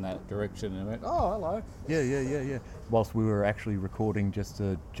 happened to look in that direction and went, "Oh, hello." Yeah. Whilst we were actually recording just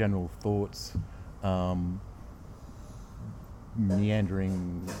general thoughts,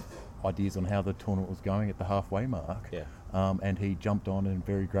 meandering ideas on how the tournament was going at the halfway mark. Yeah. and he jumped on and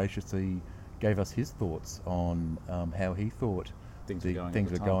very graciously gave us his thoughts on how he thought Things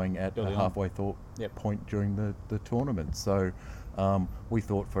things were going at a Early on. halfway point during the tournament. So we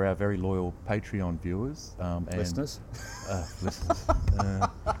thought for our very loyal Patreon viewers and Listeners.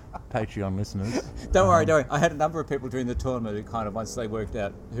 Patreon listeners. Don't worry. I had a number of people during the tournament who kind of, once they worked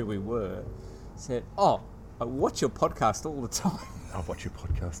out who we were, said, "Oh, I watch your podcast all the time." I'll watch your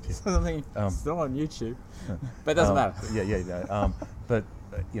podcast. Yeah. I mean, it's not on YouTube, but it doesn't matter. But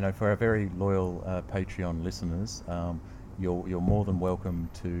for our very loyal Patreon listeners, you're more than welcome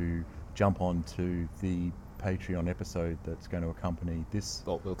to jump on to the Patreon episode that's going to accompany this.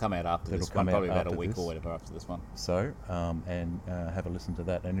 Well, we'll come out after this It'll come one, probably out about a after week this. or whatever after this one. So, and have a listen to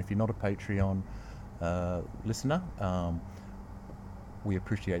that. And if you're not a Patreon listener, we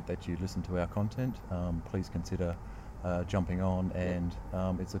appreciate that you listen to our content. Please consider jumping on, and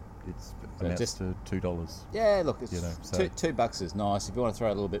it's amounts just- to $2. Yeah, look, it's so- $2 is nice. If you want to throw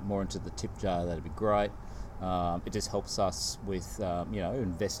a little bit more into the tip jar, that'd be great. It just helps us with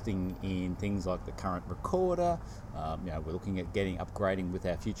investing in things like the current recorder. We're looking at upgrading with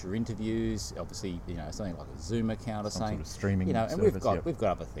our future interviews. Obviously, something like a Zoom account or Some something. sort of streaming and service, we've got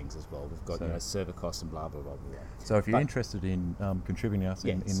other things as well. We've got So- server costs and blah blah blah blah. So if you're But- interested in contributing us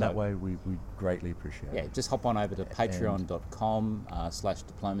in so- that way, we greatly appreciate Yeah, it. just hop on over to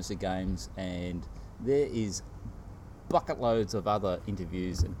patreon.com/diplomacy games, and there is bucket loads of other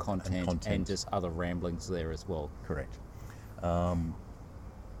interviews and content and just other ramblings there as well. Correct.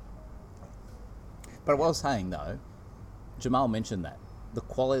 But what I was saying though, Jamal mentioned that the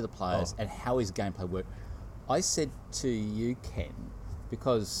quality of the players and how his gameplay worked. I said to you, Ken,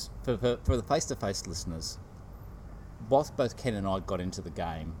 because for the face-to-face listeners, both Ken and I got into the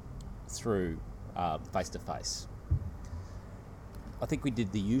game through face-to-face. I think we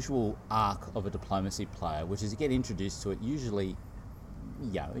did the usual arc of a diplomacy player, which is you get introduced to it usually,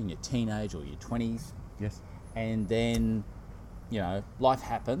 in your teenage or your 20s, Yes. and then, life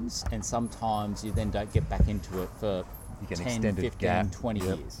happens, and sometimes you then don't get back into it for You get an 10, extended 15, gap. 20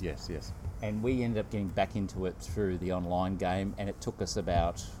 Yep. years. Yes. And we ended up getting back into it through the online game, and it took us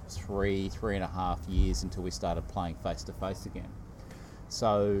about 3.5 years until we started playing face-to-face again.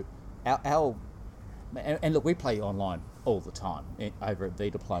 So our and look, we play online all the time over at the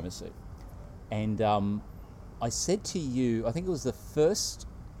Diplomacy. And I said to you, I think it was the first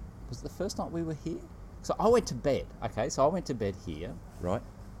night we were here? So I went to bed, okay? So I went to bed here, Right.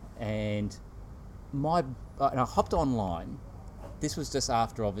 and and I hopped online. This was just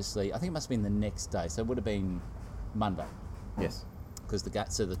after, obviously, I think it must have been the next day, so it would have been Monday, Yes. because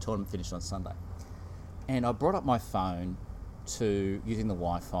the tournament finished on Sunday. And I brought up my phone to using the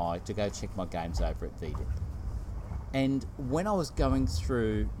Wi-Fi to go check my games over at VDIP. And when I was going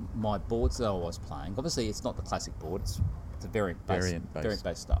through my boards that I was playing, obviously it's not the classic board, it's a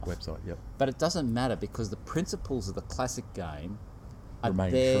variant-based stuff. Website. Yep. But it doesn't matter because the principles of the classic game are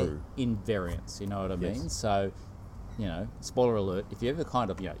Remain there true. in variants, you know what I Yes. mean? So, spoiler alert, if you ever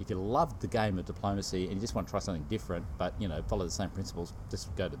if you love the game of diplomacy and you just want to try something different, but, follow the same principles,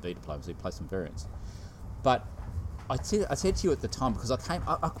 just go to the diplomacy, play some variants. But I said to you at the time, because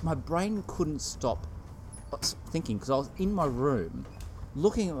my brain couldn't stop thinking, because I was in my room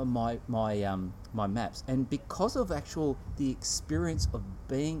looking at my maps, and because of the experience of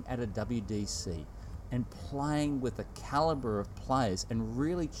being at a WDC and playing with a caliber of players and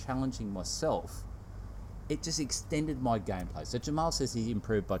really challenging myself, it just extended my gameplay. So Jamal says he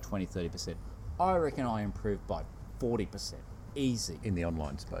improved by 20-30%. I reckon I improved by 40%. Easy. In the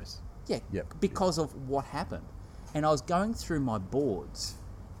online space. Yeah, Yep. because of what happened. And I was going through my boards,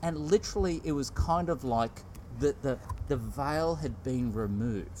 and literally it was kind of like the veil had been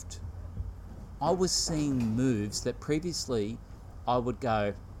removed. I was seeing moves that previously I would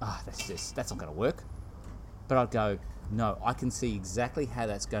go, that's not going to work. But I'd go, no, I can see exactly how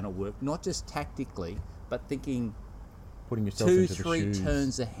that's going to work, not just tactically, but thinking Putting yourself 2-3 into the shoes.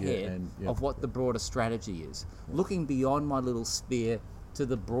 turns ahead of what the broader strategy is. Looking beyond my little sphere to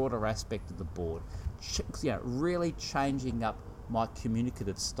the broader aspect of the board. Really changing up my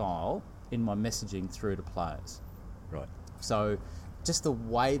communicative style in my messaging through to players. Right. So just the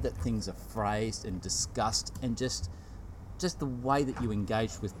way that things are phrased and discussed, and just the way that you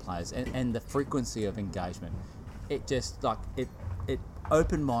engage with players and the frequency of engagement, it just it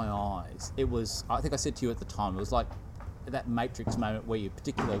opened my eyes. It was, I think I said to you at the time, it was like that Matrix moment where you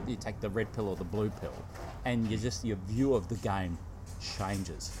take the red pill or the blue pill, and your view of the game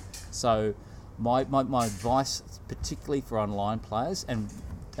changes. So my advice, particularly for online players, and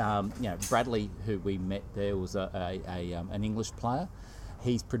Bradley, who we met there, was an English player.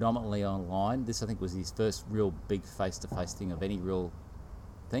 He's predominantly online. This, I think, was his first real big face-to-face thing of any real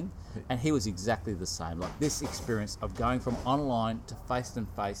thing. And he was exactly the same. Like, this experience of going from online to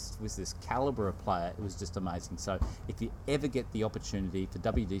face-to-face with this calibre of player, it was just amazing. So if you ever get the opportunity for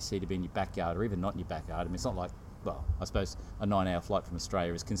WDC to be in your backyard, or even not in your backyard, I mean, it's not like, well, I suppose a 9-hour flight from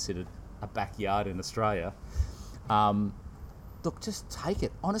Australia is considered a backyard in Australia. Look, just take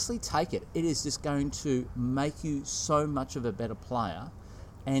it. Honestly, take it. It is just going to make you so much of a better player.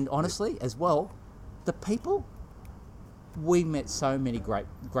 And honestly, as well, the people, we met so many great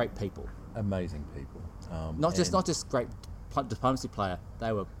people. Amazing people. Not just great diplomacy player.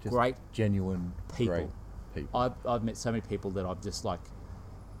 They were just great, genuine people. Great people. I've met so many people that I'm just like,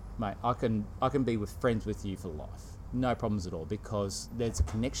 mate, I can be with friends with you for life. No problems at all, because there's a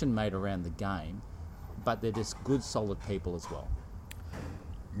connection made around the game, but they're just good, solid people as well.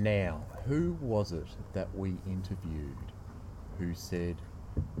 Now, who was it that we interviewed who said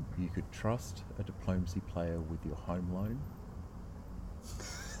you could trust a diplomacy player with your home loan?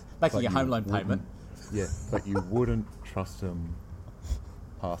 Making a you home loan wouldn't- payment. Yeah, but you wouldn't trust them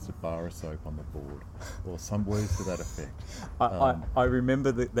past a bar of soap on the board, or some words to that effect. I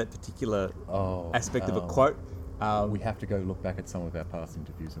remember that particular aspect of a quote. We have to go look back at some of our past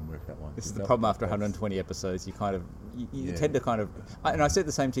interviews and work that one. This is the problem after 120 episodes. You kind of, you tend to kind of, and I said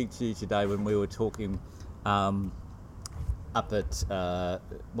the same thing to you today when we were talking up at,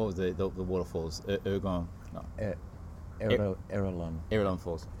 what was the waterfalls? Ergon? No. Erelon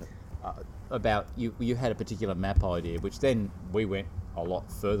Falls. About, you had a particular map idea, which then we went a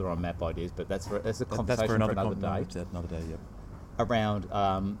lot further on map ideas, but that's a conversation for another day. Another day, yep. Around,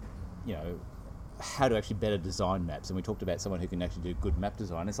 you know, how to actually better design maps, and we talked about someone who can actually do good map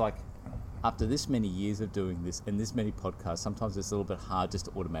design. It's like, after this many years of doing this and this many podcasts, sometimes it's a little bit hard just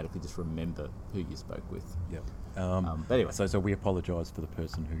to automatically just remember who you spoke with. Yep. But anyway, so we apologise for the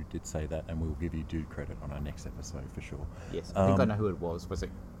person who did say that, and we'll give you due credit on our next episode for sure. yes, I think I know who it was. Was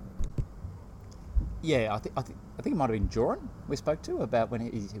it? Yeah, I think it might have been Joran we spoke to about when he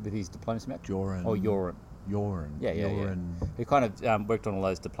with his diplomacy map. Joran. Or Joran. Yeah. Who kind of worked on all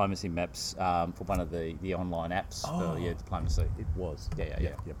those diplomacy maps for one of the online apps for diplomacy. It was. Yeah.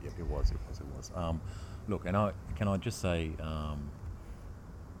 Yep. It was. Look, and can I just say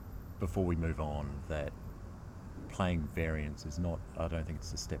before we move on that playing variants is not. I don't think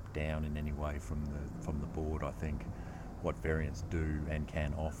it's a step down in any way from the board. I think what variants do and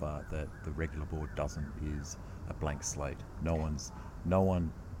can offer that the regular board doesn't is a blank slate. No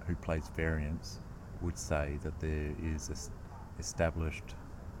one who plays variants would say that there is established,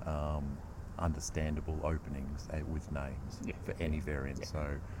 understandable openings with names for any variant. Yeah.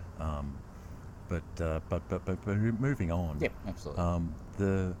 So, but moving on. Yeah,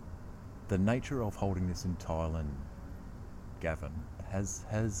 absolutely. The nature of holding this in Thailand, Gavin,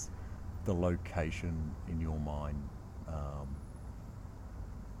 has the location in your mind.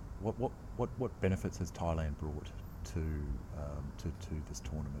 What benefits has Thailand brought to this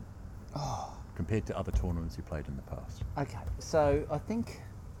tournament? Compared to other tournaments you played in the past. Okay, so I think,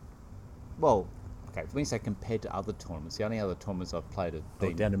 when you say compared to other tournaments, the only other tournaments I've played have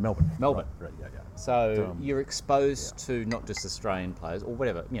been down in Melbourne. Melbourne. Right, yeah. So you're exposed to not just Australian players or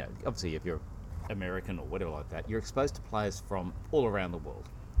whatever, you know, obviously if you're American or whatever like that, you're exposed to players from all around the world,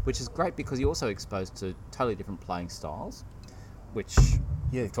 which is great because you're also exposed to totally different playing styles, which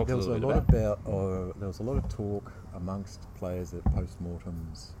there was a lot of talk amongst players at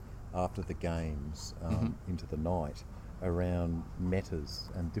post-mortems after the games into the night around metas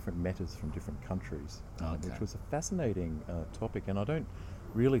and different metas from different countries, which was a fascinating topic, and I don't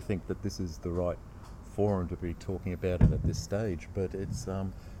really think that this is the right forum to be talking about it at this stage, but it's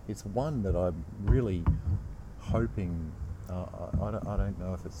one that I'm really hoping I don't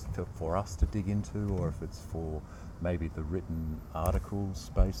know if it's for us to dig into or if it's for maybe the written articles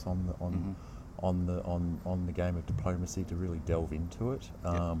space on the game of diplomacy to really delve into it.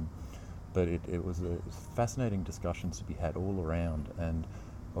 But it was a fascinating discussions to be had all around, and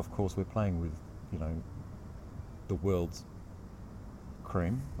of course we're playing with the world's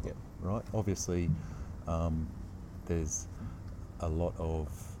cream, right? Obviously, there's a lot of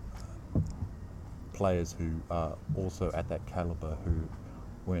players who are also at that calibre who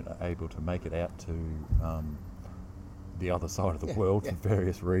weren't able to make it out to the other side of the world for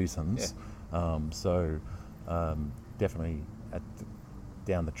various reasons. So definitely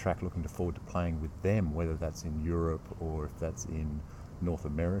down the track looking forward to playing with them, whether that's in Europe or if that's in North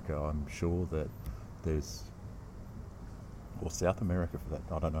America. I'm sure that there's, or South America for that.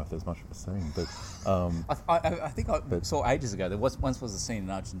 I don't know if there's much of a scene, but I think I saw ages ago there once was a scene in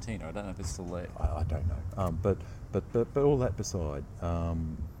Argentina. I don't know if it's still there. I don't know, but all that beside,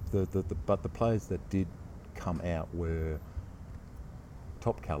 but the players that did come out were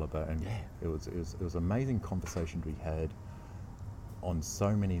top caliber, and it was amazing conversation we had on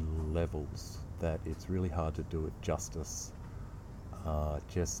so many levels that it's really hard to do it justice.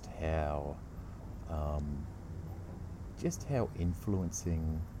 Just how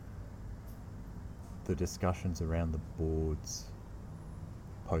influencing the discussions around the boards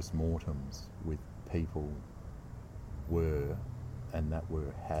post-mortems with people were, and that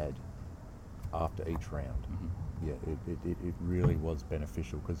were had after each round. Yeah, it really was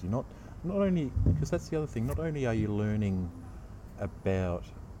beneficial, because you're not only, because that's the other thing, not only are you learning about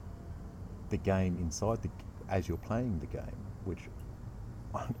the game inside as you're playing the game, which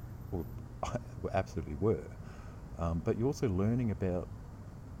we absolutely were, but you're also learning about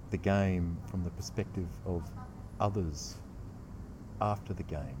the game from the perspective of others after the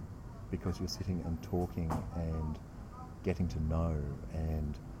game, because you're sitting and talking and getting to know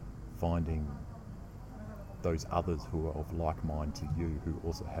and finding those others who are of like mind to you, who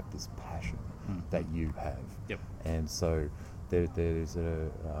also have this passion that you have. Yep. And so there's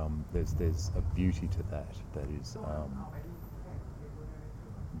a beauty to that is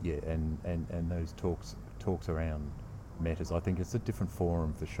and those talks around matters. I think it's a different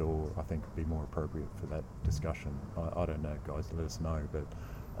forum for sure. I think would be more appropriate for that discussion. I don't know, guys, let us know, but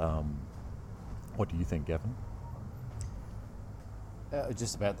what do you think, Gavin?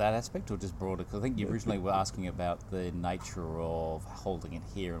 Just about that aspect, or just broader? Because I think you originally were asking about the nature of holding it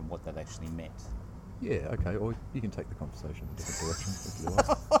here and what that actually meant. Yeah, okay, or you can take the conversation in a different direction if you like.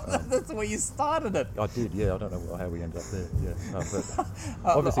 That's the way you started it. I did, yeah. I don't know how we ended up there. Yeah, but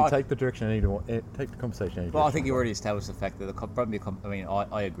obviously, take the direction take the conversation. Any Well, I think you already established the fact that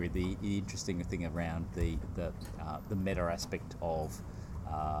I agree. The interesting thing around the meta aspect of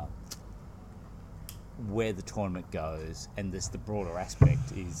where the tournament goes, and the broader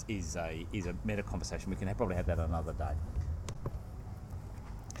aspect is a meta conversation. We can probably have that another day.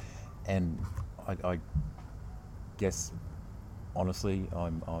 And I guess, honestly,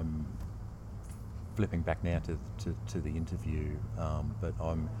 I'm flipping back now to the interview, but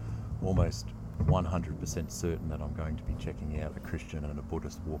I'm almost 100% certain that I'm going to be checking out a Christian and a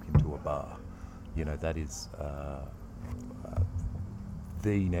Buddhist walk into a bar. You know, that is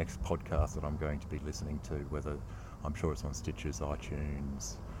the next podcast that I'm going to be listening to, whether I'm sure it's on Stitcher's,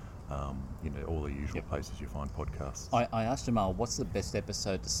 iTunes, all the usual places you find podcasts. I asked Jamal, what's the best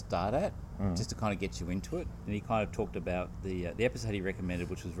episode to start at, just to kind of get you into it, and he kind of talked about the episode he recommended,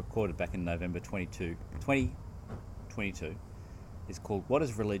 which was recorded back in November 2022. It's called What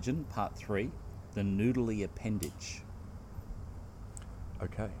is Religion? Part 3, The Noodly Appendage.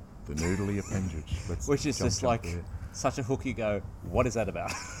 Okay, the Noodly Appendage. Which is just like there. Such a hook, you go, what is that about?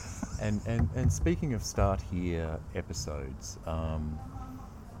 And speaking of Start Here episodes,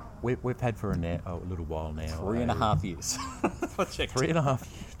 we've had for a little while now. 3.5 years.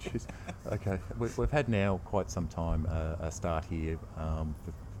 3.5 years. Okay, we've had now quite some time a Start Here,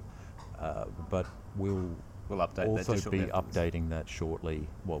 but we'll update also that be updating that shortly.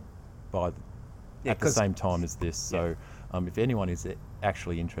 Well, at the same time as this. So, if anyone is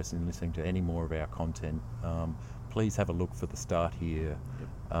actually interested in listening to any more of our content, please have a look for the Start Here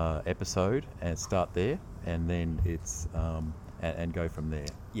episode and start there, and then it's and go from there.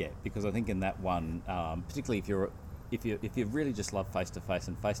 Yeah, because I think in that one, particularly if you really just love face to face,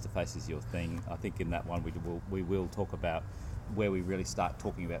 and face to face is your thing, I think in that one we will talk about where we really start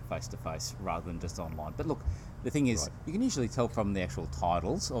talking about face to face rather than just online. But look, the thing is, you can usually tell from the actual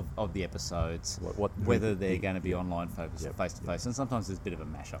titles of the episodes whether they're going to be online focused or face to face, and sometimes there's a bit of a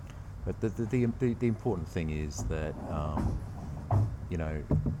mashup. But the important thing is that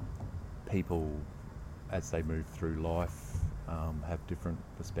people, as they move through life, have different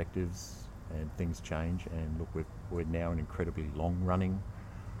perspectives, and things change. And look, we're now an incredibly long-running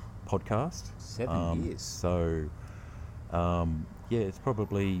podcast. 7 years. So, it's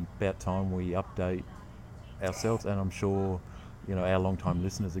probably about time we update ourselves, and I'm sure our long-time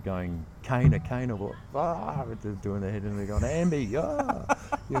listeners are going, Kana, what? They're doing their head and they're going, Ambi,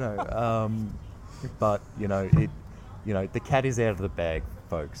 but the cat is out of the bag,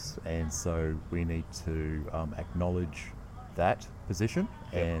 folks, and so we need to acknowledge that position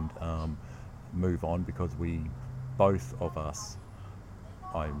and move on, because both of us,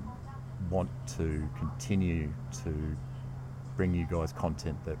 I want to continue to bring you guys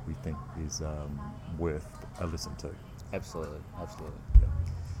content that we think is worth a listen to. Absolutely.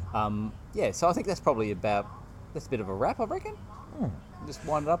 So I think that's probably a bit of a wrap, I reckon. Just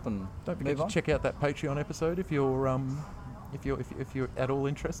wind it up and don't forget to check out that Patreon episode if you're if you're at all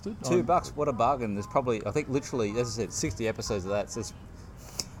interested. $2, what a bargain. There's probably, I think literally, as I said, 60 episodes of that. So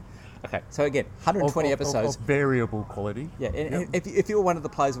okay, so again, 120 episodes. Of variable quality. Yeah, and if you're one of the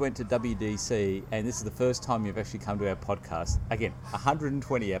players who went to WDC and this is the first time you've actually come to our podcast, again,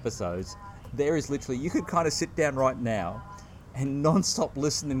 120 episodes, there is literally, you could kind of sit down right now and non-stop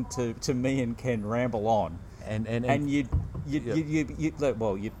listening to me and Ken ramble on. And you'd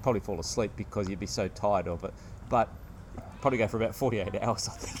probably fall asleep because you'd be so tired of it, but probably go for about 48 hours,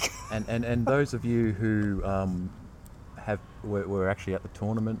 I think. And those of you who were actually at the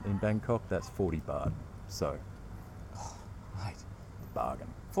tournament in Bangkok, that's 40 baht. So, Mate, bargain.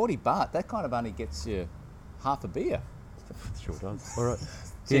 40 baht, that kind of only gets you half a beer. Sure does. All right.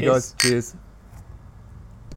 See you guys. Cheers.